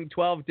ordering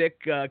 12 dick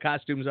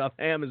costumes off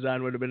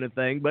Amazon would have been a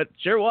thing, but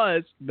sure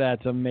was.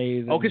 That's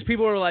amazing. Oh, because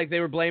people were they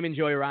were blaming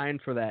Joey Ryan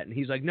for that, and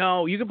he's like,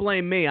 no, you can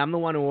blame me. I'm the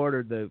one who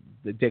ordered the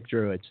Dick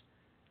Druids.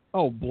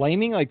 Oh,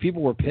 blaming like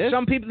people were pissed.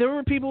 There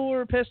were people who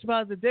were pissed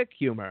about the dick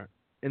humor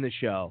in the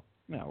show,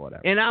 No,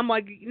 whatever. and I'm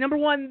like, number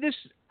one, this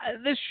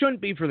shouldn't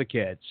be for the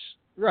kids.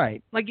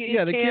 Right. Like,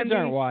 Yeah, it the can kids be.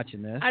 aren't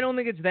watching this. I don't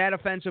think it's that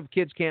offensive.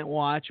 Kids can't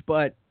watch,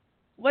 but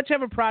let's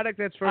have a product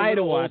that's for I'd have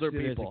little watched older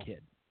it people. as a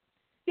kid.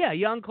 Yeah,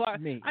 young Clark.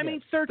 Me, I yeah.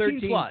 mean,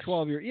 13 plus.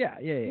 12 years. Yeah.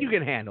 You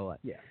can handle it.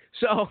 Yeah.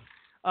 So,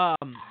 I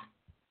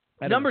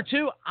don't number know.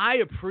 2, I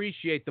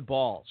appreciate the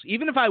balls.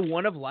 Even if I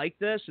wouldn't have liked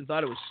this and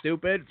thought it was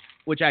stupid,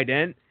 which I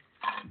didn't,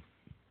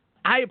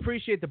 I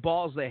appreciate the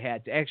balls they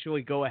had to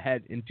actually go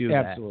ahead and do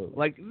that. Absolutely.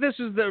 Like, this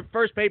is their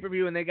first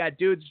pay-per-view, and they got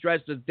dudes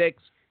dressed as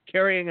dicks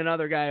carrying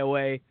another guy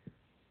away.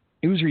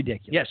 It was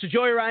ridiculous. Yeah, so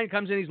Joey Ryan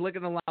comes in, he's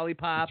licking the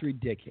lollipop. It's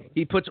ridiculous.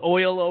 He puts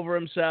oil over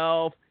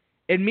himself.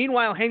 And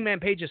meanwhile, Hangman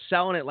Page is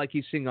selling it like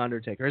he's seeing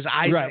Undertaker. His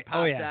eyes are Right. popped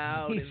Oh, yeah.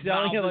 out. He's his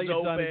selling mouth it like is it's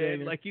open.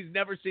 Undertaker. Like he's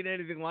never seen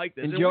anything like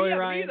this. And And Joey we haven't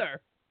Ryan-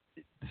 either.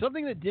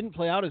 something that didn't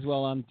play out as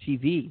well on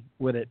TV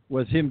with it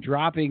was him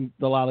dropping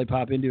the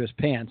lollipop into his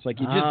pants. Like,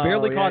 you just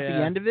barely caught the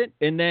end of it,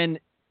 and then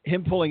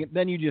him pulling it.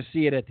 Then you just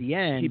see it at the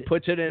end. He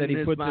puts it in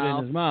his mouth. It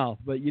in his mouth,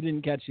 but you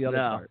didn't catch the other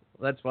part.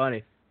 That's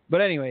funny.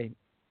 But anyway,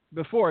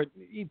 before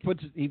he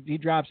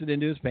drops it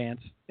into his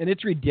pants, and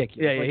it's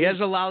ridiculous. Yeah, he has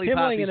a lollipop.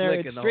 Him laying in there,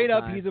 it's it's straight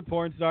up. He's a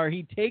porn star.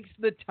 He takes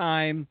the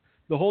time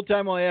the whole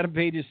time while Adam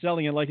Page is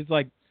selling it. Like, it's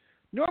like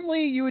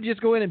normally you would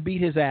just go in and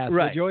beat his ass.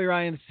 Right. But Joey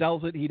Ryan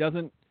sells it. He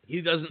doesn't.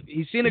 He's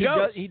seen a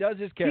ghost. He does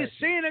his character. He's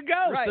seen a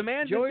ghost. Right. The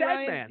man's Joey a dead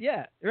Ryan, man.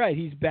 Yeah, right.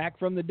 He's back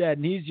from the dead,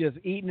 and he's just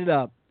eating it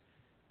up.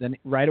 Then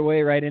right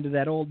away, right into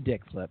that old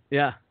dick flip.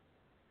 Yeah.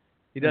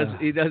 He does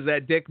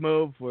that dick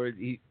move where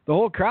the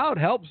whole crowd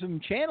helps him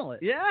channel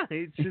it. Yeah,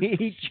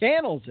 he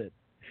channels it.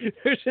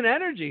 There's an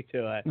energy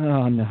to it.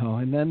 Oh no!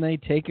 And then they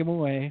take him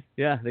away.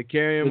 Yeah, they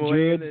carry him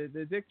away.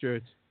 The dick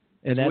druids.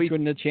 And that's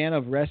when the chant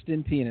of "Rest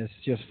in Penis"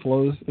 just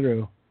flows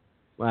through.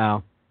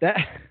 Wow. That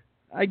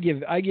I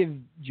give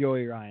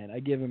Joey Ryan. I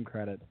give him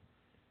credit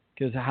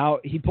because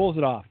how he pulls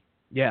it off.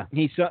 Yeah.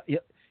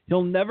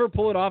 He'll never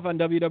pull it off on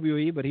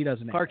WWE, but he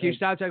doesn't. Clark, you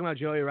stop talking about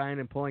Joey Ryan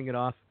and pulling it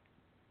off.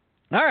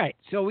 All right,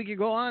 so we could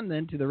go on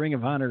then to the Ring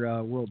of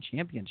Honor World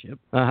Championship.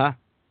 The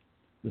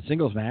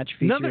singles match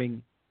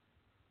featuring.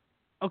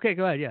 Okay,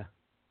 go ahead. Yeah.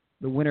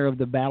 The winner of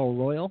the Battle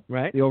Royal,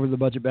 right? The Over the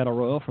Budget Battle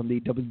Royal from the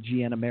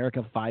WGN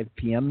America 5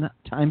 p.m.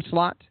 time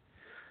slot.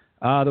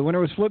 The winner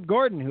was Flip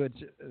Gordon, who had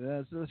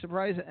a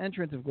surprise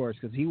entrance, of course,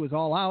 because he was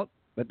all out,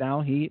 but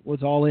now he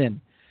was all in.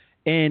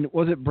 And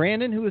was it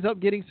Brandon who was up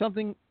getting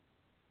something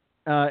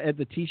at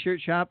the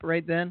T-shirt shop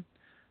right then?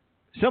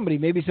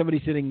 Maybe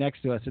somebody sitting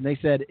next to us, and they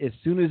said as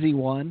soon as he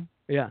won,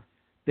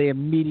 they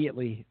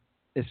immediately,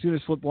 as soon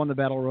as Flip won the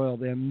Battle Royal,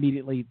 they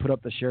immediately put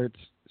up the shirts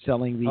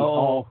selling the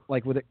all,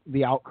 like with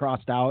the out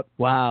crossed out,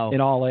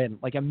 and all in,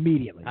 like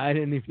immediately. I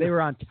didn't even. They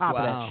were on top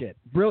of that shit.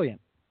 Brilliant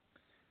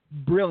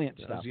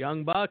stuff. Those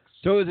young bucks.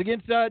 So it was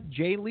against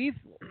Jay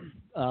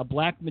Lethal,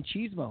 Black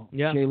Machismo.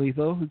 Yeah. Jay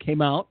Lethal, who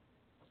came out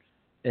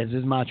as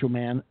his Macho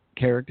Man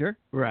character,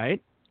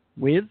 right,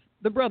 with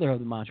the brother of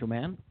the Macho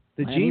Man,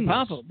 the Genius.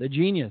 Apostle, the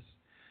Genius.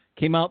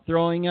 Came out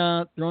throwing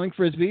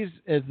frisbees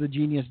as the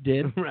Genius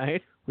did,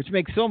 right? Which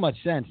makes so much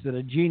sense that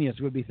a genius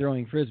would be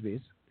throwing frisbees.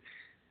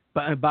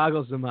 But it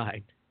boggles the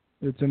mind.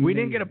 We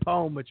didn't get a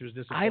poem, which was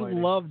disappointing.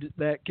 I loved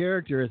that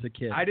character as a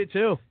kid. I did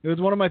too. It was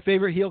one of my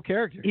favorite heel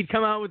characters. He'd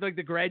come out with like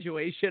the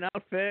graduation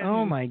outfit.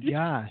 Oh my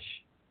gosh!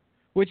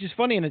 Which is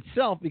funny in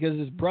itself because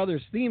his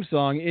brother's theme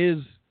song is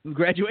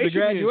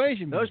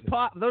graduation. Those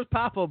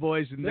Popo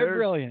boys and they're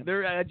brilliant.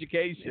 Their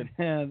education.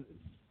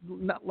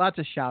 Lots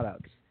of shout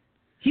outs.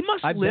 He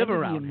must live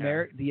around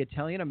here. The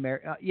Italian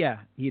American. Yeah,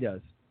 he does.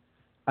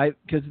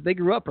 Because they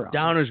grew up around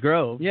Downers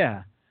Grove.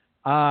 Yeah.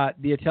 The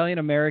Italian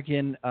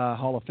American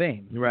Hall of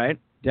Fame. Right.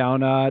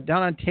 Down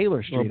on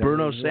Taylor Street.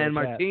 Bruno San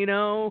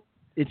Martino.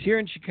 It's here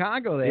in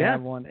Chicago. They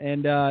have one,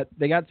 and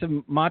they got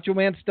some Macho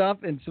Man stuff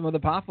and some of the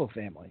Poffo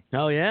family.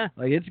 Oh yeah,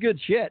 like it's good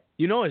shit.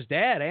 You know his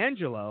dad,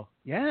 Angelo.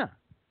 Yeah,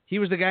 he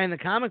was the guy in the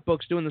comic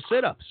books doing the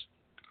sit-ups.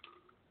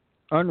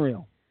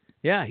 Unreal.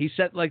 Yeah, he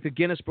set like the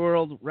Guinness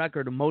World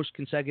Record of most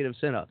consecutive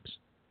sit-ups.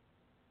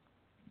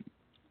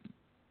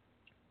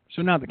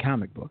 So not the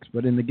comic books,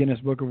 but in the Guinness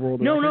Book of World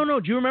Records? No.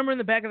 Do you remember in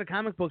the back of the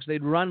comic books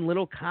they'd run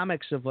little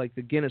comics of like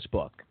the Guinness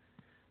book?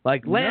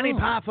 Like Lanny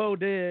Poffo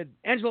did.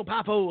 Angelo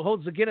Poffo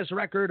holds the Guinness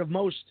record of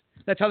most.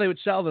 That's how they would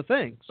sell the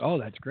things. Oh,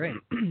 that's great.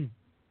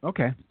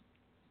 Okay.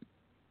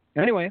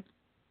 Anyway,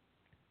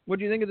 what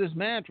do you think of this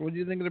match? What do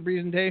you think of the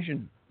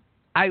presentation?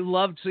 I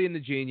loved seeing the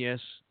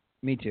Genius.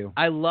 Me too.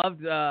 I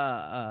loved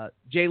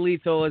Jay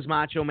Lethal as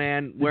Macho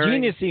Man. The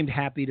Genius seemed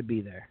happy to be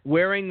there.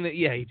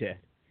 Yeah, he did.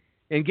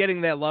 And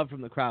getting that love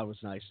from the crowd was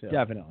nice too.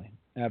 Definitely.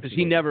 Because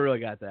he never really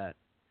got that.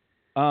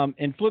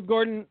 And Flip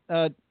Gordon,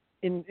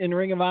 in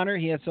Ring of Honor,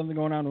 he has something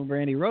going on with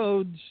Brandy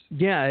Rhodes.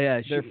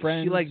 Yeah. They're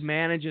friends. She like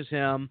manages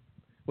him,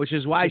 which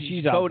is why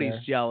Cody's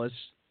jealous.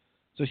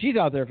 So she's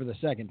out there for the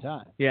second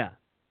time. Yeah.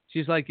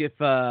 She's like if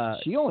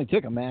she only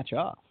took a match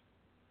off.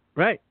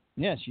 Right.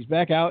 Yeah, she's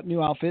back out,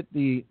 new outfit,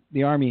 the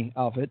Army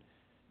outfit.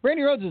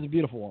 Brandy Rhodes is a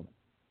beautiful woman.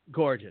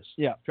 Gorgeous.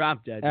 Yeah.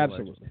 Drop dead.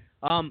 Absolutely.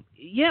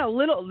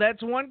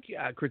 That's one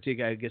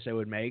critique I guess I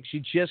would make. She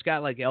just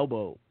got like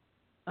elbow.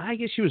 I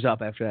guess she was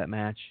up after that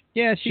match.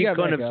 Yeah, she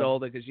couldn't have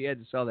sold it because she had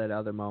to sell that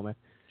other moment.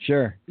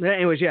 Sure.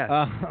 Anyways,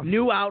 yeah.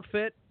 New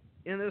outfit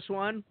in this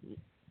one.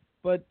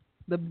 But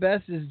the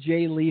best is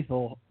Jay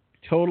Lethal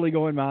totally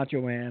going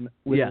Macho Man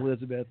with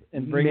Elizabeth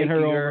and bringing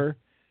her over.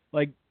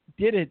 Like,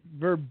 did it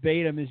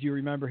verbatim as you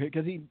remember it,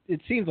 because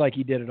it seems like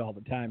he did it all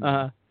the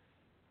time.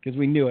 Because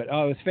we knew it.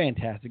 Oh, it was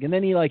fantastic. And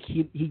then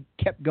he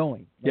kept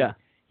going. Like,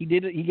 he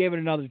did it. He gave it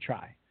another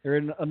try or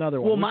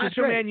another one. Well,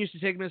 Macho Man used to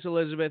take Miss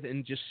Elizabeth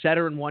and just set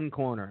her in one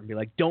corner and be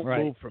like, "Don't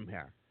move from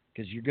here,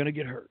 because you're gonna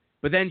get hurt."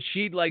 But then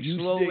she'd like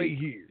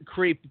slowly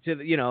creep to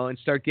the, and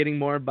start getting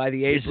more by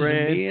the apron.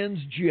 This is a man's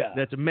job.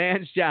 That's a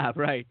man's job,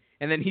 right?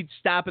 And then he'd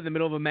stop in the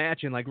middle of a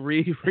match and like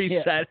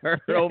reset her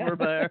over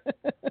there.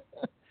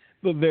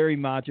 But very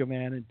Macho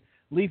Man. And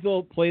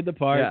Lethal played the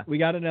part. Yeah. We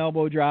got an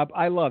elbow drop.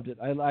 I loved it.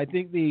 I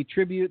think the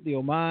tribute, the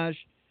homage,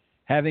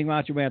 having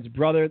Macho Man's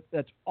brother,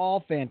 that's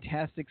all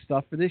fantastic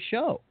stuff for this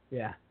show.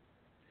 Yeah.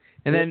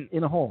 And then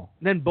in a whole.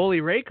 Then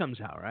Bully Ray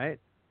comes out, right?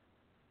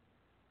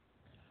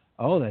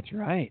 Oh, that's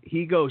right.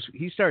 He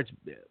starts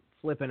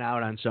flipping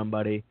out on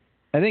somebody.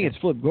 I think it's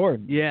Flip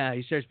Gordon. Yeah,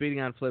 he starts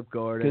beating on Flip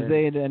Gordon. Because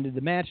they had ended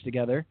the match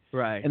together.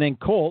 Right. And then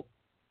Colt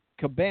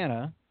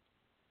Cabana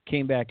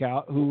came back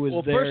out, who was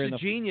there. Well, first the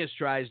Genius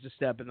tries to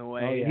step in the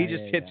way. Oh, yeah, he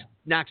just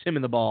knocks him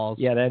in the balls.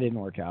 Yeah, that didn't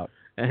work out.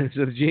 And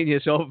so the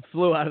Genius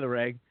flew out of the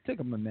ring. Took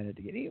him a minute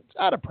to get. He was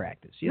out of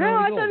practice. You no, know,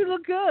 I thought he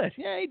looked good.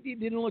 Yeah, he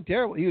didn't look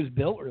terrible. He was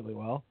built really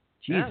well.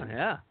 Jesus.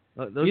 Yeah.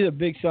 He's a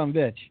big son of a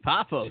bitch.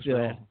 Papos,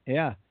 man.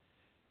 Yeah.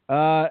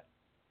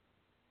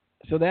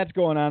 So that's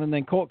going on, and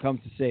then Colt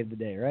comes to save the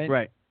day, right?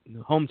 Right.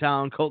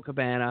 Hometown, Colt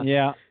Cabana.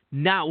 Yeah.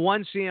 Not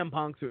one CM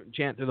Punk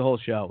chant through the whole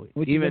show.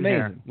 Which even is amazing.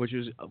 there, which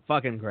was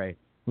fucking great.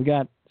 We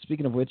got,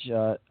 speaking of which,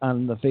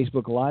 on the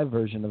Facebook Live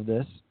version of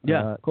this,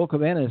 Colt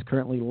Cabana is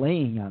currently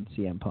laying on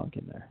CM Punk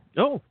in there.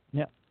 Oh.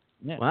 Yeah.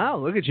 Wow,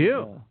 look at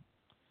you.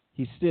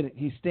 He's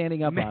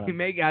standing up on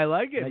him. I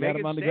like it. I got Making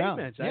him on the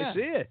statements. ground. I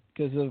see it.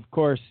 Because, of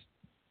course,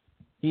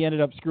 he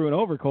ended up screwing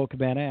over Colt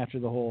Cabana after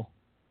the whole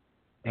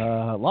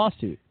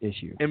lawsuit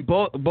issue. And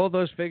both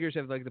those figures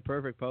have like the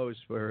perfect pose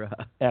for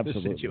the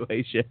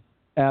situation.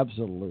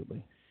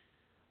 Absolutely.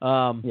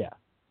 Yeah.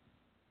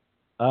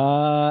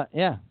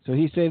 So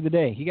he saved the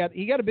day. He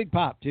got a big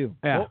pop too.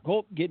 Yeah.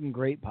 Colt getting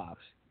great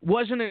pops.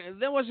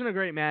 That wasn't a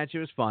great match. It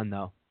was fun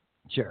though.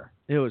 Sure.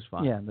 It was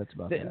fun. Yeah, that's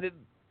about that.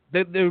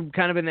 They're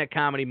kind of in that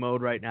comedy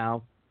mode right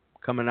now,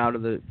 coming out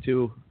of the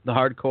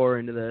hardcore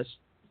into this.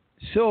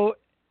 So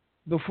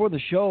before the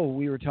show,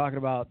 we were talking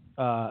about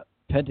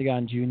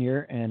Pentagon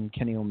Jr. and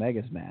Kenny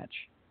Omega's match,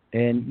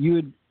 and you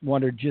had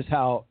wondered just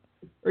how,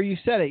 or you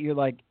said it. You're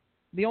like,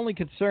 the only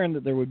concern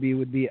that there would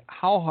be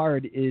how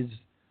hard is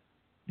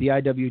the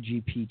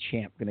IWGP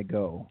champ going to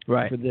go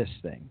for this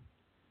thing,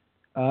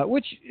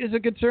 which is a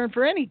concern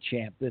for any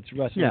champ that's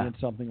wrestling in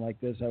something like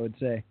this. I would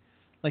say,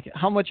 like,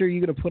 how much are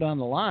you going to put on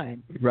the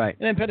line? Right.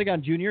 And then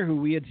Pentagon Jr., who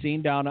we had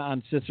seen down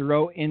on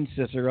Cicero in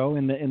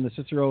the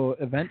Cicero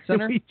Event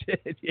Center. We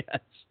did, yes.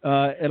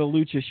 At a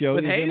Lucha show.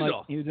 With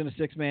Hazel. He was in a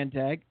 6-man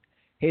tag.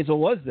 Hazel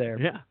was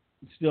there. Yeah.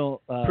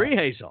 Still.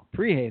 Pre-Hazel.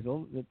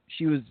 Pre-Hazel.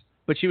 She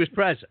was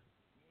present.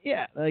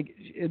 Yeah, like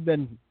it had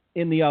been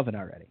in the oven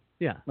already.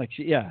 Yeah. Like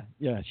she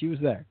was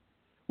there.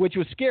 Which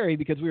was scary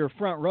because we were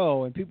front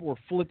row and people were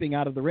flipping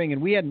out of the ring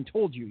and we hadn't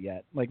told you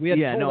yet. Like we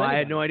hadn't told anybody. I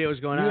had no idea what was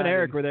going on. You and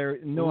Eric were there,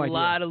 no idea. A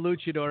lot of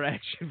luchador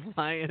action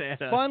flying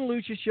at us. Fun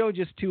lucha show,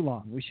 just too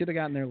long. We should have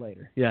gotten there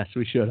later. Yes,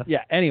 we should have.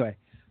 Yeah, anyway.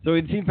 So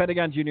we'd seen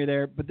Pentagon Jr.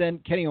 there, but then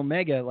Kenny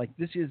Omega, like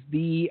this is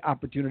the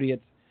opportunity.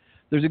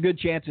 There's a good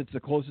chance it's the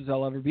closest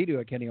I'll ever be to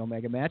a Kenny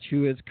Omega match,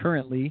 who is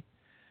currently,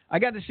 I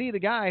got to see the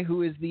guy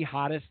who is the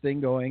hottest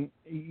thing going.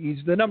 He's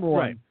the number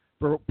one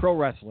pro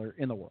wrestler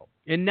in the world.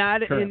 And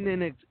not currently.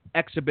 In an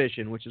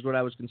exhibition, which is what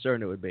I was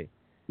concerned it would be.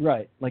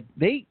 Right. Like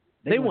they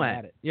went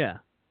at it. Yeah.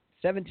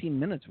 17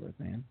 minutes worth,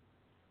 man.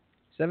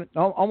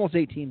 Almost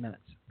 18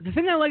 minutes. The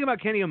thing I like about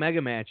Kenny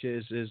Omega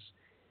matches is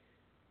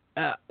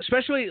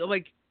especially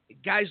like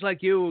guys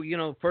like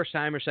you, first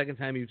time or second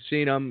time you've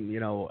seen them,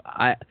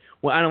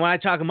 when I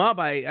talk them up,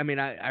 I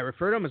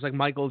refer to them as like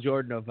Michael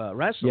Jordan of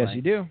wrestling. Yes,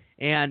 you do.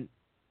 And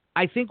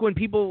I think when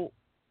people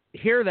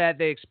hear that,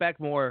 they expect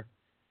more.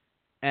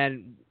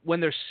 And when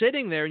they're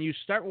sitting there and you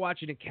start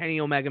watching a Kenny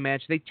Omega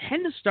match, they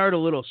tend to start a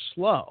little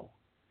slow.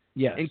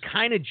 Yes. And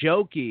kind of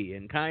jokey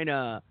and kind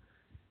of,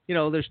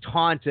 there's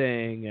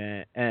taunting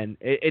and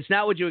it's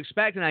not what you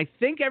expect. And I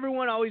think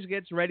everyone always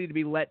gets ready to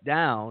be let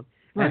down.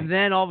 Right. And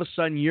then all of a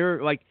sudden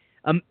you're like,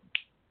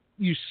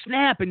 you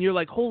snap and you're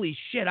like, holy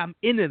shit, I'm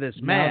into this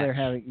match. Now they're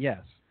having, yes.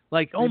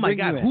 Like, oh my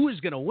God, who is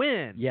going to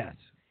win? Yes.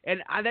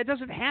 And that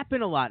doesn't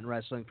happen a lot in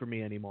wrestling for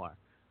me anymore.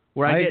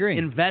 Where I get agree.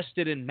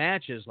 Invested in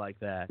matches like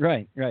that.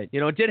 Right.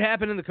 It did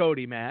happen in the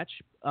Cody match.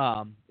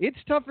 It's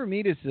tough for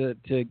me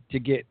to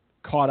get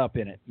caught up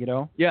in it,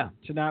 Yeah.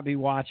 To not be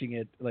watching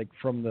it like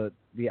from the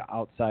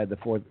outside the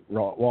fourth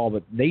wall,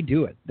 but they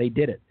do it. They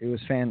did it. It was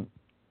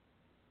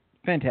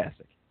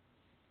fantastic.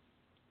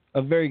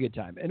 A very good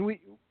time. And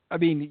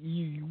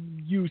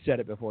you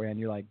said it beforehand.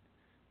 You're like,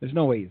 there's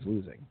no way he's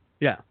losing.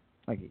 Yeah.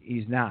 Like,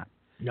 he's not.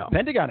 No.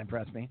 Pentagon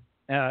impressed me.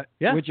 Yeah.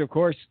 Which, of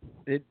course,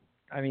 it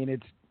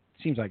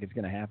seems like it's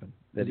going to happen.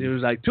 It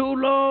was like, too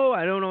low.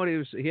 I don't know what he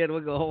was. He had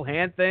like the whole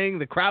hand thing.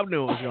 The crowd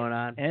knew what was going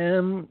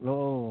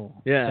on.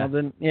 Yeah.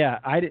 Something. Yeah.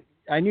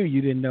 I knew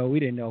you didn't know.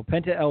 We didn't know.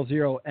 Penta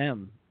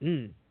L0M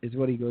is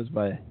what he goes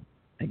by,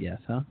 I guess,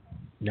 huh?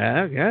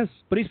 Yeah, I guess.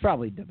 But he's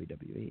probably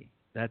WWE.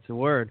 That's the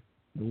word.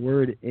 The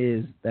word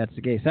is that's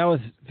the case. That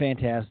was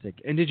fantastic.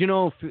 And did you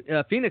know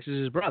Phoenix is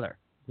his brother?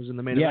 Who's in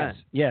the main event?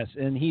 Yes,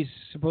 and he's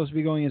supposed to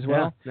be going as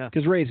well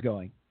because Ray's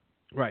going.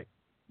 Right.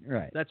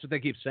 That's what they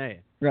keep saying.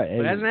 Right.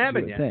 But it hasn't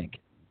happened yet. Think.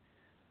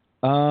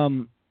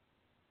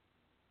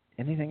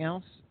 Anything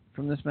else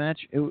from this match?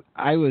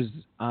 I was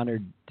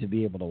honored to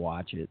be able to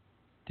watch it,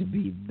 to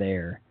be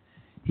there.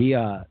 He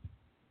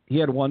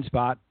had one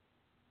spot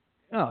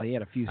Oh, he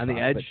had a few On the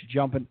spots, but edge?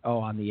 jumping. Oh,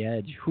 on the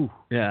edge. Whew.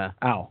 Yeah.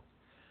 Ow.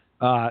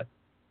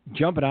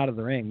 Jumping out of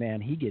the ring,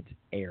 man, he gets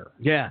air.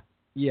 Yeah.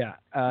 Yeah.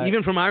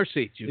 Even from our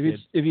seats,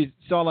 if you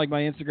saw like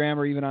my Instagram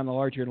or even on the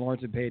Larcher and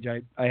Lawrence page,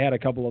 I had a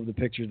couple of the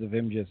pictures of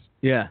him just.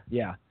 Yeah.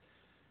 Yeah.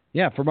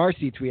 Yeah. From our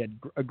seats, we had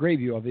a great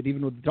view of it,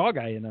 even with the dog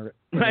eye in the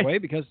way,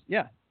 because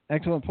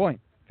excellent point.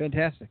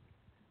 Fantastic.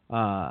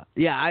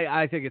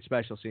 I think it's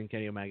special seeing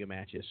Kenny Omega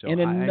matches. So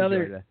and I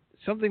enjoy that.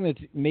 something that's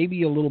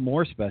maybe a little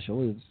more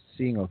special is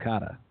seeing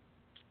Okada.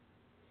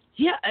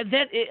 Yeah,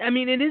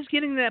 it is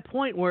getting to that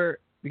point where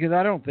because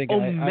I don't think I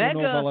don't know if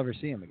Omega- I'll ever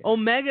see him again.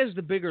 Omega is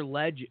the bigger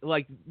legend.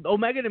 Like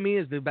Omega to me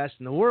is the best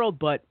in the world,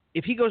 but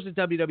if he goes to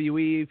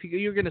WWE,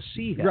 you're going to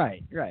see him,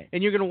 Right.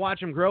 and you're going to watch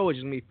him grow, which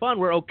is going to be fun.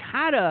 Where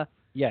Okada,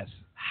 Yes.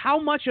 how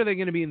much are they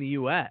going to be in the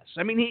U.S.?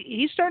 I mean,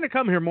 he's starting to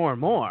come here more and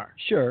more.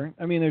 Sure.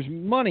 I mean, there's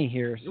money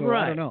here, so I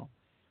Right. don't know.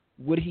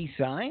 Would he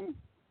sign?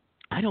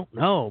 I don't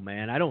know,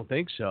 man. I don't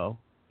think so.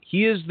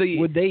 He is the.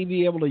 Would they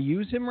be able to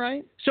use him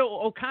right? So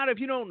Okada, if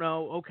you don't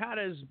know,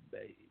 Okada is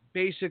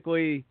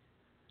basically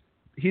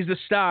he's the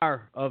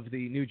star of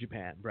the New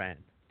Japan brand.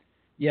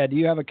 Yeah. Do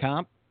you have a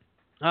comp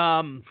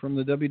Um, from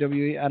the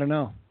WWE? I don't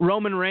know.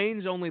 Roman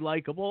Reigns only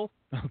likable.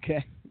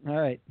 Okay. All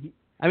right.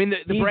 I mean,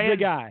 the He's brand the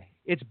guy.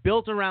 it's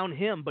built around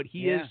him, but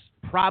he Yeah. is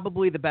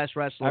probably the best I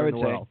wrestler would in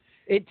the say. world.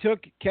 It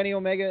took Kenny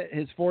Omega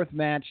his fourth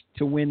match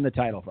to win the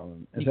title from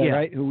him. Is that Yeah.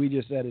 right? Who we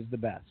just said is the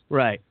best.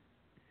 Right.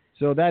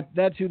 So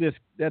that's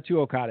who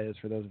Okada is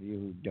for those of you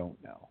who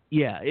don't know.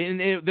 Yeah,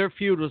 and their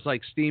feud was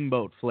like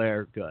Steamboat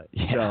Flair good.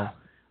 Yeah.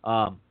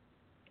 So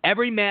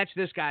every match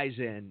this guy's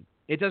in,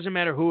 it doesn't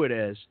matter who it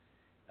is,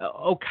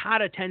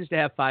 Okada tends to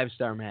have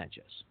 5-star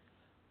matches.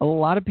 A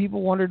lot of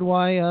people wondered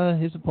why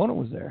his opponent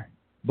was there.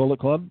 Bullet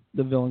Club,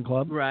 the Villain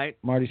Club, Right.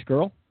 Marty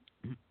Scurll.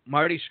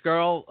 Marty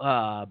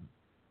Scurll,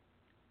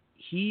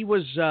 he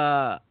was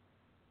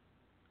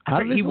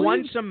he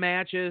won some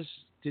matches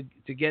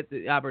to get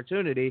the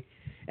opportunity,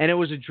 and it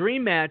was a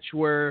dream match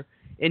where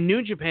in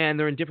New Japan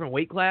they're in different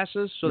weight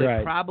classes, so they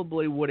Right.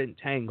 probably wouldn't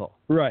tangle.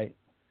 Right.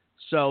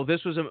 So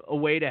this was a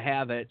way to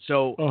have it.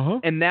 So Uh-huh.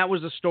 and that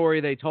was the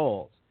story they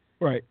told.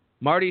 Right.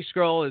 Marty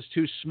Scurll is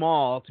too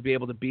small to be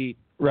able to beat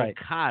Right.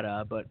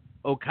 Okada, but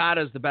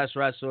Okada's the best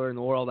wrestler in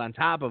the world on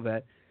top of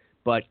it.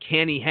 But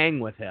can he hang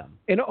with him?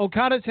 And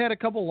Okada's had a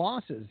couple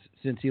losses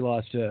since he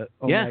lost to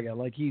Omega.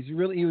 Like he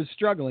was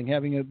struggling,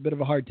 having a bit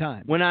of a hard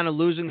time. Went on a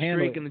losing Handle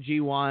streak it. in the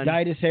G1.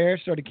 Dyed his hair,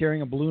 started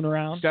carrying a balloon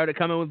around. Started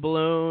coming with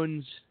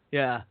balloons.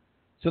 Yeah.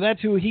 So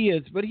that's who he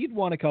is. But he'd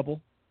won a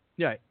couple.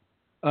 Yeah.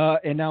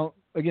 And now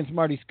against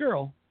Marty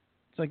Scurll,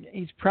 it's like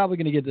he's probably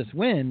going to get this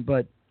win.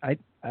 But I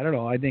don't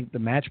know. I think the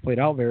match played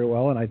out very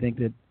well, and I think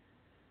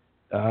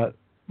that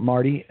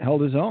Marty held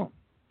his own.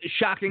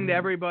 Shocking to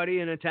everybody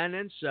in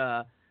attendance.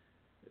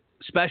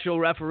 Special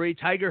referee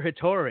Tiger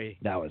Hattori.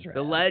 That was right.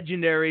 The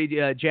legendary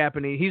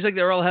Japanese. He's like the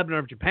Earl Hebner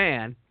of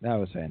Japan. That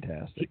was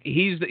fantastic.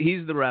 He's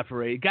the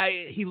referee.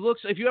 Guy, he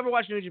looks. If you ever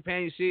watch New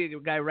Japan, you see a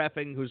guy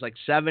reffing who's like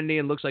 70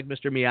 and looks like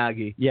Mr.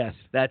 Miyagi. Yes.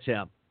 That's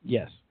him.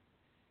 Yes.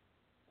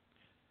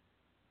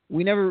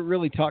 We never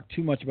really talked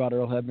too much about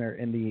Earl Hebner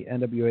in the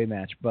NWA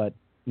match, but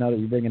now that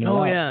you're bringing it up.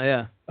 Oh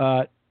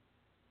yeah.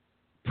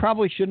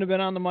 Probably shouldn't have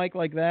been on the mic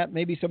like that.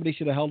 Maybe somebody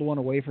should have held one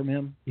away from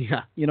him.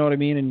 Yeah. You know what I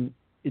mean? And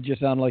it just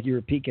sounded like you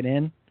were peeking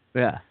in.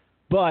 Yeah.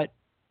 But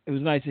it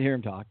was nice to hear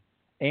him talk,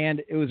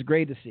 and it was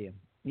great to see him.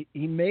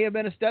 He may have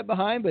been a step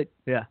behind, but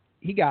Yeah.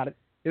 he got it.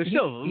 It was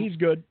still. He's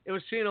good. It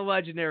was seeing a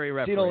legendary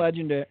referee. Seen a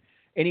legend, and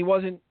he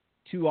wasn't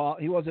he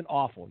wasn't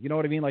awful. You know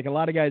what I mean? Like a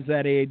lot of guys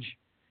that age,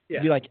 Yeah.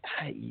 you'd be like,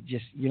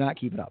 you're not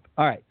keeping up.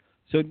 All right.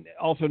 So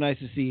also nice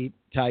to see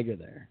Tiger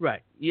there.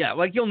 Right. Yeah.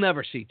 Like you'll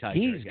never see Tiger.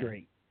 He's again.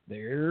 great.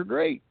 They're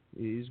great.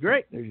 He's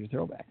great. There's your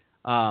throwback.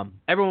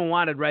 Everyone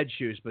wanted Red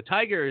Shoes, but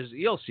Tiger is.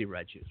 You'll see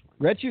Red Shoes.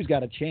 Red Shoes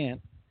got a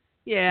chant.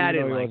 Yeah, I even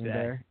didn't though he like wasn't that.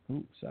 there.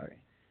 Ooh, sorry.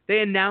 They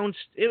announced.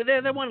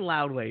 They're one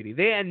loud lady.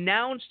 They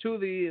announced who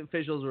the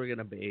officials were going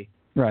to be.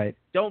 Right.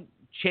 Don't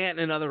chant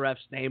another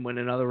ref's name when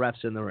another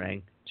ref's in the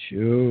ring.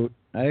 Shoot.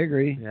 I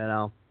agree. You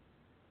know.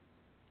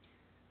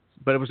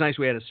 But it was nice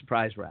we had a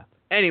surprise ref.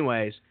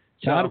 Anyways,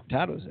 Todd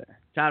was there.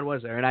 Todd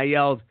was there, and I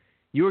yelled,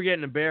 "You were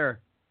getting a bear."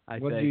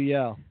 What did you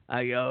yell?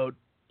 I go,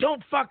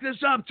 "Don't fuck this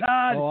up,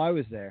 Todd!" Oh, I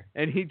was there.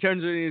 And he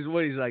turns and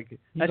he's like,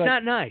 "That's like,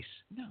 not nice."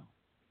 No,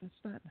 that's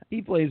not.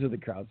 He plays with the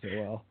crowd so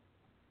well.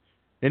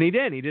 And he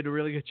did. He did a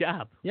really good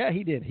job. Yeah,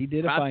 he did. He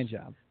did a fine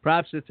job.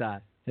 Props to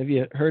Todd. Have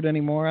you heard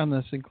any more on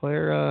the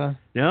Sinclair?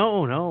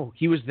 No.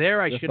 He was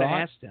there. I should have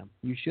asked him.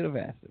 You should have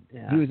asked him.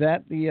 Yeah. He was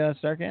at the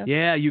Starcast?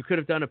 Yeah, you could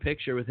have done a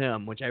picture with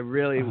him, which I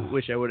really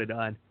wish I would have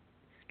done.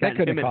 That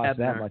couldn't have Him and cost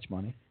that Hebner. much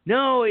money.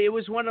 No, it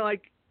was one of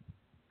like,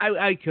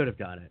 I could have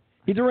done it.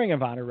 He's a Ring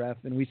of Honor ref,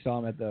 and we saw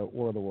him at the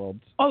War of the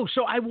Worlds. Oh,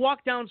 so I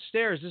walked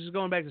downstairs. This is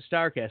going back to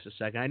StarCast a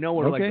second. I know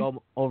we're Okay. like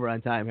over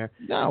on time here.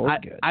 No, we're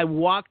good. I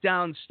walked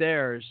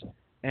downstairs,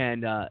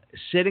 and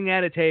sitting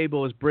at a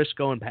table is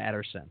Briscoe and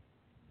Patterson.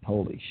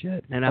 Holy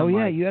shit. And yeah, I'm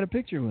like, you had a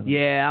picture with him.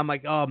 Yeah, I'm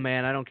like, oh,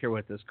 man, I don't care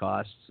what this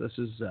costs. This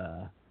is,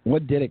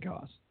 What did it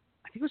cost?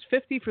 I think it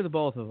was $50 for the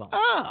both of them,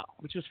 Oh.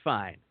 which was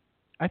fine.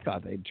 I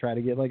thought they'd try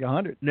to get like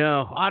 100.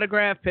 No,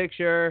 autograph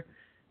picture.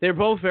 They're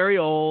both very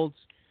old.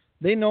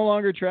 They no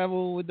longer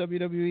travel with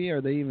WWE.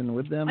 Are they even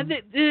with them?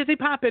 They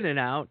pop in and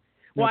out.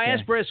 Well, Okay. I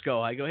asked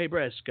Briscoe. I go, hey,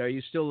 Briscoe, are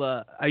you still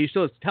a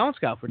talent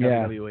scout for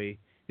Yeah. WWE?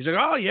 He's like,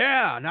 oh,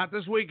 yeah, not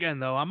this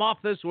weekend, though. I'm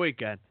off this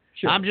weekend.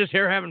 Sure. I'm just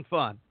here having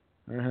fun.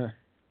 Uh-huh.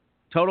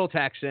 Total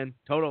Texan.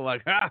 Total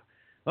like,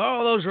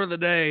 those were the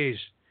days.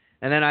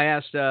 And then I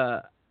asked,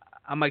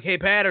 I'm like, hey,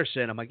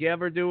 Patterson. I'm like, you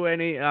ever do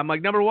any? I'm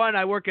like, number one,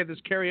 I work at this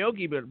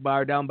karaoke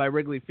bar down by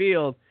Wrigley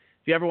Field.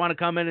 If you ever want to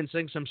come in and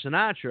sing some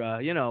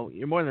Sinatra,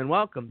 you're more than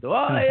welcome to.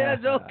 Oh, yes,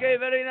 okay,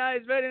 very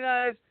nice, very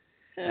nice.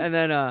 And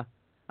then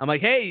I'm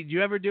like, hey, did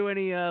you ever do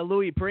any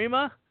Louis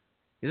Prima?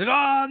 He's like,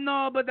 oh,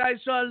 no, but I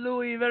saw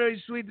Louis,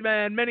 very sweet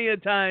man. Many a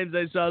times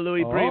I saw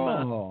Louis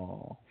Prima.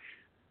 Oh,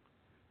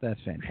 that's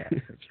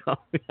fantastic. So,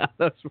 yeah,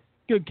 that's...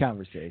 Good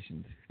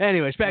conversations.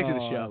 Anyways, back to the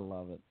I show.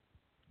 love it.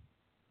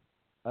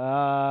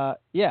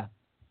 Yeah,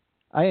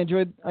 I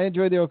enjoyed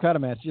the Okada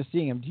match. Just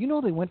seeing him. Do you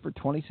know they went for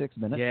 26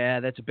 minutes? Yeah,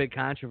 that's a big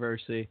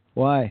controversy.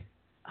 Why?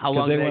 How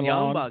long did that went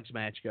Young long. Bucks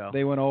match go?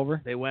 They went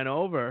over. They went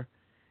over.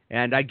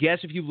 And I guess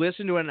if you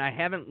listen to it, and I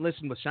haven't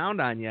listened with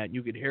sound on yet,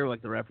 you could hear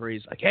like the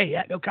referees like, hey,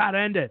 yeah, Okada,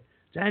 end it.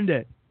 Let's end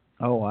it.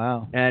 Oh,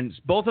 wow. And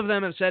both of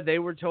them have said they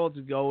were told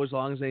to go as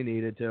long as they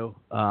needed to.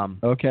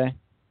 Okay.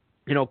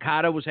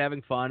 Okada was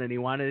having fun, and he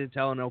wanted to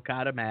tell an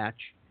Okada match.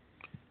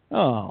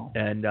 Oh.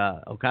 And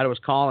Okada was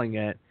calling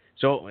it.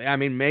 So, I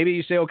mean, maybe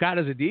you say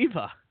Okada's a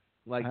diva.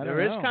 Like,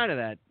 there is kind of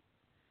that.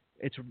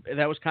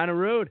 That was kind of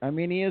rude. I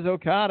mean, he is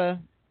Okada.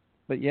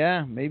 But,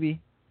 yeah, maybe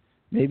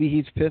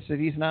he's pissed that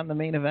he's not in the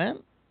main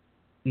event.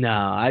 No,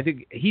 I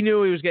think he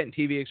knew he was getting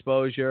TV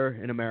exposure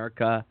in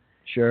America.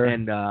 Sure.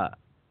 And,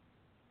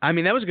 I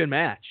mean, that was a good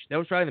match. That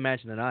was probably the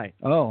match of the night.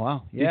 Oh,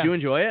 wow. Yeah. Did you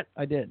enjoy it?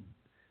 I did.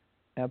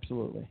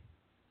 Absolutely.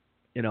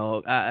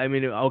 I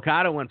mean,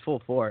 Okada went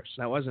full force.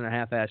 That wasn't a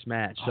half-assed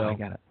match. So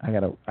I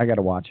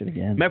gotta watch it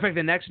again. Matter of fact,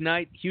 the next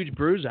night, huge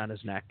bruise on his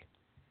neck.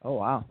 Oh,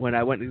 wow. When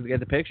I went to get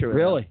the picture with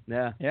Really? him.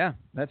 Yeah. Yeah,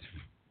 that's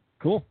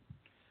cool.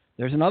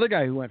 There's another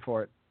guy who went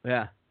for it.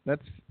 Yeah.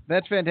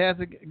 That's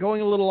fantastic.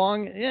 Going a little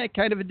long, yeah,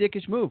 kind of a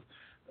dickish move.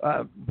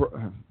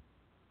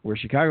 We're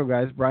Chicago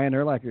guys. Brian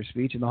Urlacher's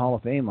speech in the Hall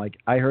of Fame. Like,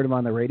 I heard him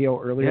on the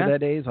radio earlier that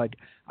day. He's like,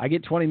 I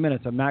get 20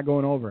 minutes. I'm not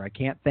going over. I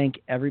can't thank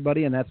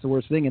everybody, and that's the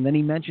worst thing. And then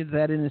he mentions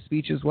that in his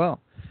speech as well.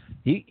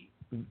 He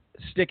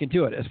sticking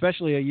to it,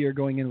 especially a year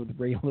going in with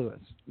Ray Lewis.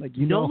 Like,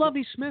 No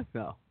Lovey Smith,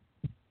 though.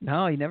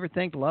 No, he never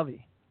thanked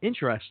Lovey.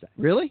 Interesting.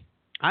 Really?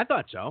 I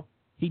thought so.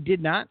 He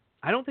did not?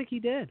 I don't think he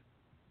did.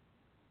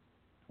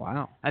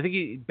 Wow. I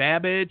think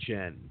Babbage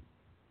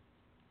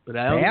but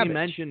I don't think he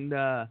mentioned.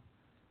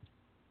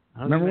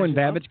 Remember when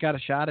Babbage got a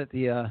shot at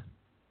the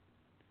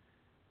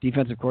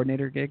defensive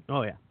coordinator gig?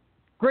 Oh yeah.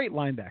 Great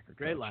linebacker coach.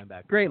 Great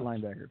linebacker. Great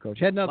linebacker coach.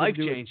 Had nothing to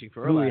do with life-changing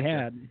for who he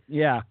Urlacher. had.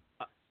 Yeah.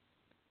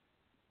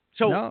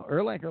 No,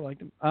 Urlacher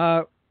liked him.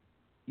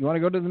 You want to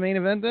go to the main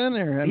event then?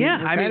 Or, we're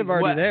kind of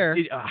already there.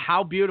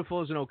 How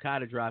beautiful is an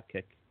Okada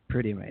dropkick?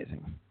 Pretty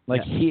amazing.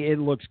 Like, it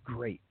looks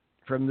great.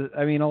 A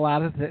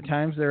lot of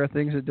times there are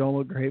things that don't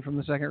look great from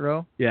the second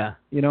row. Yeah.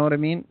 You know what I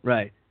mean?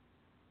 Right.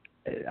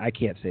 I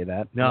can't say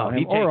that. No,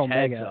 he takes or heads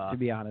Omega, off. to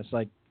be honest.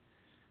 Like,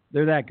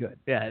 they're that good.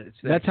 Yeah,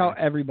 that's how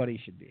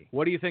everybody should be.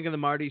 What do you think of the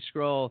Marty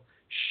Scurll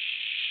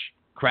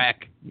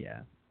crack? Yeah.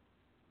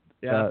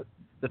 Yeah.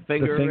 The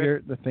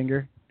finger. The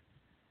finger.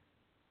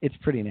 It's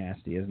pretty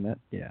nasty, isn't it?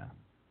 Yeah.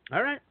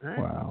 All right.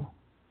 Wow.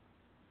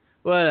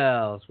 What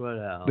else?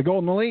 The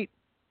Golden Elite.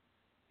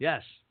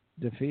 Yes.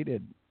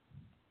 Defeated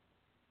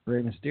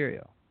Rey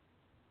Mysterio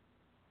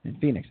and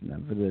Phoenix and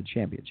them for the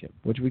championship,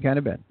 which we kind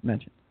of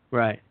mentioned.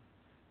 Right.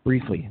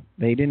 Briefly.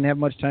 They didn't have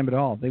much time at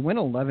all. They went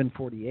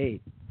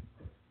 11:48,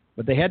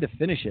 but they had to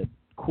finish it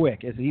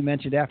quick, as he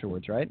mentioned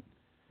afterwards, right?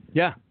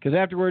 Yeah. Because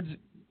afterwards,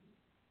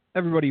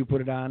 everybody who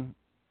put it on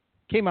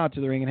came out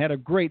to the ring and had a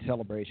great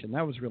celebration.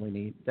 That was really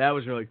neat. That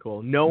was really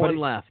cool. No one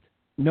left.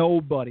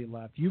 Nobody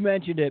left. You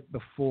mentioned it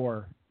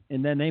before,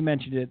 and then they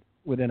mentioned it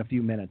within a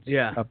few minutes.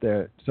 Yeah. Up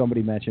there,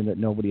 somebody mentioned that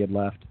nobody had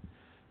left.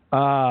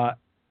 But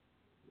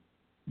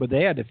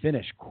they had to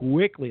finish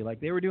quickly. Like,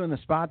 they were doing the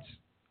spots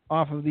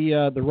off of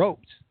the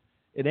ropes,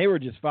 and they were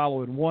just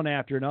following one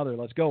after another.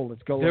 Let's go.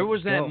 There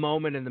was that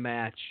moment in the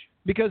match.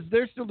 Because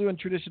they're still doing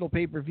traditional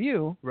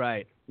pay-per-view.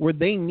 Right. Where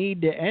they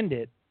need to end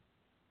it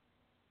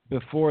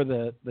before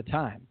the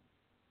time.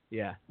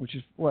 Yeah. Which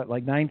is,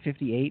 like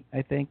 9:58,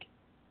 I think?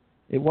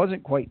 It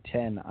wasn't quite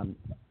 10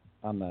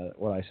 on the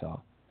what I saw.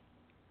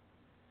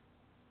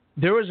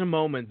 There was a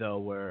moment, though,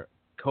 where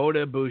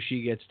Kota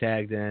Ibushi gets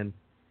tagged in,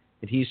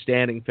 and he's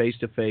standing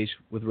face-to-face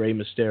with Rey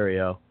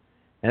Mysterio.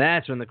 And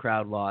that's when the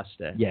crowd lost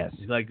it. Yes.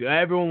 Like,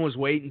 everyone was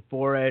waiting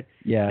for it.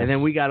 Yeah. And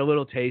then we got a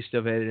little taste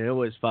of it, and it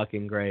was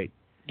fucking great.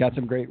 Got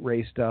some great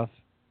Rey stuff.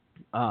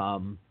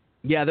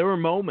 Yeah, there were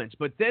moments,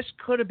 but this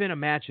could have been a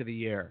match of the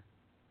year.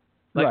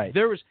 Like, right.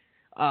 There was...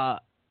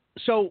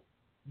 so,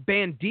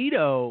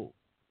 Bandito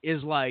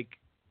is like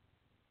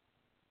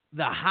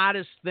the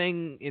hottest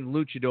thing in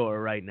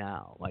luchador right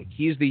now. Like,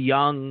 he's the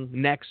young,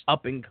 next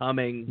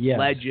up-and-coming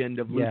legend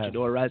of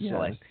luchador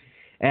wrestling. Yes.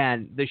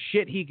 And the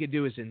shit he could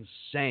do is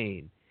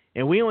insane.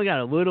 And we only got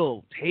a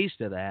little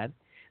taste of that.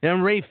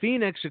 Then Ray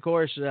Phoenix, of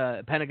course,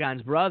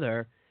 Pentagon's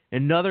brother,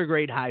 another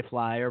great high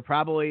flyer,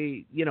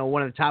 probably,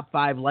 one of the top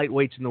 5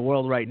 lightweights in the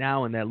world right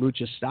now in that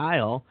lucha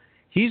style.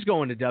 He's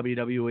going to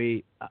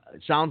WWE,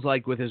 sounds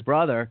like, with his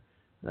brother.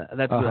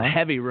 That's a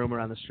heavy rumor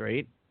on the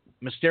street.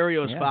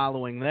 Mysterio's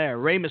following there.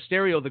 Rey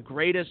Mysterio, the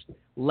greatest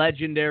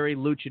legendary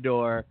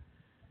luchador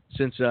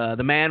since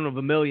the Man of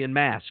a Million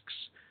Masks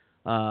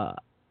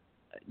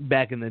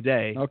back in the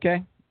day.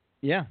 Okay.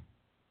 Yeah.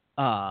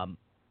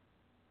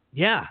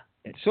 Yeah.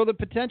 So the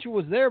potential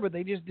was there, but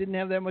they just didn't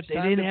have that much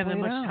time. They didn't have that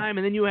much time.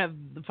 And then you have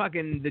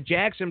the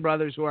Jackson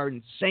brothers, who are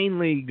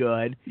insanely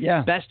good.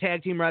 Yeah. Best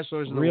tag team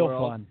wrestlers in the Real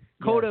world. fun.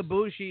 Kota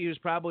Ibushi, who's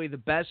probably the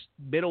best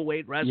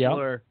middleweight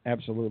wrestler. Yep,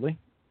 absolutely.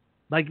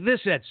 Like, this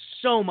had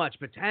so much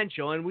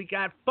potential, and we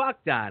got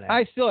fucked on it.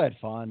 I still had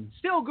fun.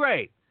 Still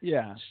great.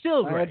 Yeah.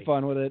 Still great. I had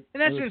fun with it.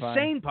 And that's the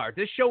insane part.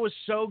 This show was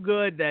so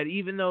good that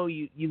even though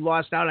you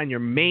lost out on your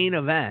main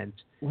event.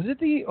 Was it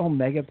the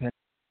Omega Pen?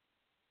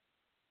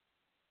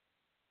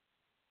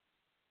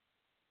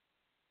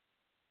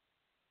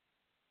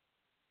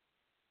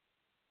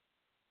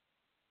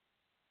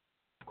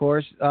 Of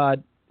course,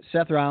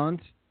 Seth Rollins,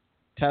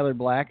 Tyler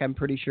Black, I'm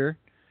pretty sure.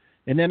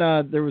 And then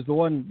there was the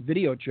one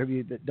video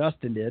tribute that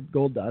Dustin did,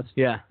 Goldust,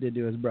 did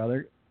to his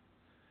brother.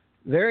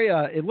 Very,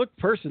 it looked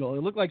personal.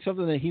 It looked like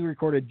something that he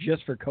recorded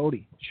just for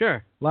Cody. Sure.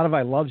 A lot of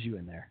I loves you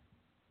in there.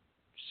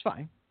 It's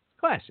fine.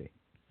 Classy.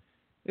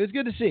 It was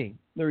good to see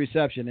the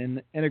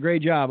reception and a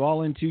great job.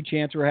 All in 2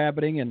 chants were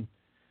happening, and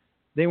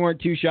they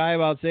weren't too shy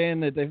about saying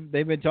that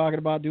they've been talking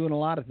about doing a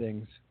lot of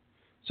things.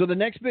 So the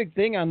next big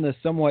thing on the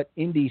somewhat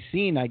indie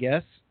scene, I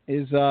guess,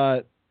 is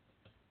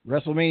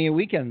WrestleMania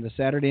weekend, the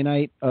Saturday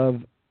night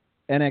of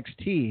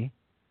NXT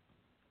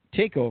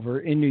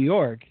TakeOver in New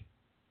York.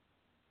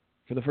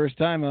 For the first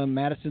time,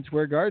 Madison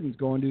Square Garden's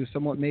going to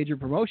somewhat major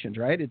promotions,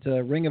 right? It's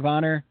a Ring of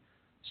Honor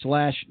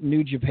 /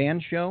 New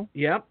Japan show.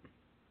 Yep.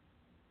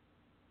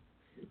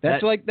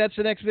 That's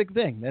the next big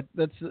thing.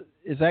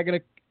 Is that going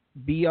to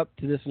be up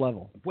to this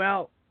level?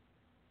 Well,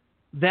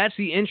 that's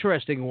the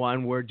interesting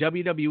one where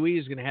WWE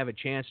is going to have a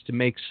chance to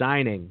make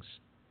signings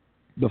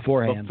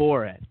before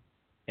it.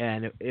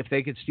 And if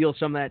they could steal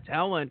some of that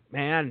talent,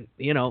 man,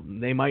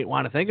 they might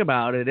want to think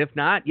about it. If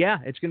not,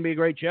 it's going to be a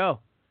great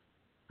show.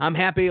 I'm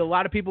happy. A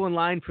lot of people in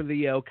line for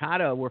the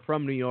Okada were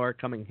from New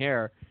York coming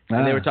here,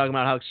 and they were talking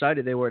about how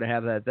excited they were to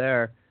have that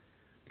there.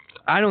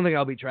 I don't think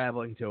I'll be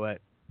traveling to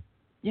it.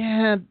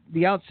 Yeah,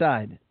 the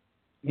outside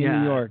in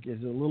New York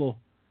is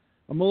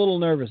I'm a little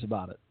nervous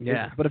about it.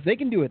 Yeah. But if they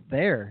can do it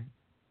there,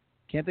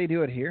 can't they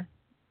do it here?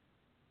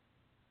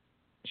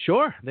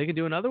 Sure, they could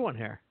do another one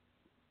here.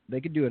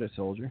 They could do it at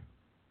Soldier.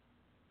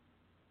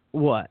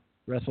 What?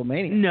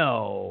 WrestleMania.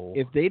 No.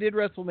 If they did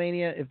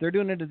WrestleMania, if they're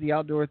doing it at the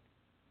outdoor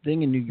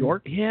thing in New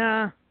York,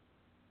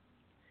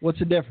 what's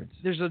the difference?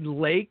 There's a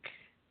lake.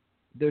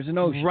 There's an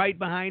ocean right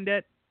behind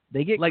it.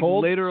 They get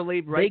cold.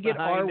 Literally right behind it. They get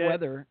our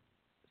weather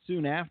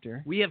soon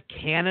after. We have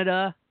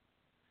Canada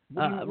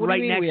what right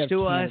do you mean next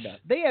to Canada? us.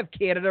 They have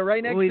Canada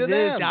right next to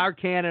them. Our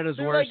Canada's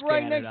They're worse. Like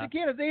right Canada. next to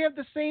Canada. They have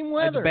the same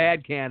weather. It's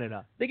bad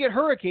Canada. They get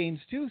hurricanes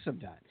too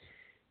sometimes.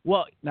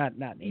 Well, not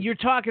you're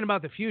talking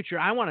about the future.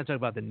 I want to talk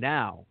about the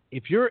now.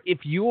 If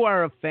you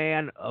are a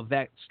fan of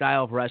that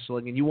style of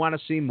wrestling and you want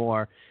to see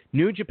more,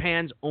 New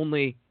Japan's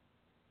only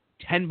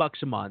 $10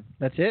 a month.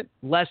 That's it.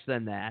 Less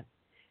than that,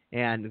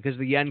 and because of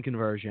the yen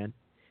conversion,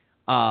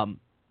 and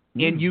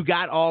you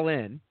got All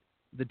In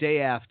the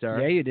day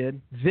after. Yeah, you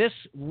did. This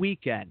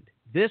weekend,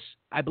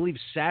 I believe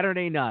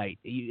Saturday night.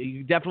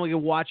 You definitely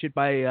can watch it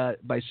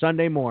by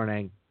Sunday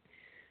morning.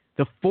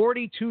 The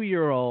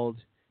 42-year-old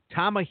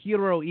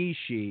Tomohiro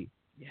Ishii,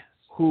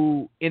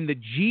 who in the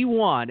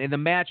G1, in the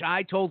match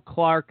I told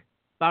Clark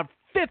about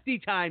 50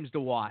 times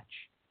to watch.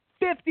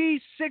 50,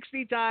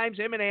 60 times,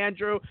 him and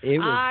Andrew.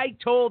 I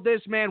told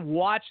this man,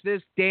 watch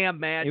this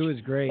damn match. It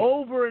was great.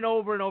 Over and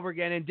over and over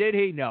again. And did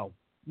he? No.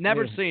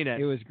 Never seen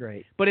it. It was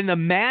great. But in the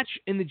match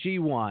in the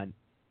G1,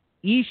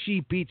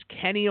 Ishii beats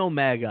Kenny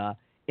Omega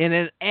in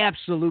an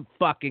absolute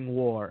fucking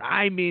war.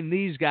 I mean,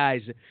 these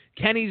guys,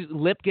 Kenny's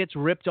lip gets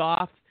ripped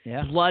off.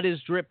 Yeah. Blood is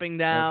dripping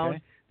down.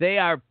 Okay. They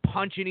are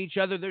punching each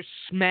other. They're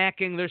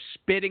smacking. They're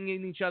spitting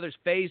in each other's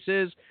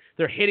faces.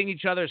 They're hitting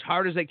each other as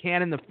hard as they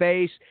can in the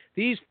face.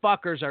 These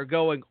fuckers are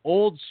going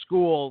old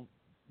school,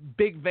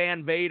 Big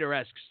Van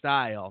Vader-esque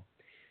style.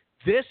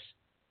 This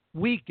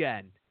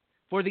weekend,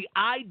 for the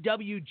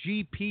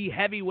IWGP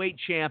Heavyweight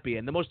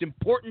Champion, the most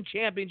important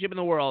championship in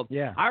the world,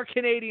 our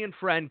Canadian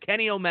friend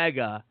Kenny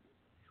Omega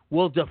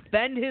will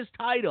defend his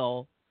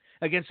title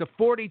against a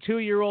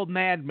 42-year-old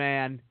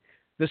madman,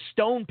 the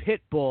Stone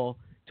Pitbull,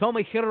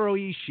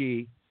 Tomohiro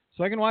Ishii.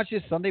 So I can watch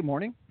this Sunday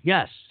morning?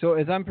 Yes. So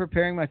as I'm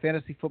preparing my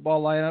fantasy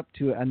football lineup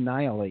to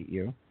annihilate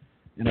you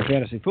in a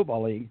fantasy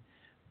football league,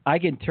 I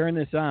can turn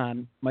this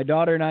on. My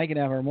daughter and I can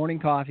have our morning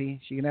coffee.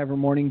 She can have her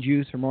morning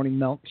juice, her morning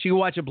milk, She can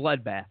watch a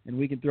bloodbath. and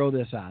we can throw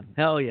this on.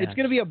 Hell yeah. It's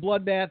going to be a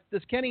bloodbath.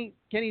 Does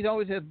Kenny's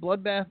always have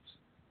bloodbaths?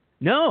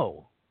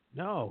 No.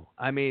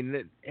 I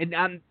mean,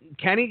 and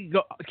Kenny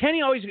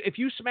always, if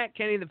you smack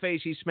Kenny in the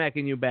face, he's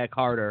smacking you back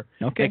harder,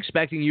 Okay.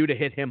 expecting you to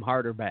hit him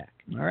harder back.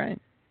 All right.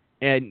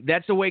 And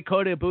that's the way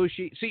Kota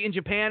Ibushi. See, in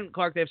Japan,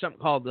 Clark, they have something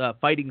called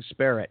fighting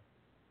spirit,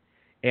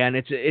 and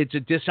it's a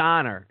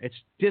dishonor. It's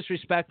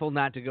disrespectful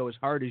not to go as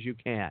hard as you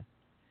can.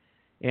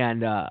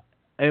 And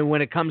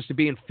when it comes to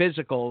being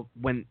physical,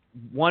 when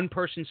one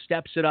person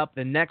steps it up,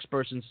 the next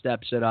person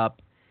steps it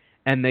up,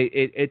 and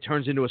it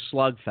turns into a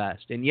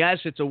slugfest. And yes,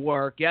 it's a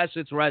work. Yes,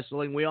 it's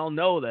wrestling. We all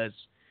know this.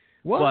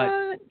 What?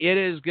 But it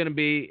is going to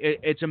be.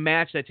 It's a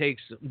match that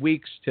takes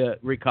weeks to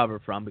recover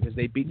from because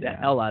they beat the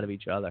hell out of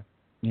each other.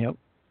 Yep.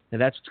 And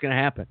that's what's going to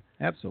happen.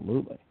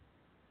 Absolutely.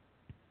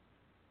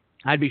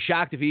 I'd be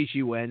shocked if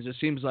Ishii wins. It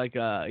seems like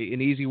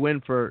an easy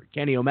win for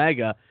Kenny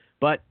Omega,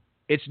 but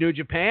it's New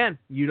Japan.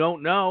 You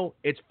don't know.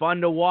 It's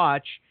fun to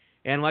watch.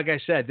 And like I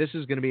said, this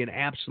is going to be an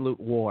absolute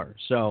war.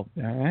 So,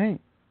 All right.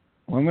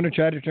 Well, I'm going to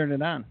try to turn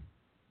it on.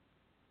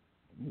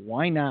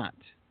 Why not?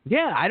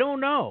 yeah, I don't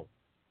know.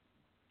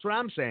 That's what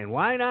I'm saying.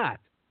 Why not?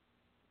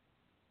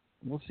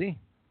 We'll see.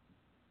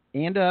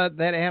 And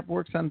that app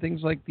works on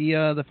things like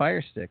the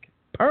Fire Stick.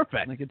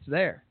 Perfect. Like it's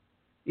there.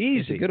 Easy.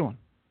 It's a good one.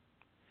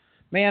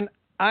 Man,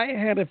 I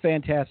had a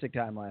fantastic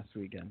time last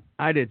weekend.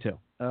 I did too.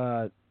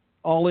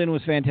 All In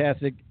was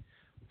fantastic.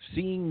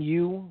 Seeing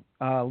you,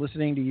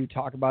 listening to you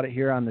talk about it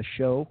here on the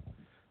show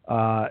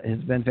has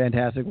been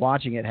fantastic.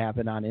 Watching it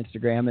happen on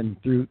Instagram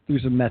and through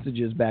some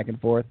messages back and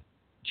forth,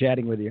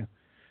 chatting with you.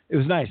 It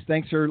was nice.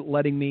 Thanks for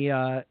letting me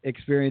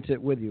experience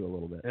it with you a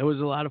little bit. It was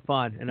a lot of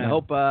fun. And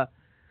Yeah.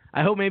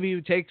 I hope maybe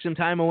you take some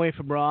time away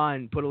from Raw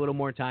and put a little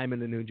more time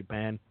into New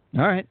Japan.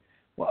 All right.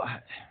 Well,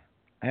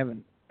 I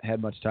haven't had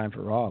much time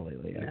for Raw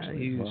lately,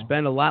 actually. You Well,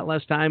 spend a lot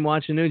less time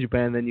watching New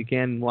Japan than you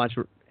can watch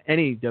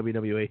any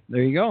WWE.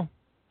 there you go.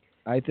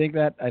 I think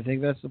that's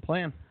the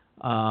plan.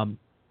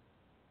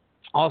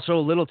 Also,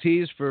 a little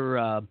tease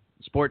for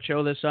Sports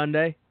Show this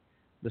Sunday,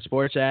 The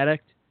Sports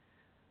Addict.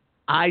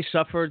 I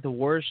suffered the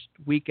worst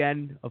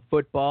weekend of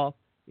football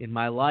in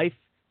my life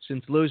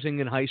since losing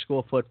in high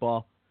school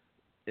football,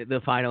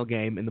 the final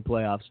game in the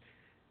playoffs.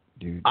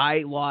 Dude.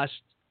 I lost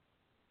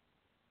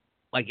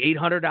like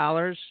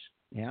 $800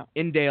 Yeah.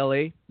 in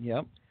daily.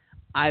 Yep.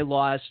 I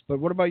lost But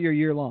what about your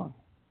year long?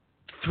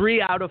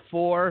 3 out of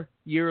 4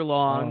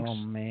 year-longs. Oh,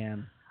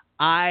 man.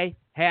 I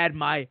had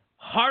my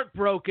heart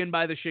broken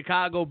by the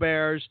Chicago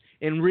Bears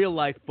in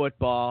real-life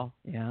football.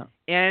 Yeah.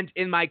 And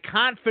in my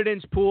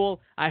confidence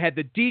pool, I had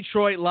the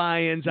Detroit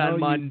Lions on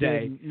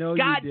Monday. No,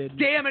 God you didn't.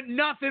 damn it,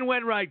 nothing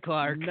went right,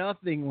 Clark.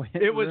 Nothing went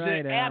It was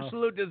right, an Al.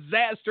 absolute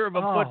disaster of a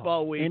Oh,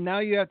 football week. And now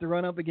you have to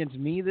run up against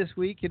me this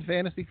week in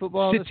fantasy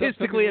football. this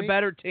Statistically a upcoming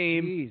better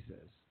team. week?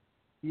 Jesus.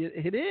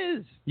 It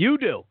is. You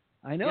do.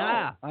 I know.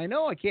 Yeah. I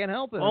know. I can't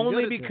help it. I'm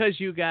Only good at because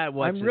you got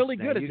what's I'm his really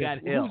name. good at You this. got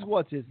Hill.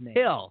 What's his name?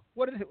 Hill.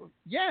 What is it?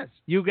 Yes.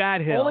 You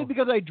got Hill. Only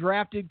because I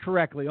drafted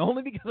correctly.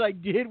 Only because I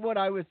did what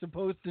I was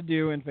supposed to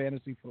do in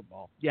fantasy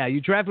football. Yeah, you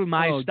drafted with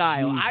my Oh,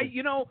 style.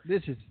 Jesus.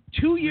 This is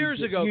 2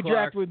 years ago, you Clark,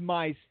 draft with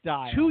my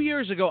style. 2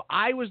 years ago,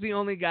 I was the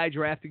only guy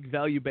drafting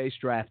value-based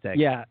drafting.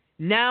 Yeah.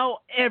 Now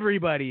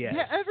everybody is.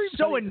 Yeah, everybody.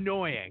 So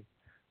annoying.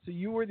 So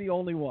you were the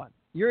only one.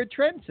 You're a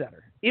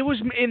trendsetter. It was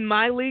in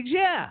my leagues,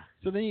 yeah.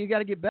 So then you got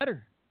to get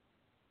better.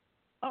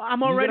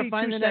 I'm You already gotta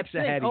find 2 the next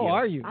steps ahead thing. of you. Oh,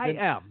 are you? I Then-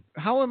 am.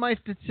 How am I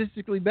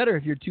statistically better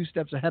if you're 2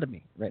 steps ahead of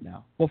me right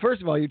now? Well,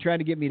 first of all, you're trying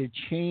to get me to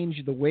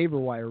change the waiver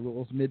wire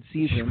rules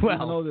mid-season, Well-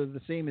 even though they're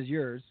the same as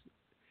yours.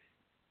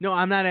 No,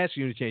 I'm not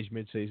asking you to change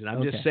midseason. I'm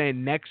Okay. just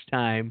saying next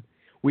time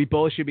we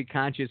both should be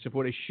conscious of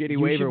what a shitty You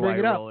waiver should bring wire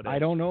it up. rule it is. I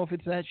don't know if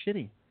it's that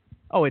shitty.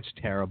 Oh, it's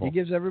terrible. It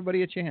gives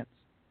everybody a chance.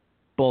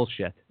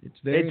 Bullshit. It's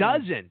very It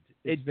nice. doesn't.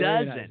 It's It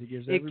very doesn't. nice. It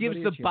gives It gives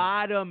everybody the a chance.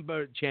 bottom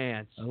a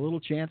chance. A little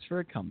chance for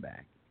a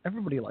comeback.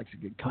 Everybody likes a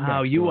good comeback.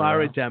 Wow, you story,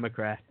 are a Al.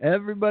 Democrat.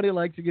 Everybody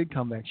likes a good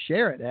comeback.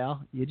 Share it,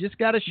 Al. You just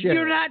got to share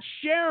You're it. not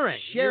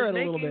sharing. Share You're it a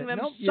little making bit. them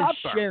Nope, suffer.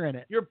 you're sharing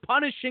it. You're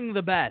punishing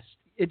the best.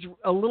 It's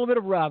a little bit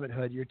of Robin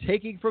Hood. You're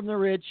taking from the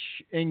rich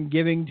and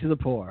giving to the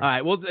poor. All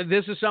right. Well,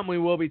 this is something we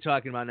will be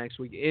talking about next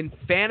week in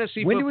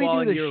fantasy When do we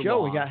football. do year the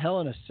show? long. We got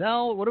Hell in a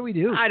Cell. What do we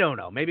do? I don't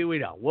know. Maybe we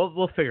don't.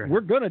 We'll figure it out.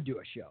 We're gonna do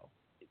a show.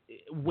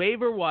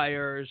 Waiver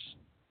wires.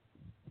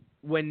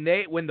 When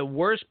the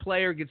worst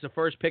player gets the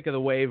first pick of the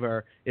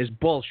waiver is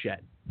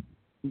bullshit.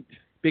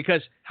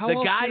 Because How the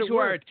else guys should it who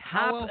are work?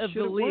 How top else of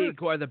should the it league, work?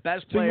 who are the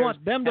best So you players,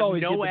 want them to have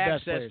always no get the best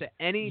access players. to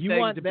anything You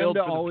want to them build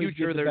to for the always future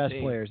get of the their best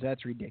team. players.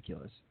 That's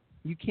ridiculous.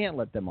 You can't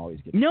let them always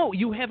get. No,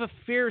 you have a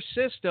fair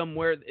system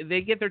where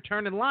they get their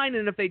turn in line,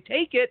 and if they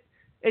take it,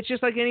 it's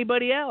just like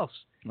anybody else.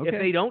 Okay.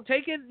 If they don't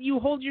take it, you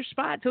hold your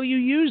spot till you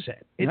use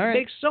it. It All right.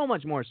 makes so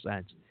much more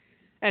sense.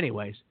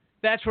 Anyways,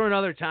 that's for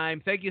another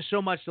time. Thank you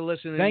so much for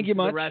listening Thank you to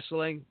much. the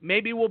wrestling.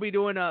 Maybe we'll be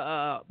doing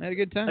I had a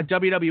good time. a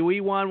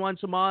WWE one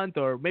once a month,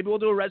 or maybe we'll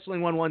do a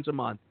wrestling one once a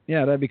month.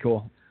 Yeah, that'd be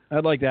cool.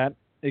 I'd like that.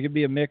 It could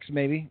be a mix,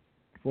 maybe.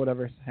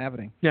 whatever's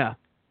happening. Yeah.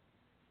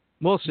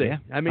 We'll see. Yeah.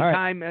 I mean, All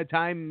right.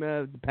 time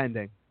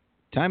depending.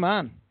 Time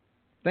on.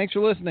 Thanks for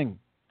listening.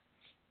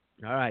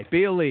 All right.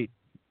 Be elite.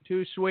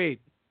 Too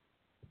sweet.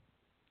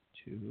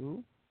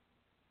 Too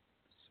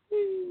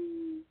sweet.